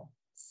well.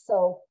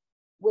 So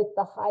with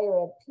the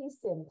higher ed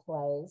piece in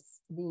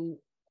place, the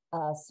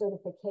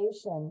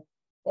certification,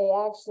 they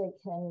actually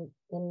can,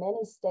 in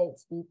many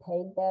states, be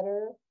paid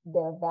better.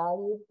 They're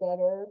valued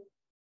better.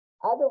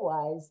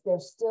 Otherwise, they're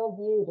still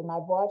viewed, and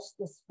I've watched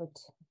this for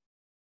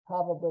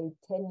probably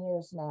 10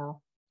 years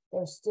now,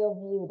 they're still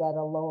viewed at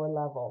a lower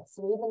level.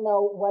 So even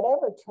though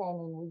whatever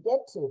training we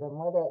get to them,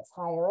 whether it's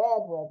higher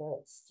ed,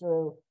 whether it's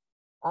through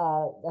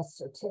a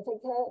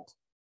certificate,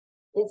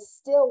 it's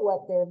still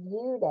what they're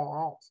viewed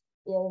at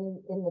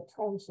in the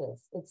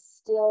trenches. It's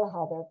still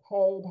how they're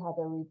paid, how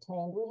they're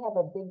retained. We have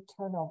a big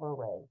turnover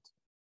rate.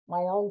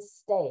 My own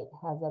state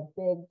has a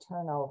big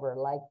turnover,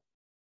 like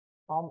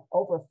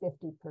over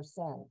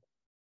 50%.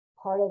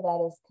 Part of that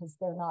is because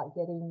they're not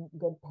getting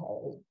good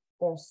pay.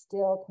 They're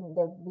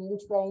being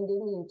trained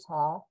in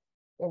Utah.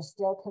 They're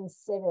still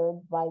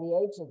considered by the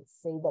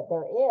agency that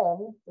they're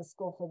in the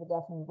School for the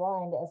Deaf and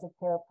Blind as a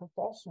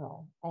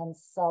paraprofessional. And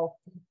so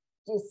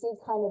do you see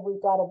kind of,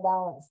 we've got a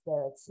balance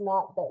there. It's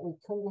not that we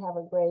couldn't have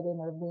a great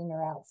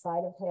intervener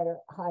outside of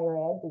higher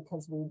ed,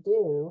 because we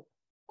do.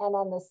 And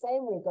on the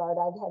same regard,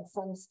 I've had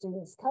some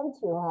students come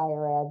through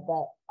higher ed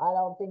that I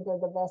don't think are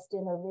the best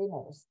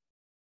interveners.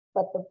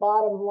 But the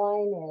bottom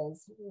line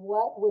is,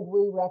 what would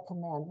we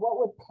recommend?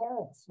 What would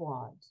parents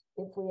want?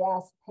 If we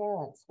ask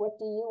parents, what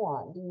do you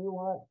want? Do you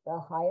want the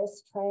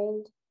highest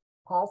trained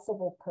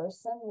possible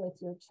person with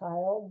your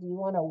child? Do you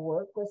want to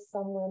work with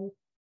someone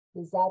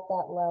who's at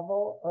that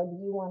level? Or do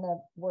you want to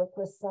work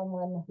with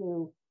someone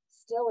who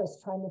still is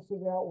trying to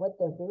figure out what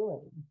they're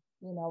doing,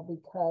 you know,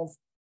 because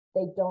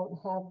they don't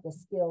have the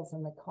skills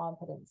and the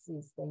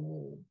competencies they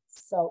need?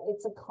 So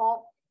it's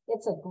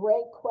a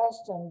great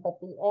question, but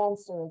the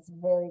answer is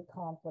very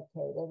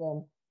complicated.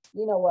 And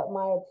you know what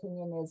my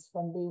opinion is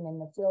from being in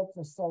the field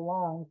for so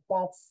long,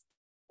 that's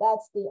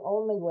that's the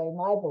only way.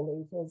 My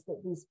belief is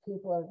that these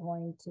people are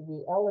going to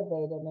be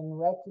elevated and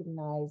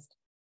recognized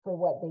for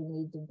what they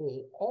need to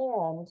be.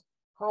 And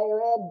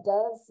higher ed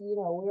does,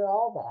 we're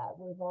all that.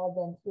 We've all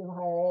been through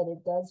higher ed.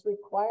 It does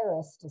require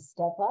us to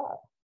step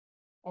up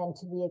and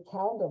to be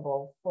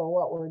accountable for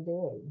what we're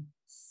doing.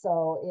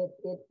 So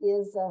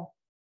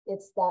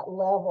it's that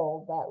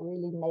level that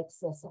really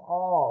makes us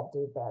all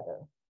do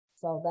better.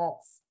 So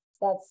that's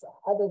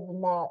other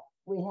than that,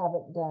 we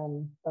haven't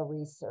done a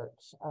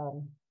research.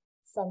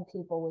 Some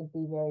people would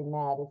be very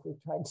mad if we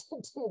tried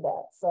to do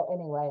that. So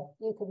anyway,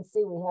 you can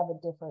see we have a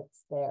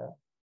difference there.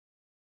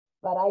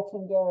 But I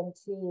can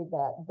guarantee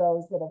that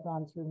those that have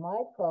gone through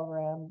my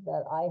program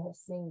that I have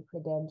seen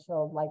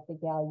credentialed, like the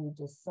gal you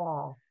just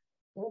saw,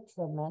 they're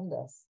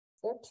tremendous.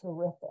 They're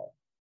terrific.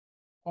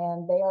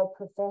 And they are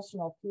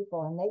professional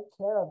people and they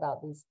care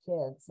about these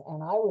kids.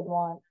 And I would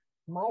want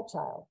my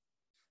child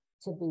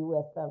to be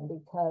with them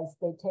because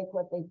they take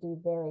what they do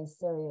very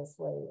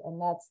seriously.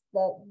 And that's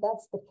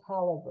the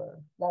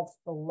caliber, that's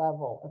the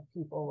level of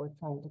people we're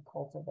trying to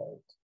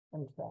cultivate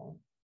and train.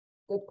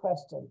 Good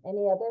question.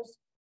 Any others?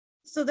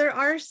 So there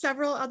are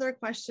several other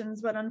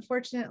questions, but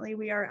unfortunately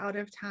we are out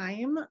of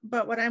time.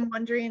 But what I'm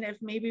wondering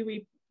if maybe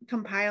we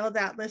compile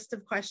that list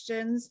of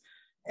questions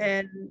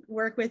and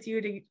work with you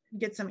to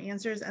get some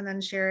answers and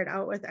then share it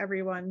out with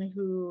everyone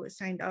who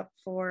signed up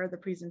for the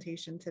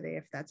presentation today,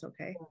 if that's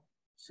okay.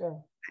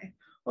 Sure. Okay.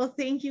 Well,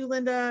 thank you,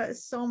 Linda,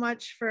 so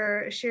much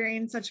for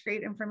sharing such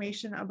great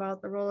information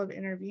about the role of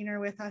intervener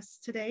with us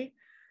today.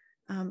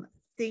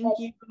 Thank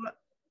you,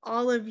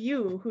 all of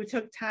you who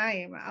took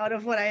time out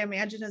of what I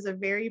imagine is a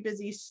very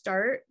busy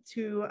start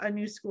to a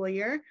new school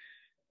year.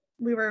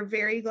 We were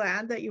very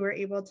glad that you were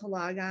able to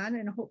log on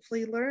and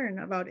hopefully learn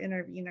about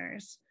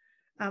interveners.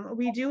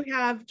 We do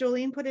have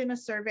Jolene put in a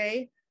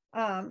survey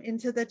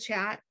into the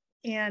chat.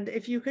 And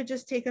if you could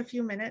just take a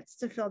few minutes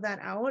to fill that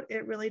out,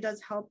 it really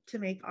does help to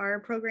make our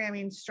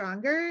programming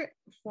stronger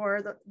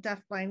for the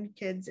deafblind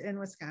kids in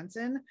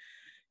Wisconsin.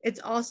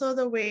 It's also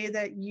the way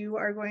that you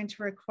are going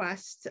to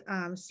request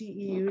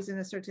CEUs and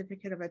a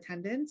certificate of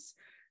attendance.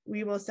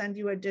 We will send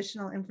you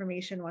additional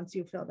information once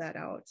you fill that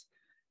out.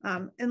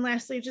 And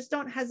lastly, just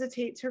don't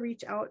hesitate to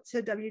reach out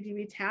to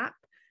WDB TAP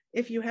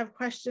if you have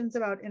questions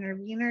about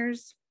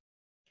interveners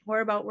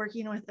or about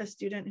working with a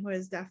student who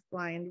is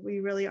deafblind.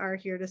 We really are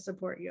here to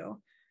support you.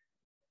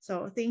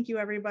 So thank you,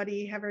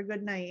 everybody. Have a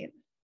good night.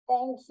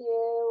 Thank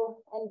you.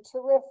 And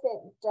terrific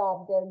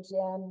job there,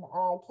 Jen.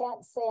 I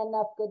can't say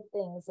enough good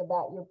things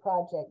about your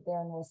project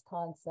there in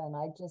Wisconsin.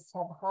 I just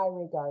have high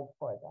regard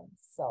for them.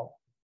 So,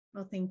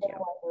 well, thank you.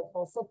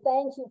 Wonderful. So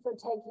thank you for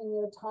taking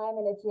your time.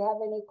 And if you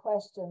have any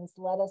questions,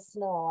 let us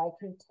know. I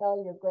can tell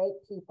you're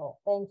great people.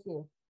 Thank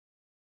you.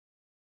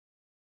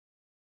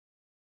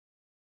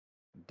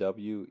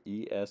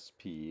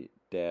 WESP-DHH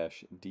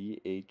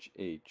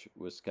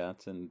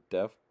Wisconsin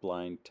Deaf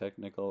Blind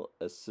Technical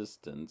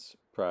Assistance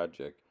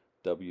Project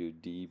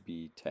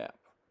WDB TAP.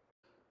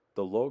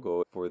 The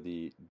logo for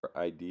the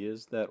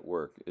Ideas That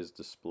Work is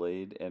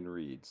displayed and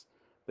reads,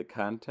 "The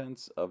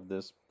contents of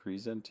this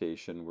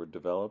presentation were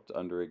developed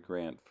under a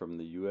grant from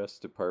the U.S.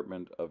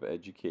 Department of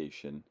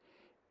Education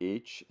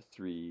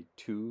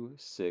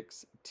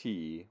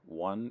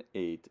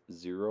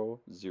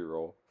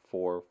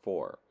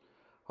H326T180044.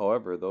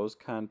 However, those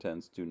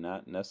contents do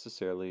not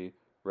necessarily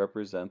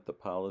represent the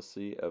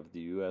policy of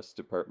the U.S.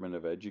 Department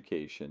of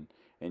Education,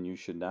 and you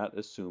should not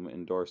assume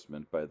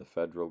endorsement by the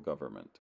federal government."